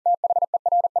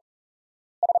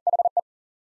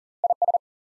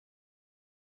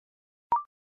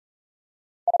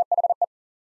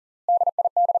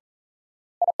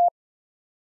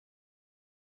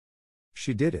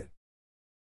 She did it.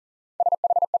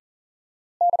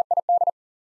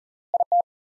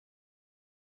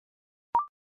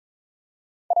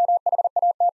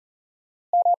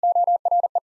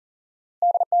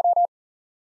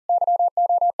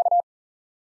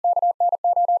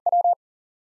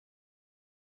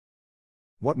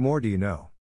 What more do you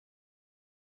know?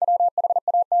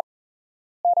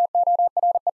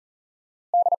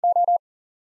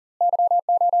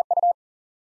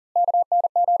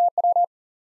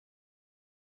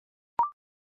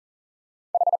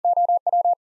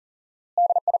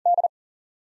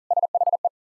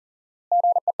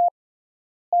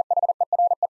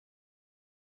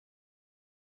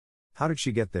 How did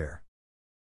she get there?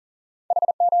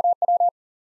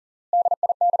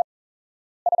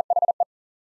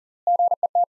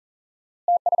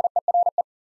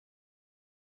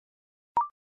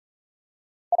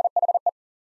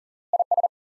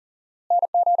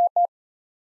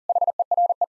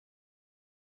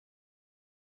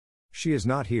 She is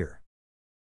not here.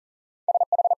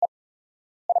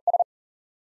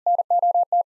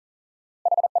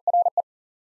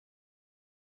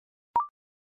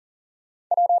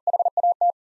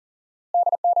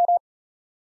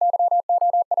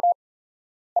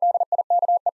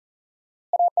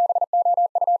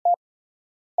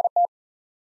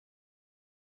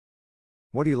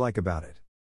 What do you like about it?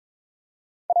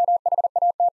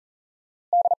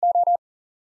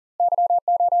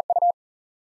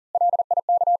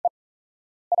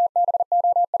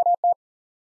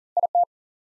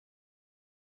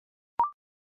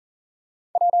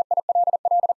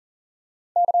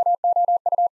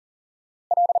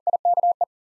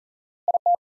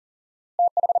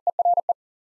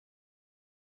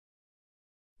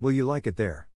 Will you like it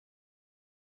there?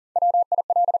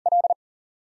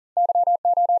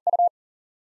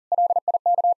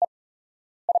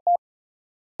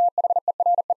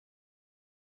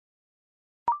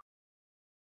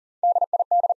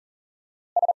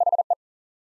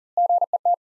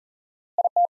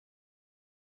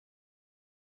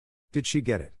 Did she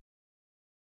get it?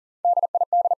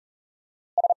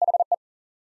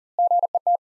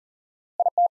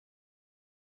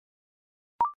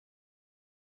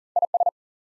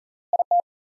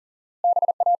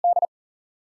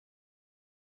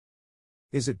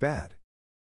 Is it bad?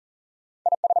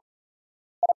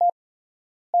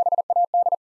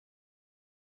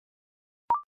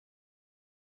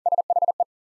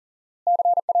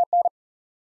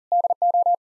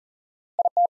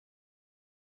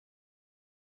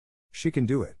 She can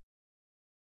do it.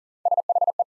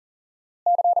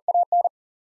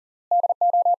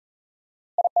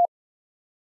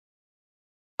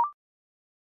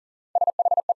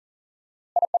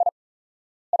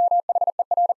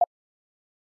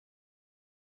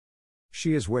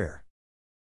 She is where?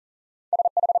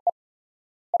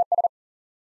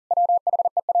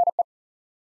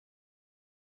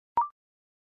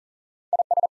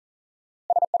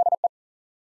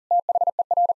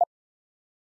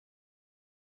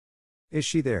 Is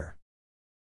she there?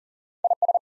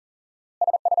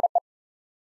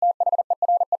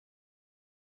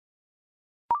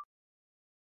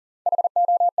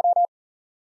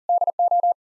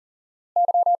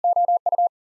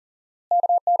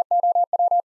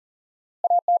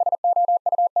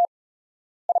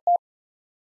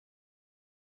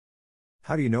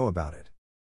 How do you know about it?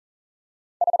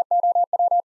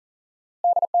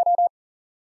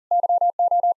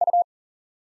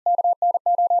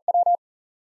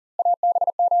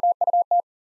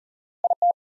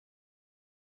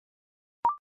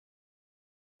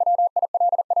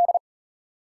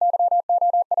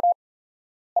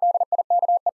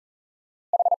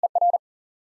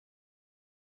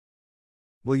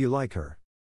 Will you like her?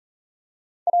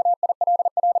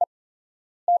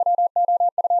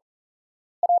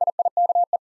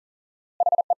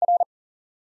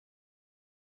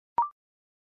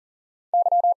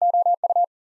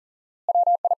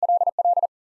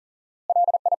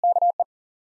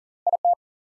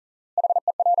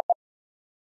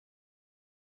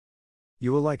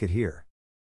 You will like it here.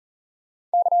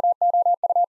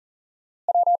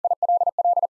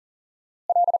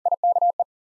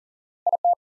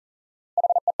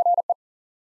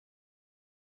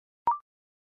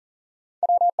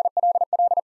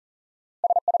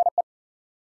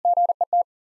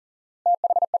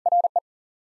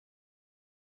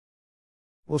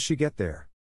 Will she get there?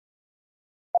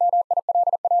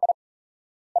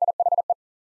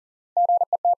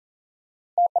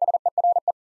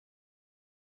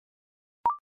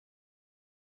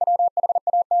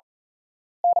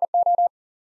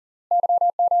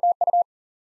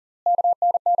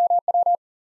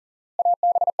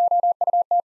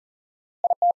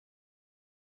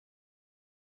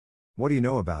 What do you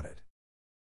know about it?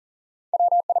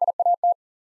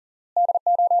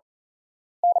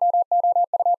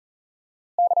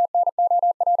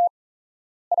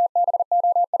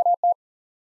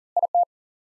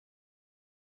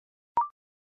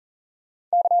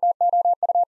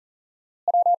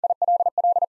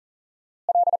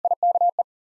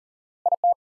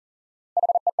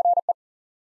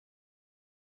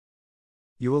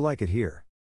 You will like it here.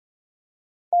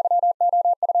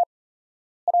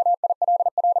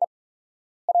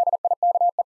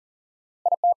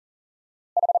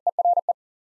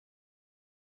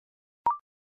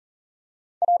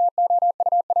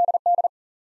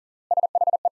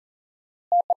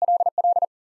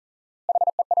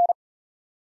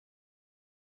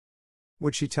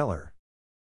 Would she tell her?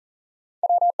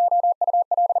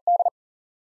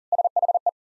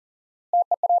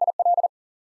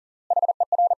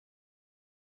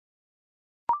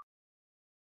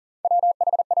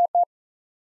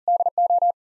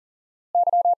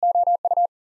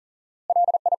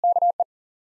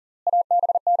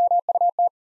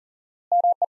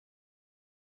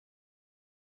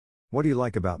 What do you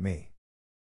like about me?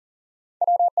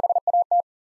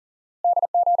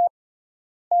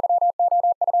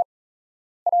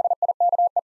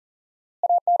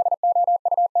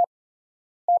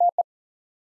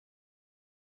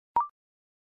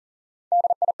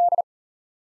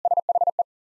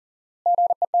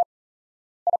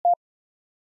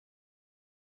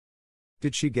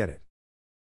 Did she get it?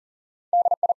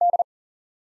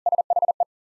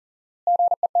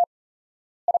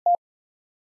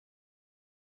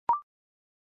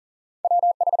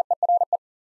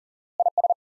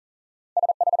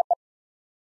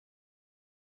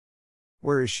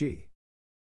 Where is she?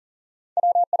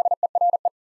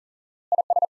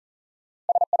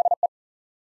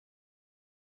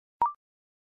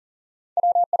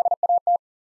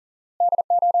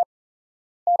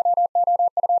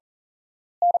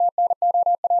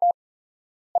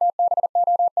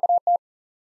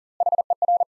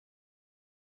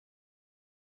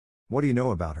 What do you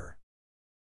know about her?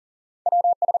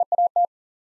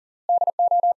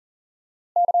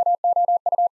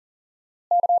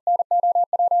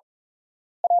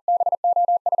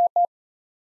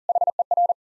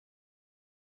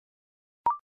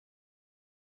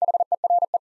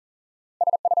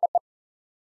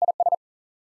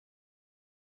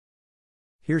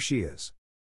 Here she is.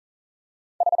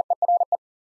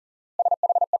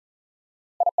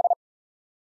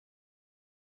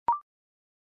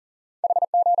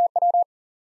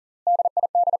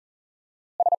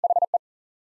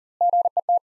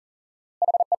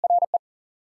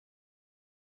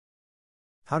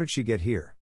 How did she get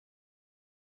here?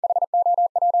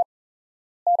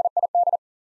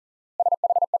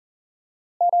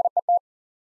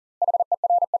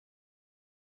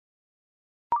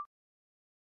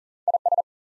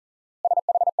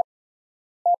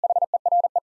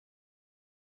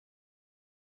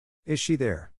 Is she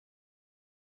there?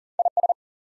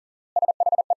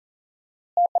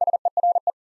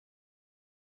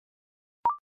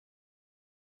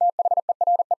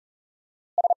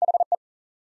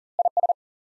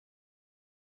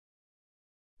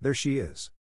 There she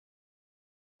is.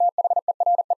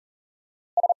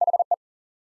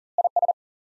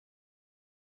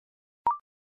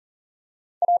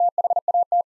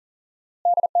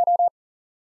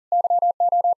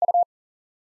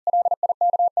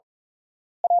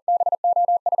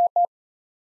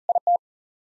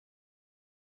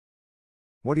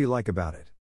 What do you like about it?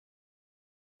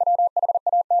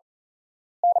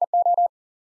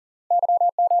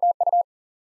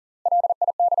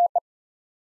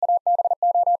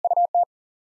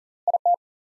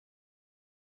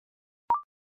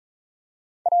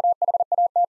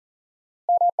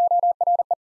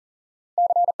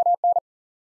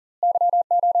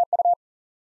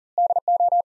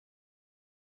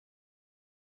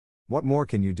 What more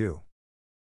can you do?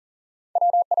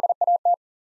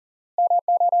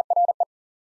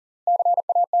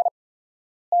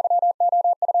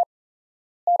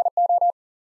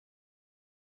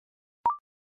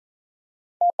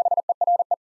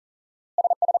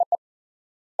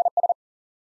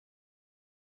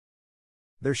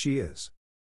 There she is.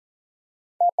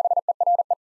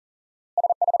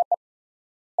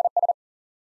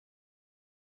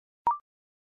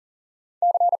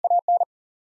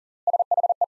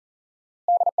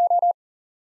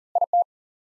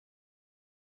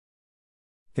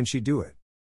 Can she do it?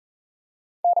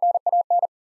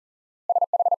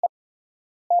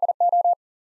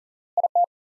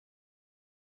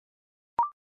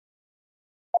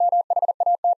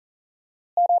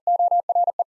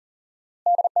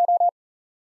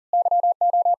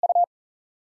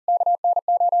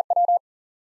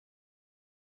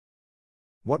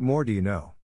 What more do you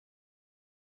know?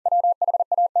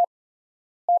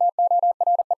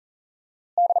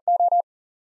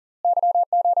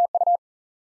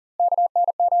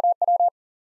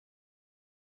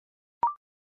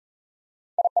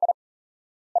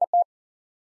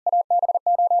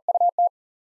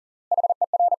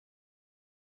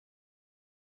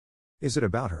 Is it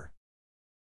about her?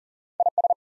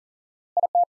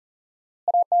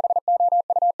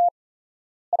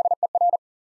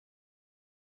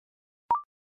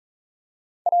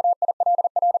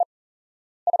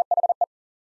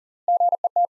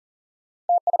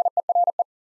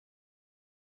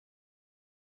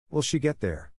 Will she get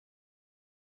there?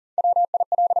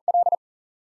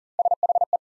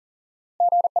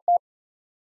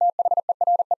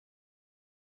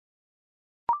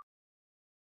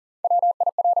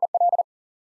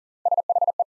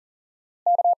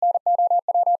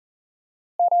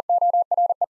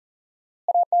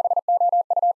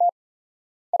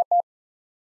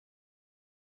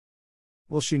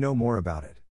 Will she know more about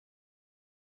it?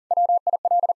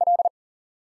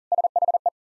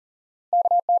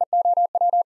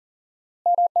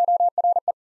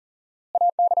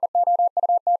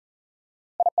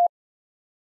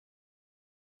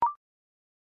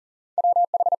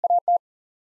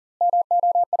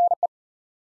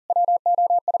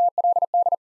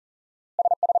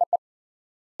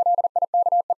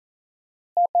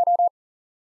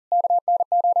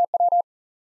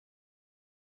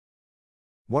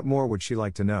 What more would she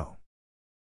like to know?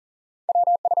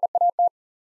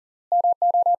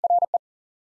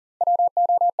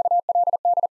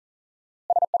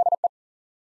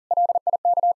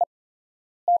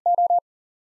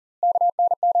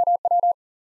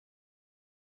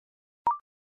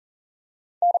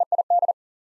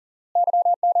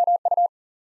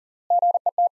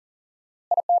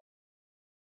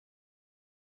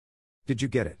 Did you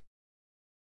get it?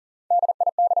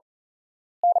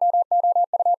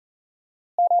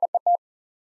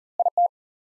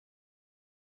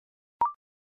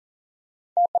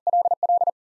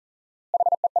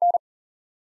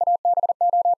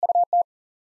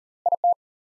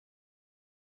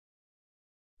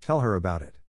 Tell her about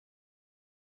it.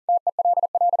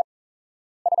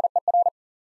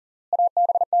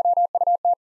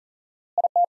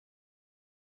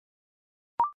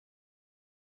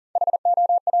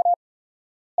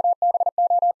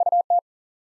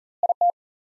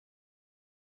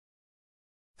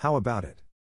 How about it?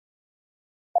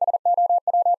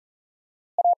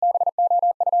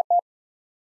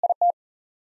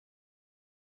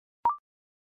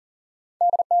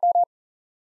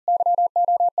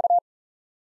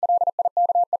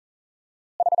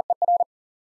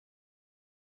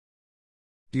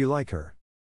 Do you like her?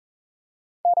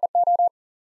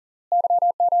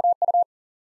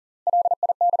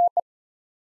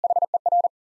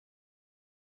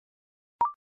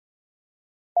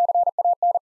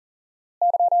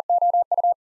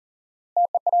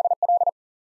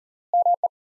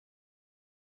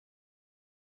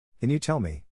 Can you tell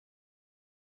me?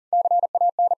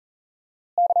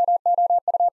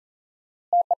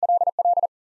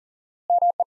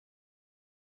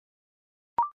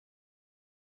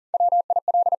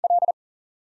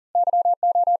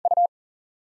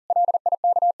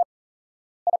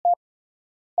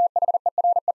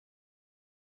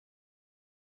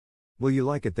 Will you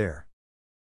like it there?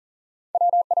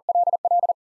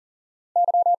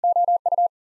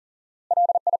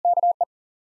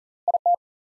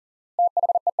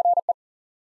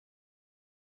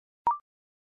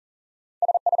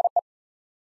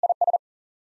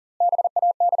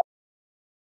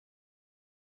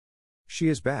 She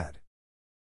is bad.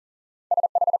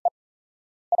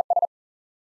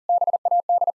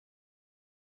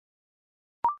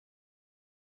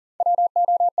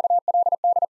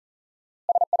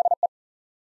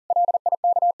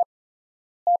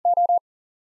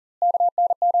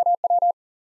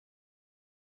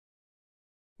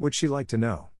 Would she like to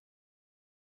know?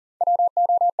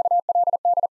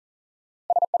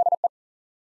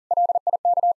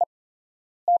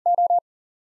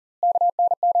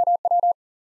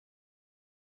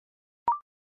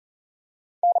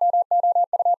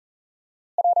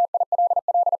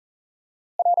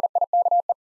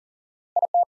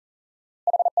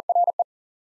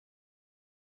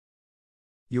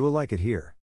 You will like it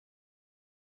here.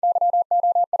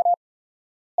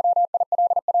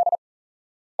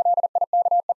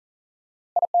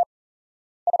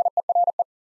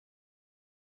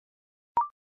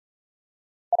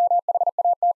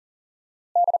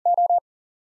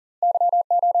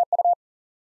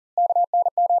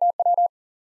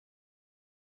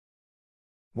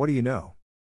 What do you know?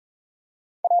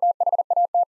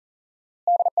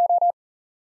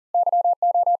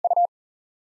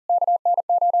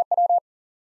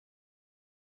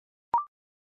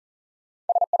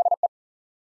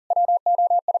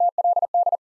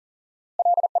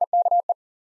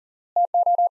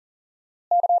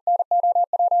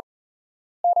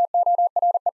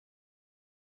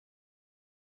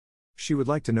 She would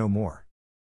like to know more.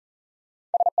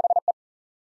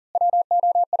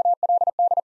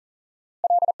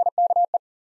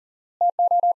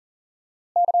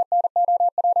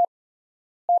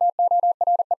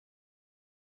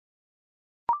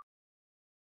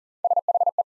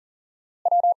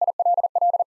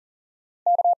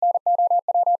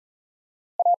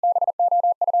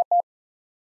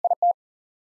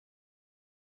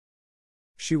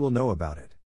 She will know about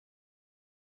it.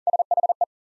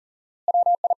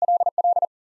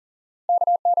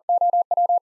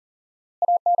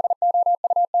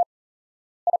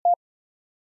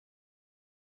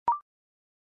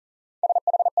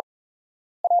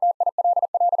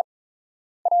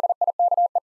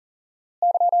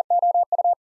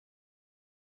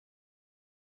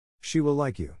 She will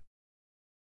like you.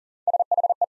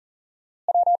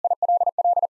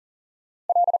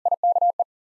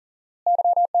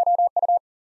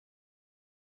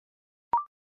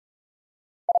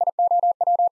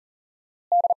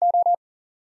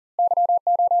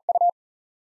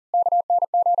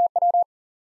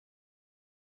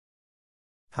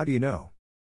 How do you know?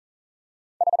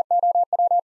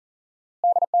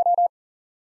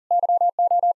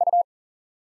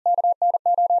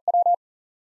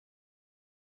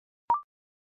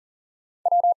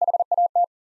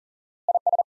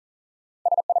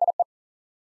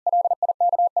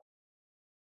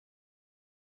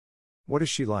 What is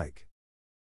she like?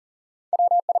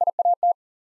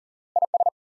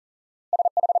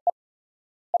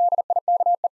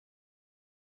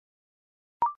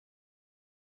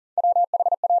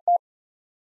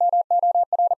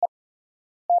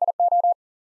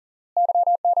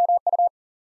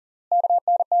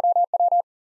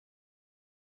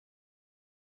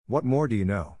 What more do you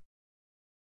know?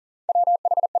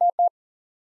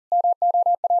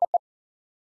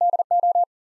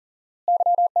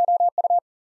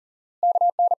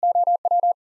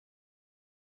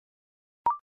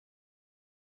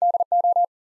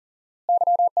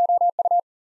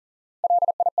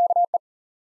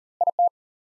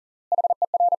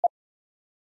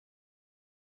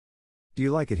 Do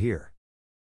you like it here?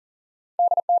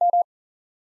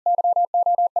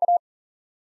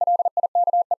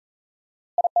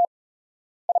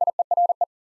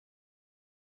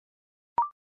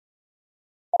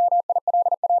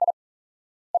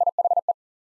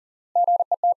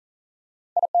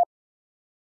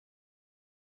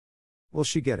 Will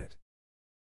she get it?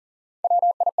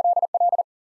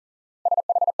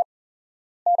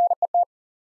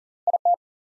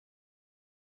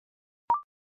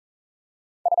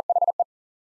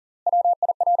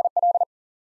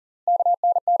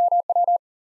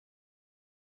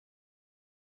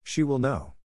 She will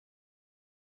know.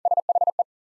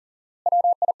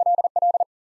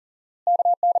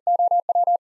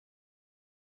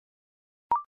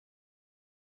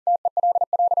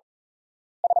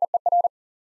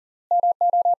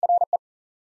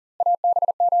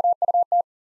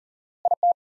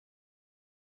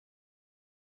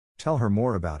 Tell her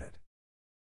more about it.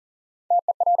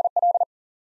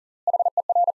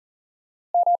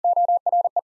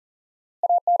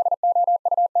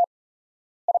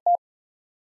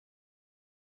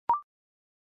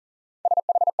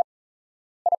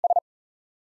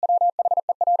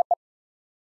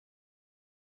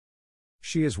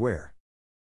 She is where?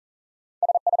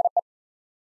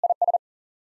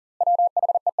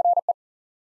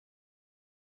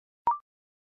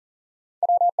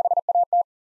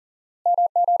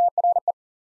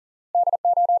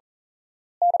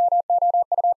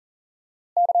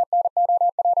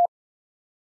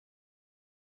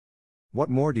 What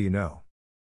more do you know?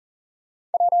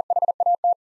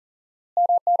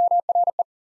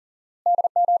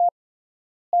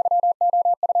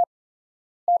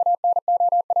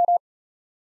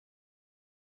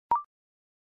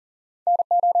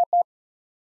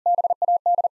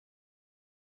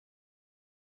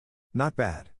 Not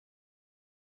bad.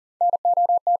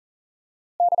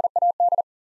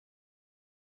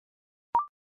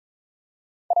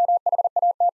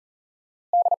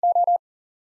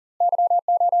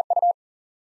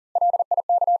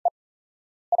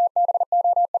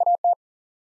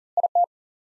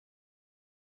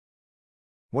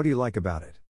 What do you like about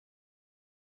it?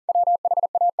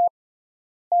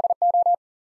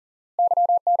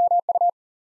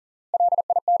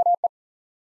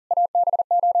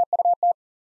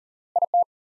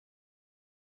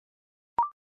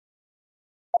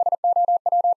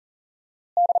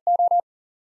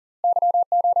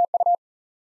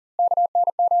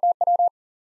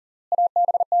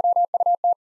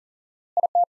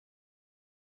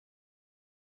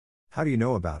 How do you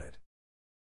know about it?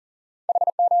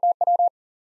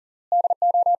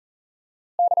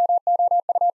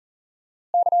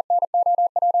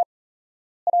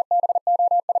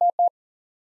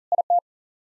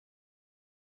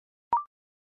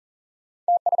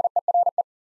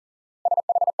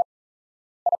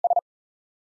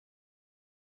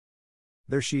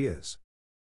 There she is.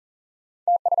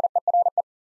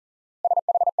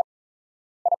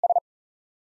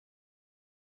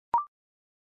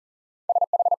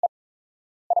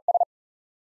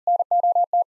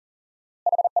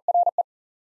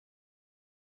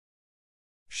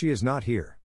 She is not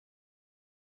here.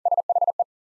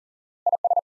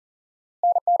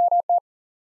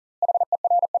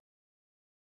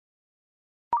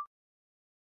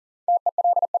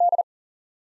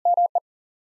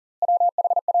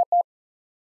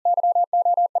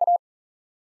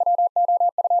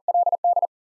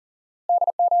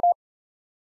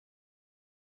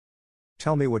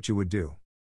 Tell me what you would do.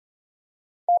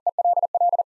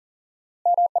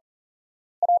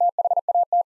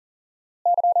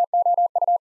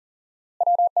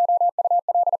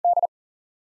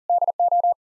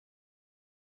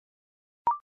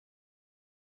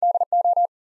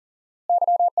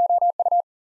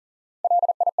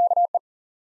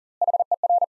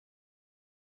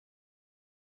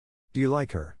 Do you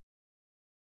like her?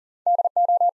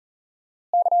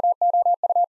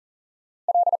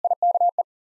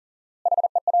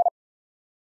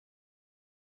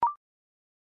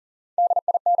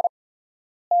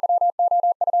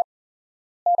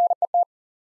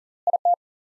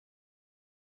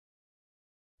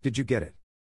 Did you get it?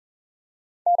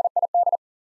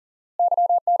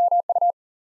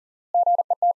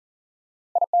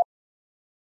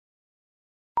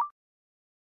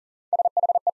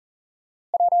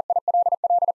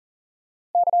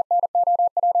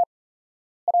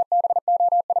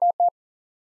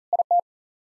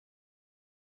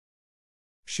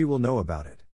 She will know about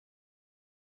it.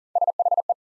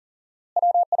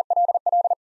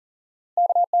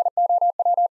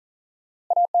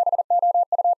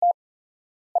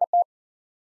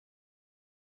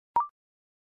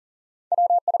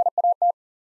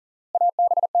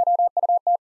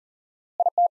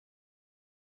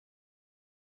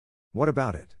 What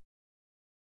about it?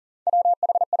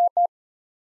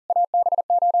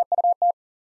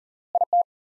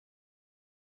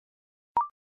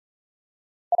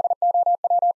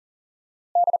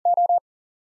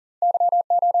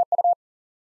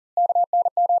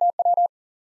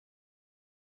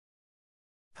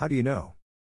 How do you know?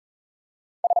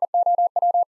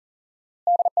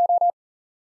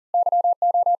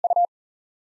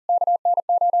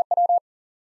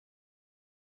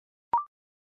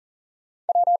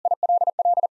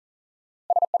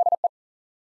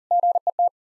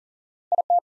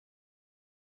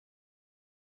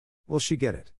 Will she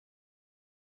get it?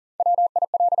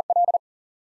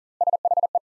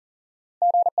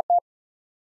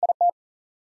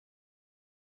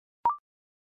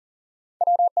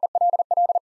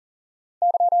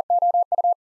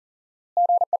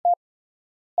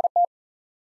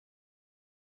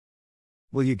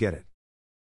 Will you get it?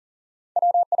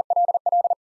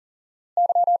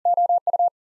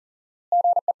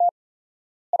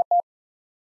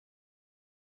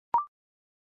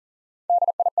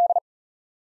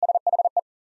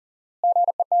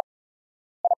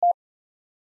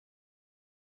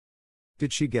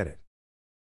 Did she get it?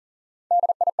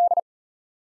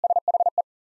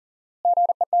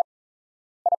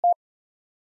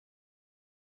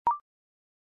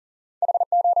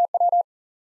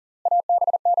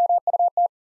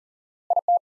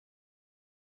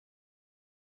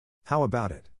 How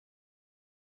about it?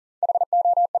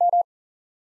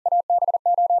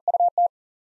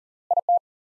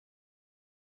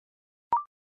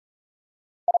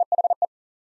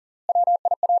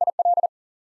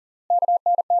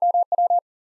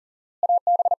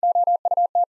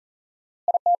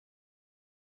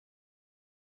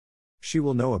 She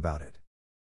will know about it.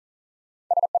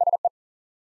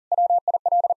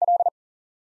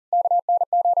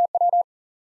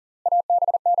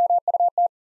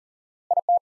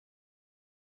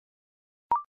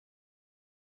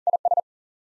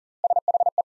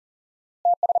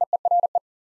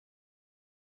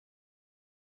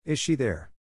 Is she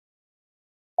there?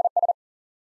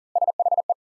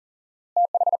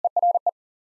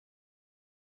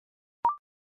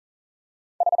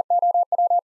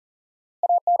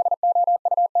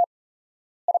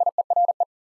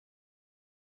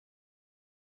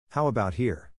 How about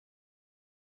here?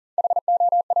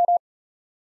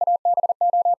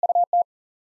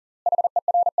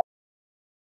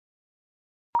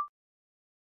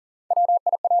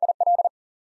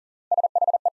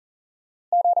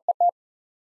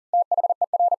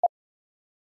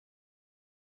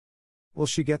 Will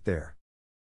she get there?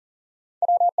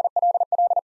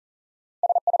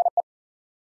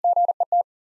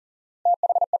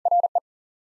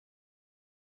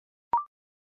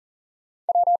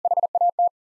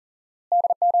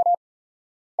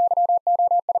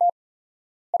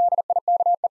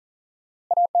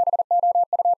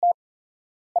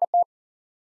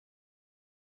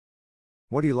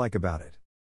 What do you like about it?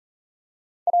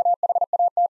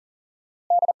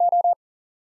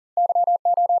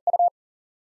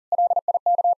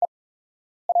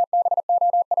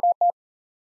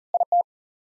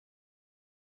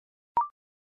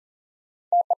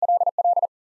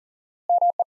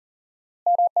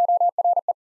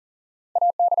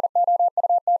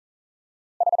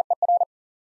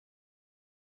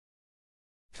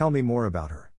 Tell me more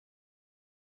about her.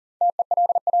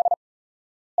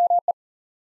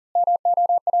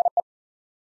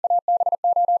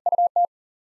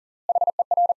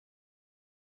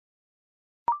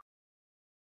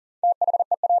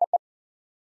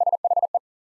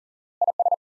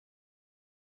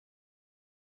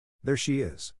 There she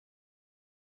is.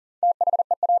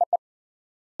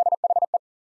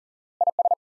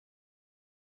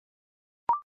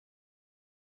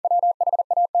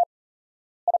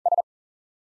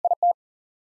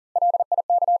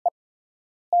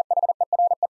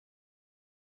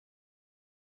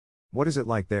 What is it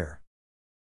like there?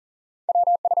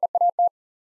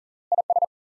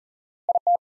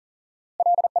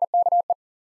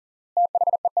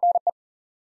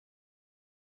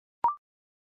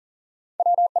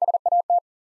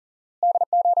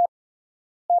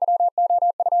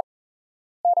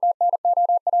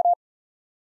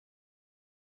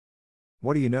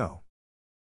 What do you know?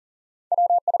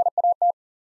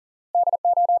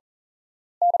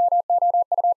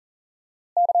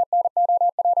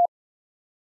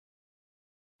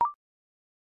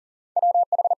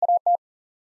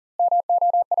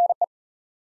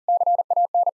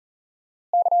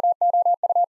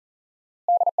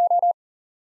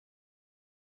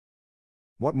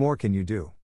 What more can you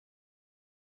do?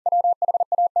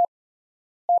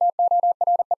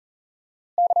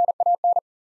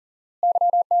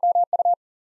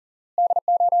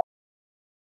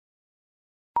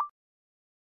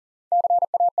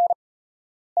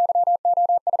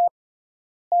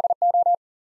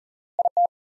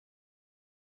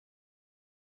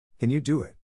 Can you do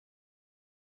it?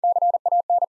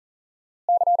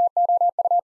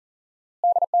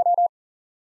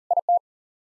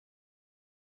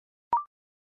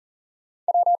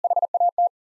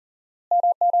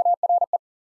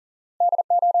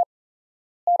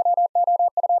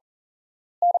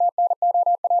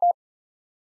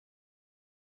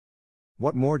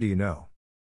 What more do you know?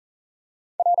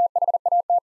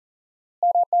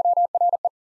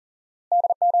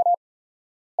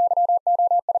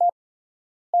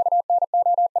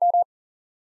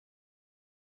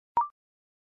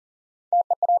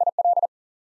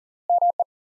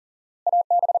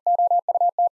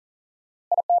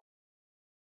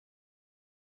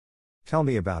 Tell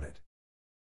me about it.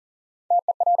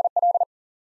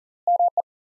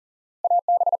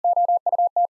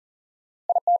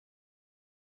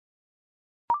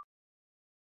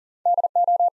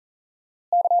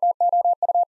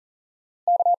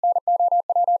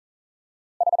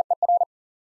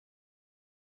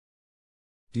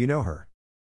 Do you know her?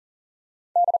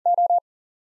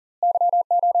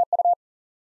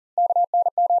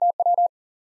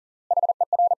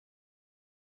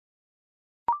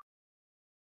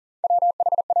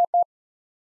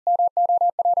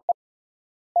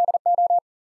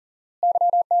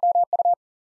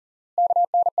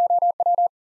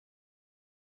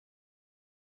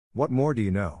 What more do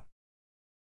you know?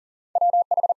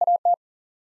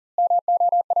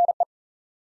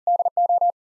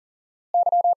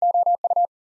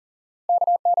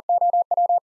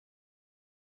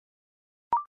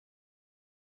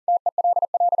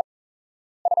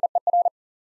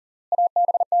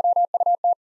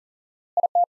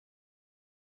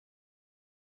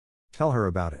 Tell her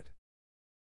about it.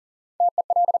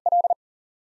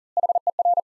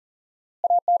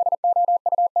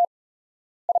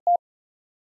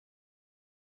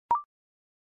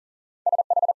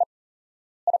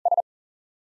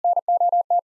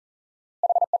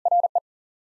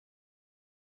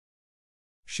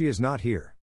 She is not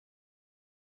here.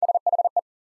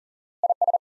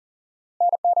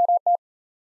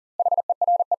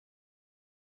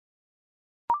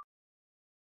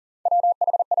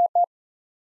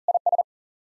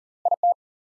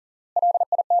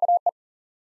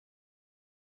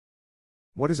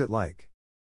 What is it like?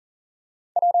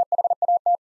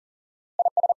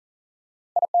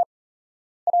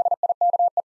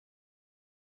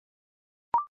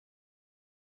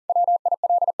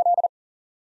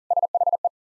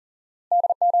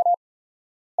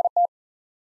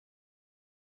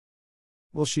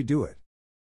 Will she do it?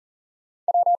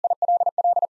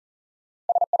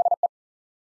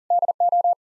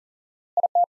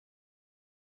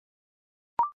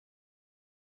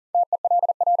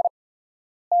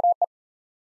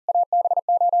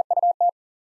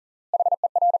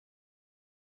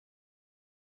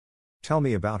 Tell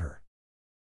me about her.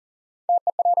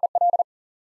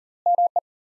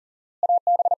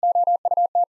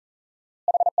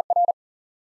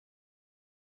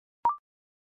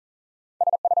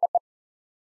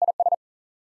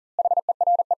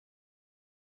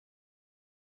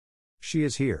 She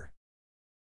is here.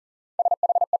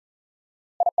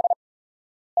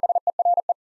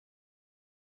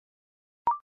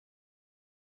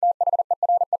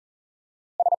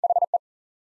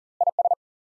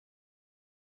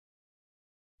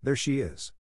 There she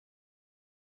is.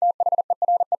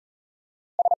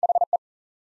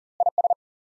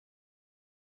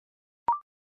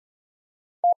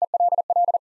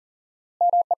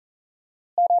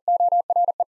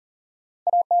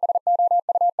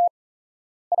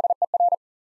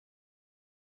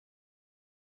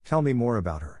 Tell me more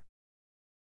about her.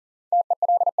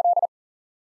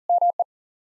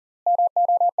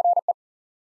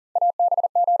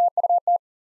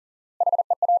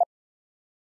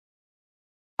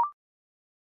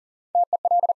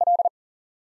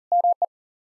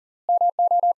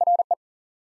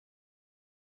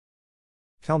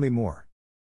 Tell me more.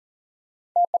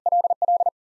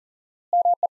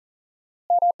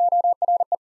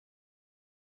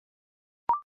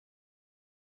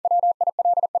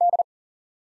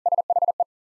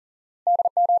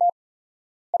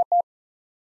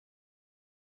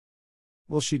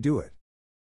 Will she do it?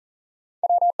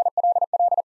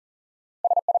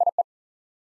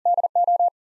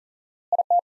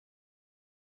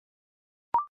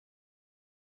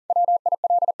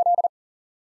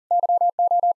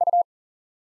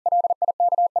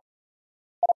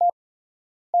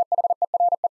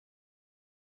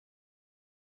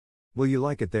 Will you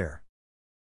like it there?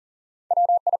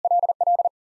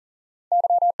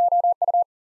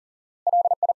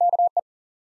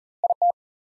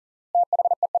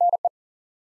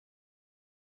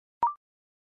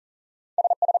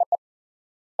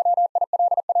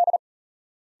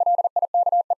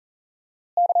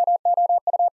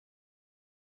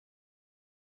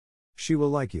 She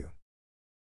will like you.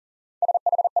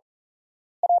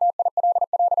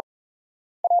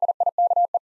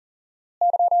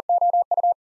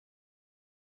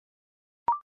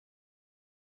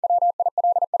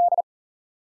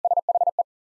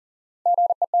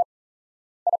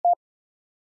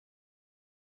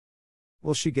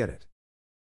 Will she get it?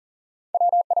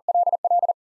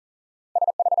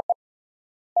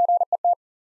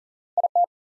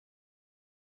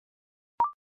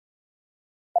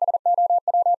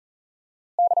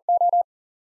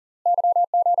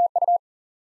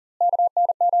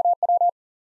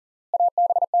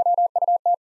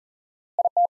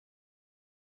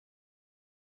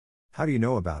 How do you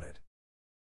know about it?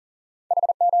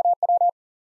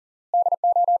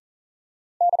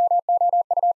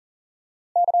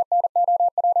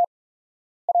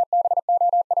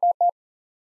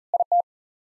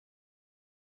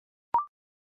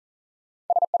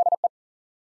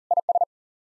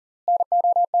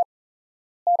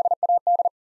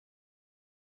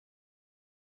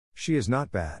 She is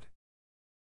not bad.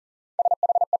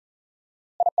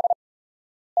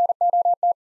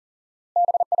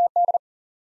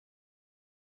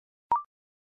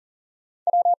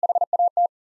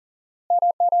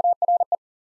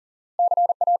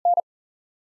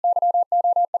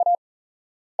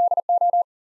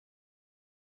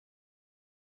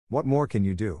 What more can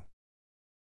you do?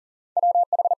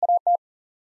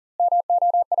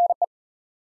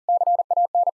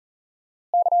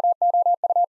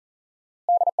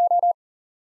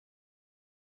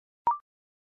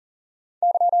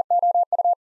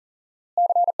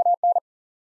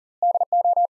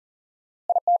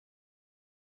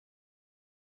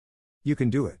 You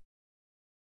can do it.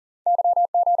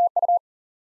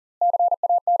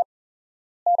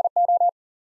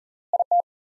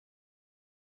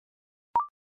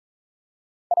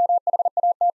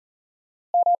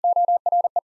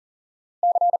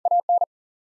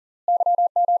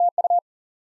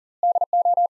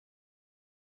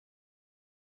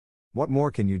 What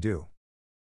more can you do?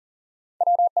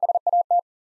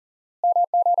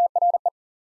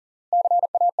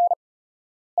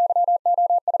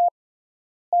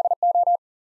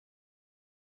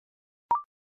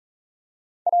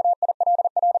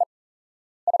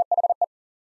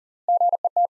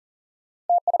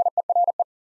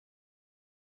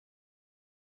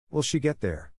 Will she get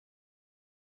there?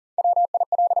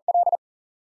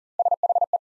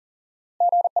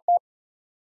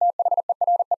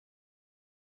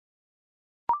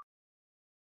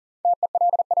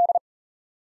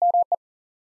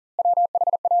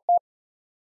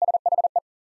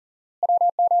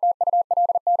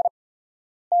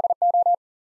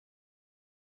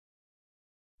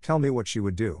 Tell me what she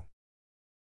would do.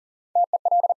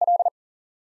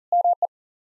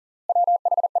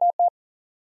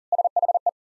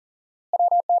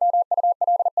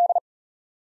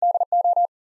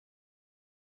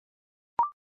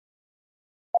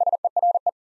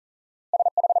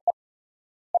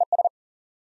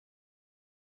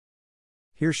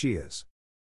 Here she is.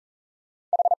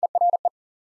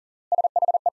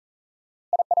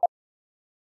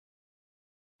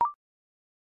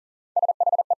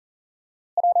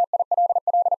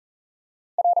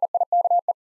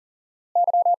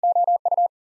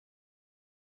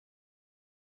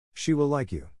 She will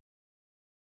like you.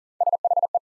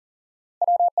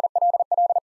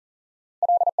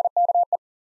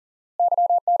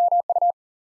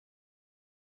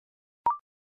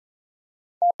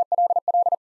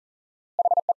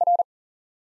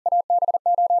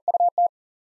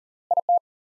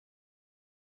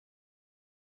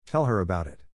 Tell her about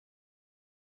it.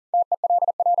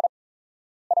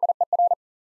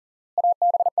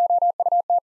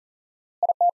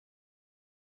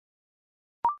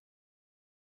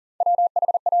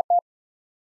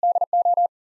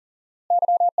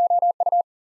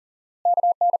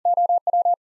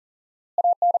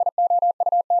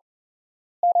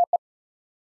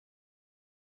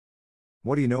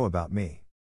 What do you know about me?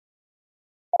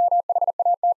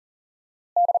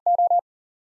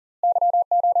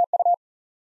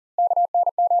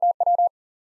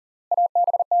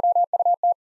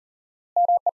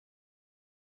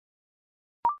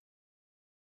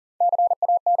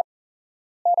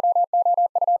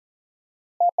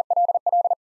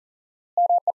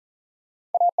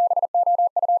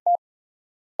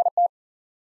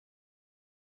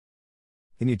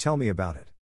 Can you tell me about it?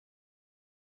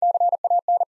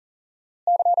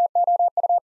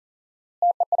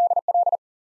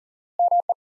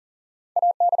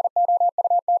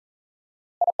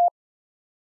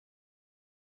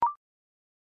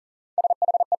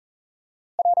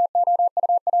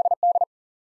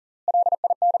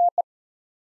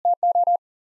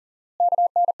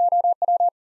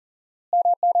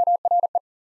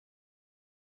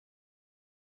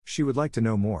 She would like to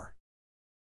know more.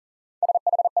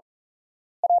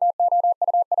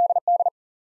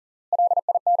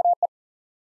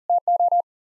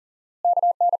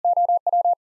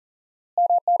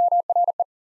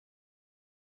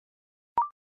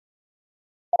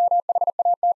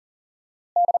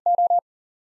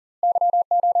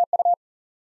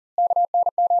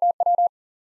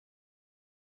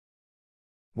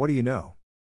 What do you know?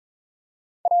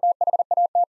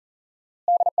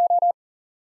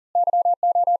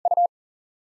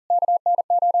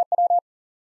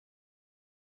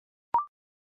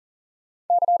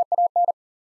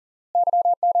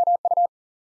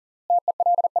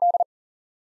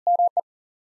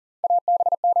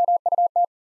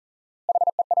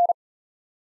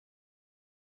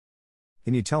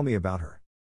 Can you tell me about her?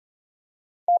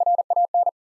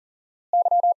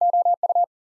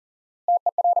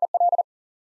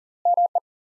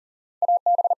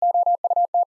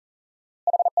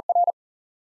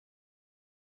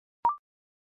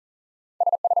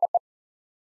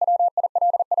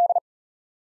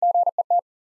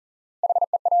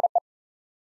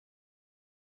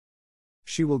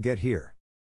 She will get here.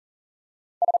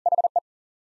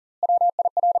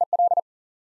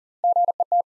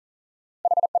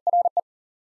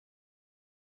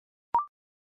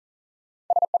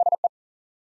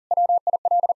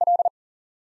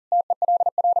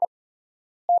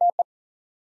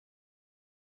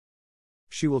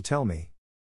 She will tell me.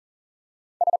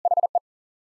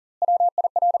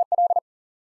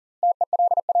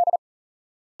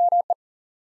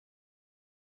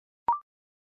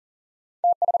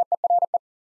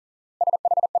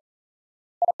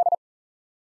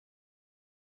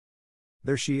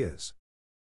 There she is.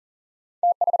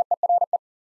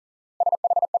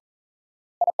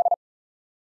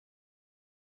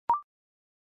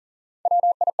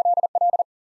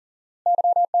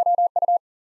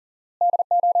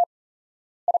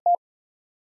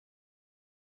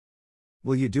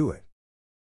 Will you do it?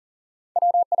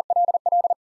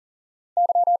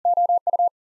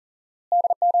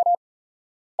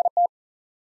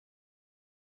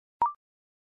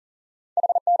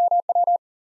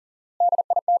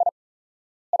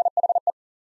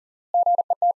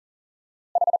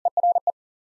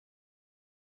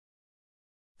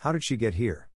 How did she get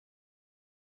here?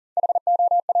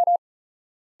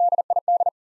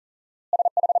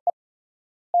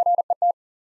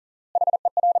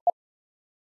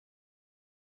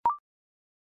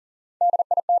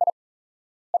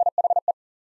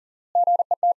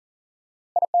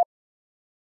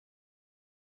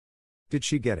 Did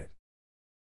she get it?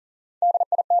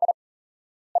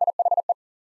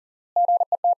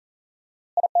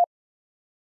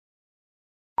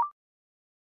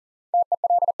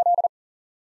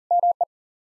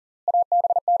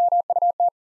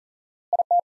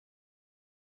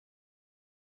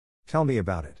 Tell me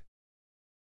about it.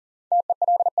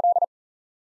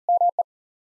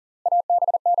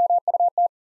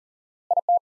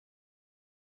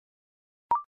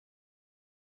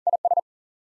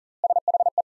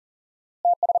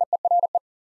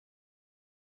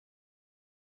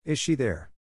 Is she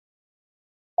there?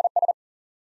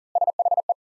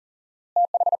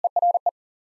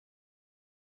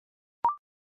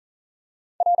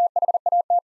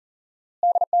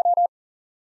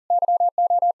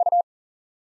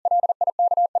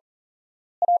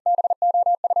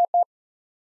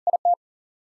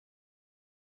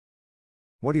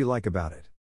 What do you like about it?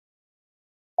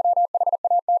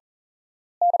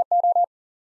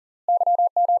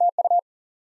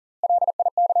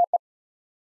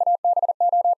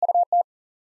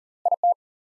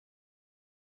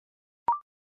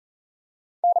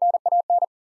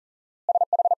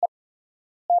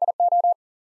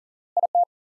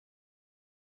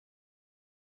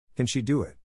 Can she do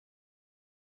it?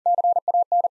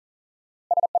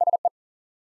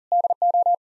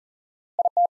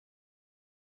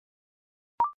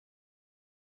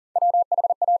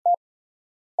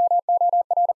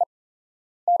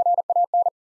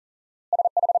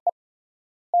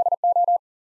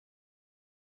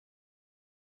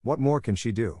 What more can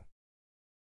she do?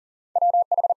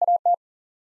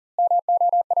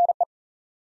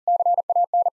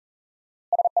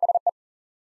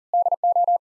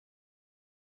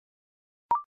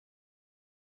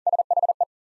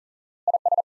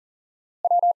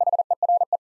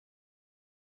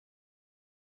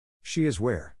 She is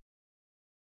where?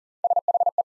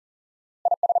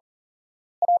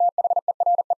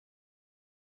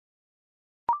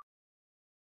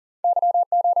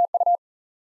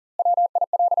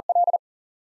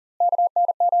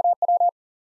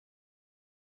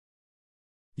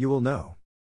 You will know.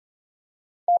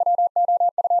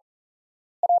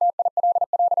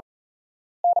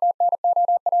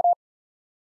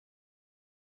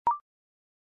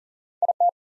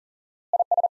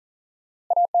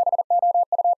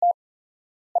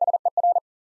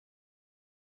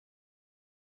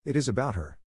 It is about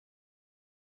her.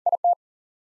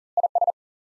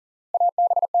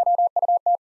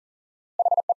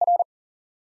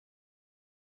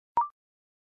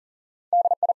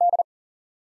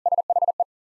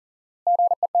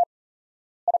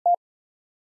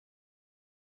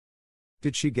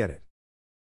 Did she get it?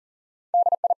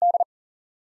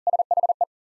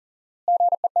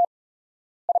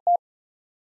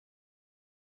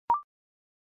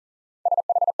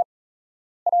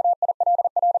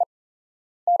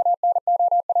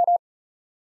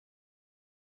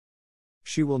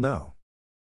 She will know.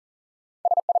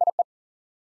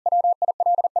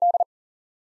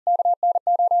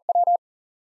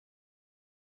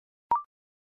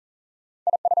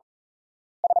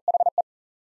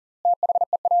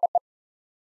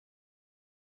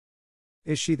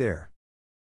 Is she there?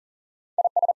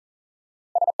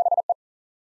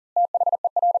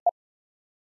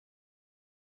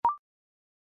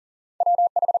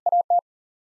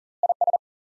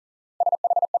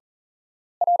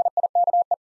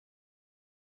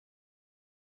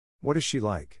 What is she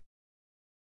like?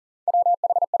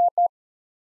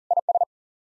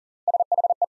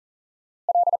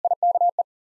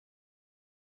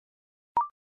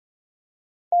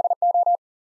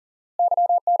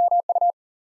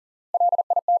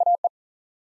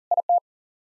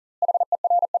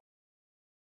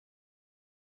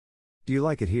 Do you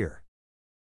like it here?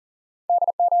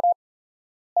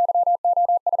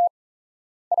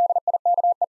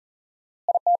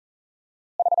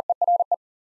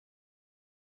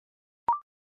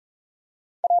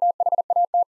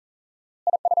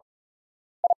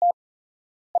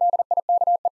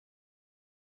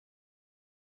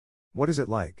 What is it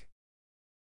like?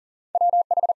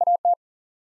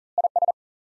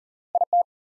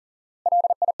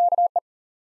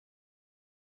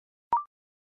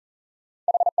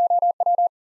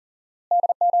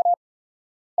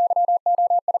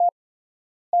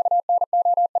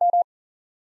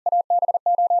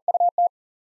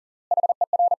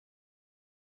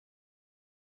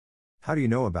 How do you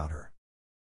know about her?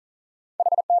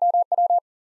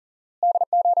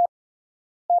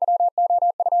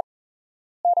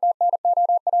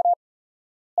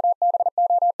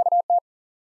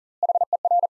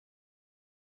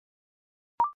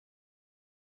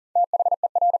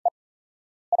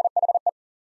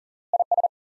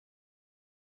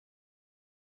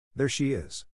 There she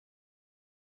is.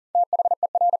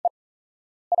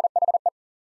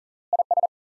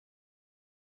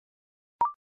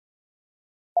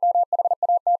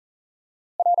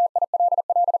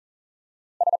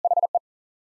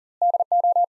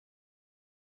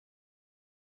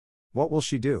 What will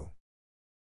she do?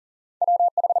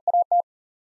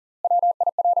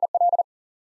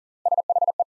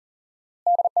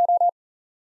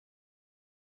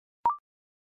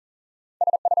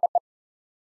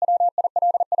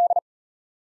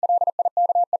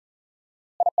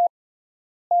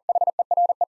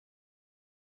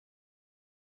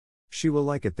 She will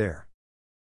like it there.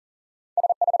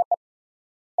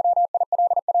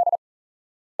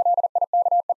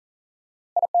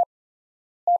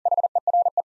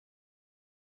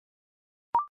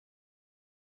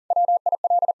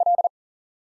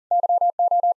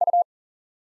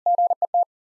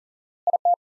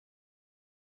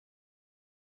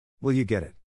 Will you get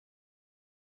it?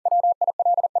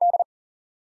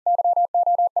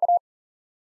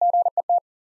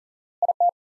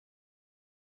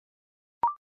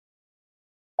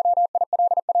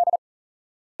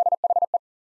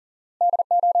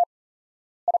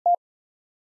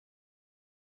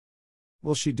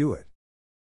 Will she do it?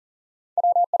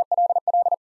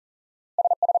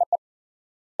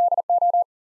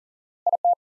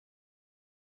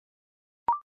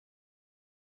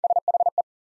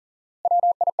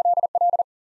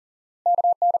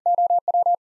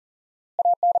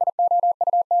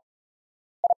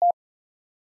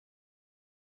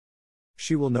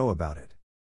 She will know about it.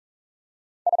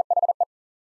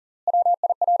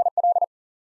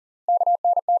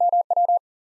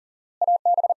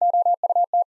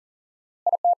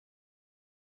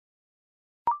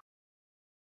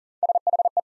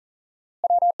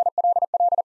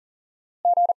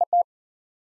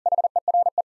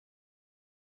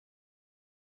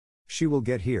 She will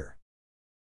get here.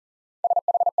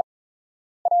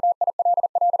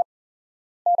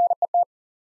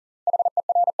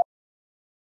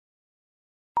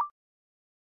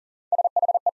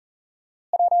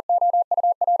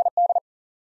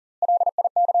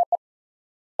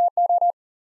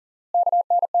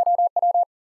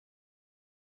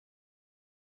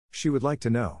 She would like to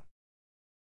know.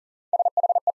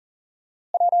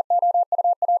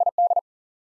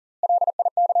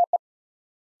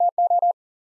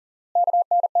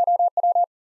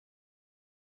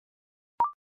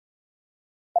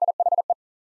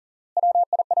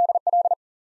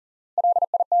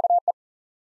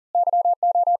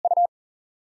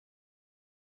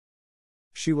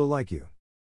 She will like you.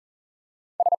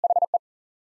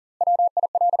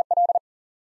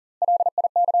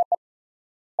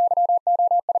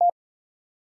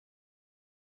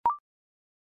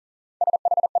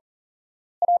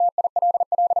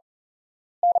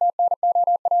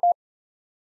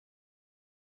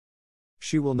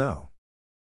 She will know.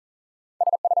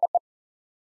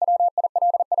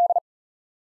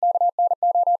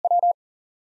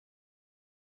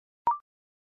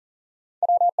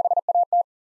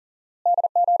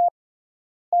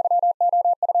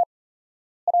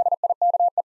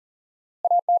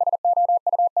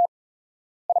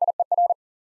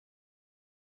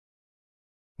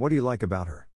 What do you like about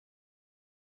her?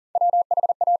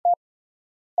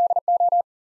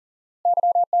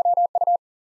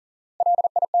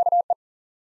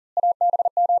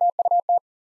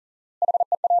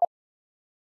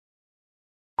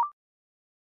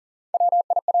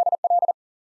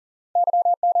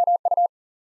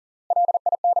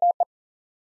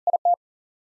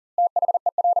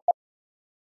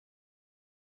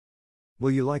 Will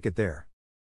you like it there?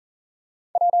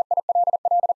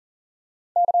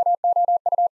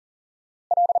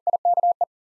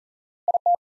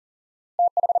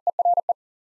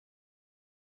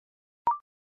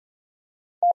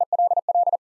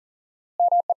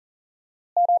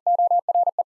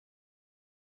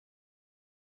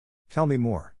 Tell me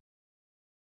more.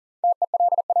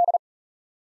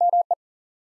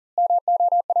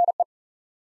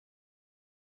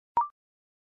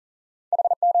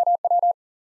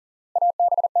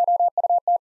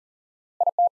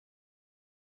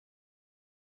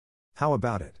 How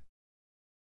about it?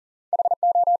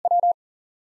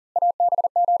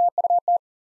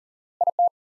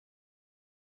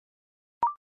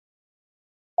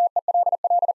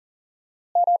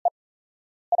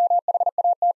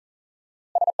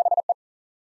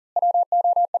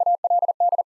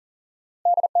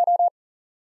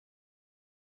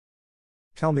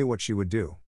 Tell me what she would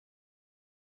do.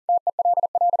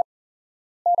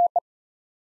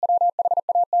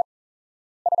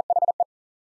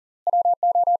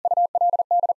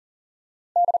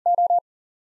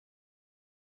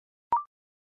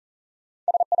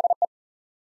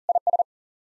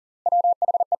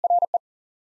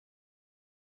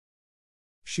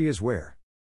 She is where?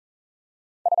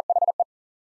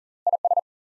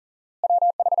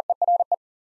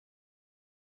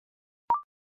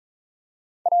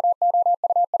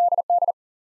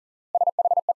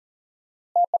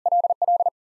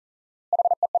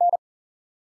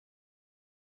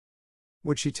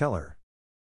 Would she tell her?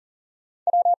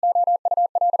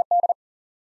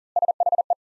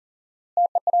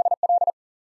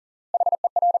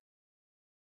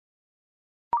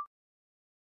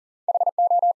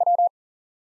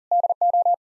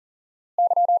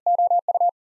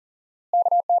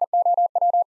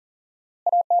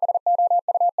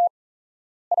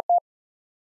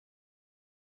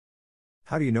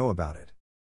 How do you know about it?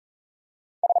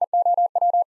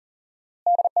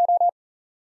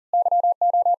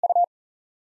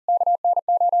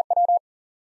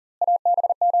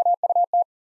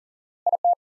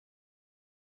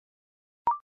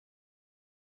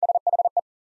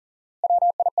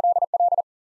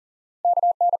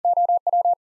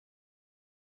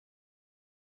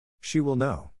 She will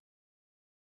know.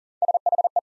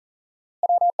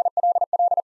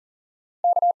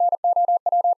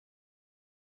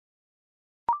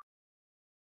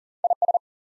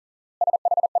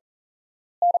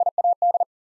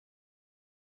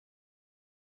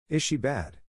 Is she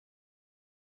bad?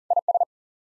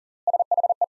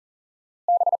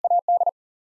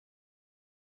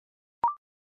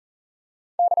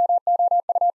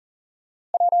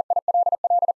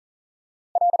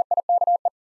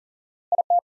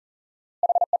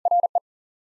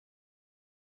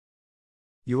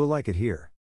 You will like it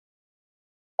here.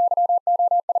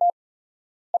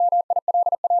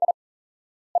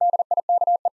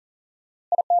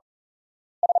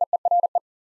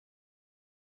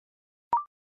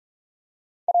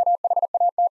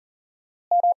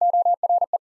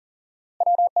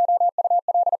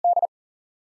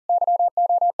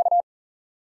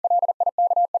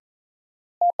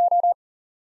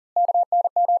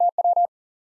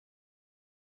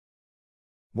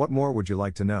 What more would you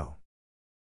like to know?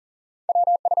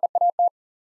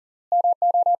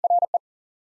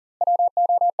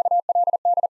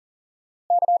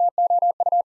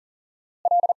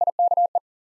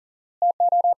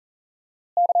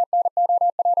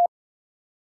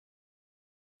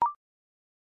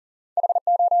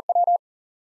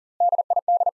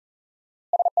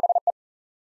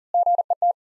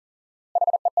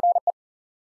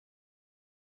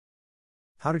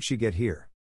 How did she get here?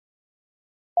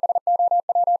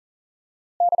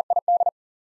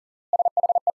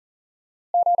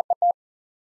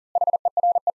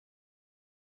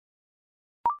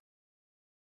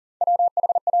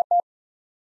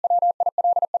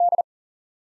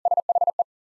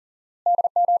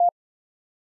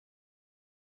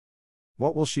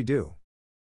 What will she do?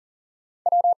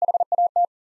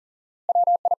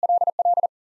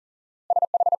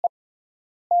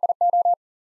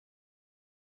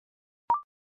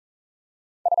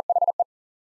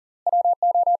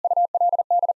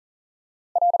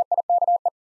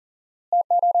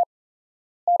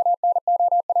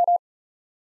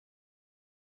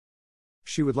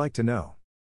 She would like to know.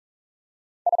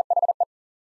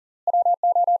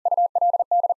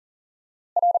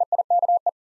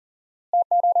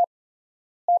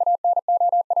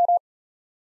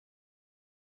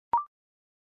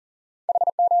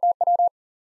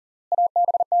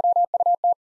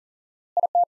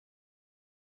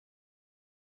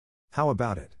 How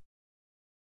about it?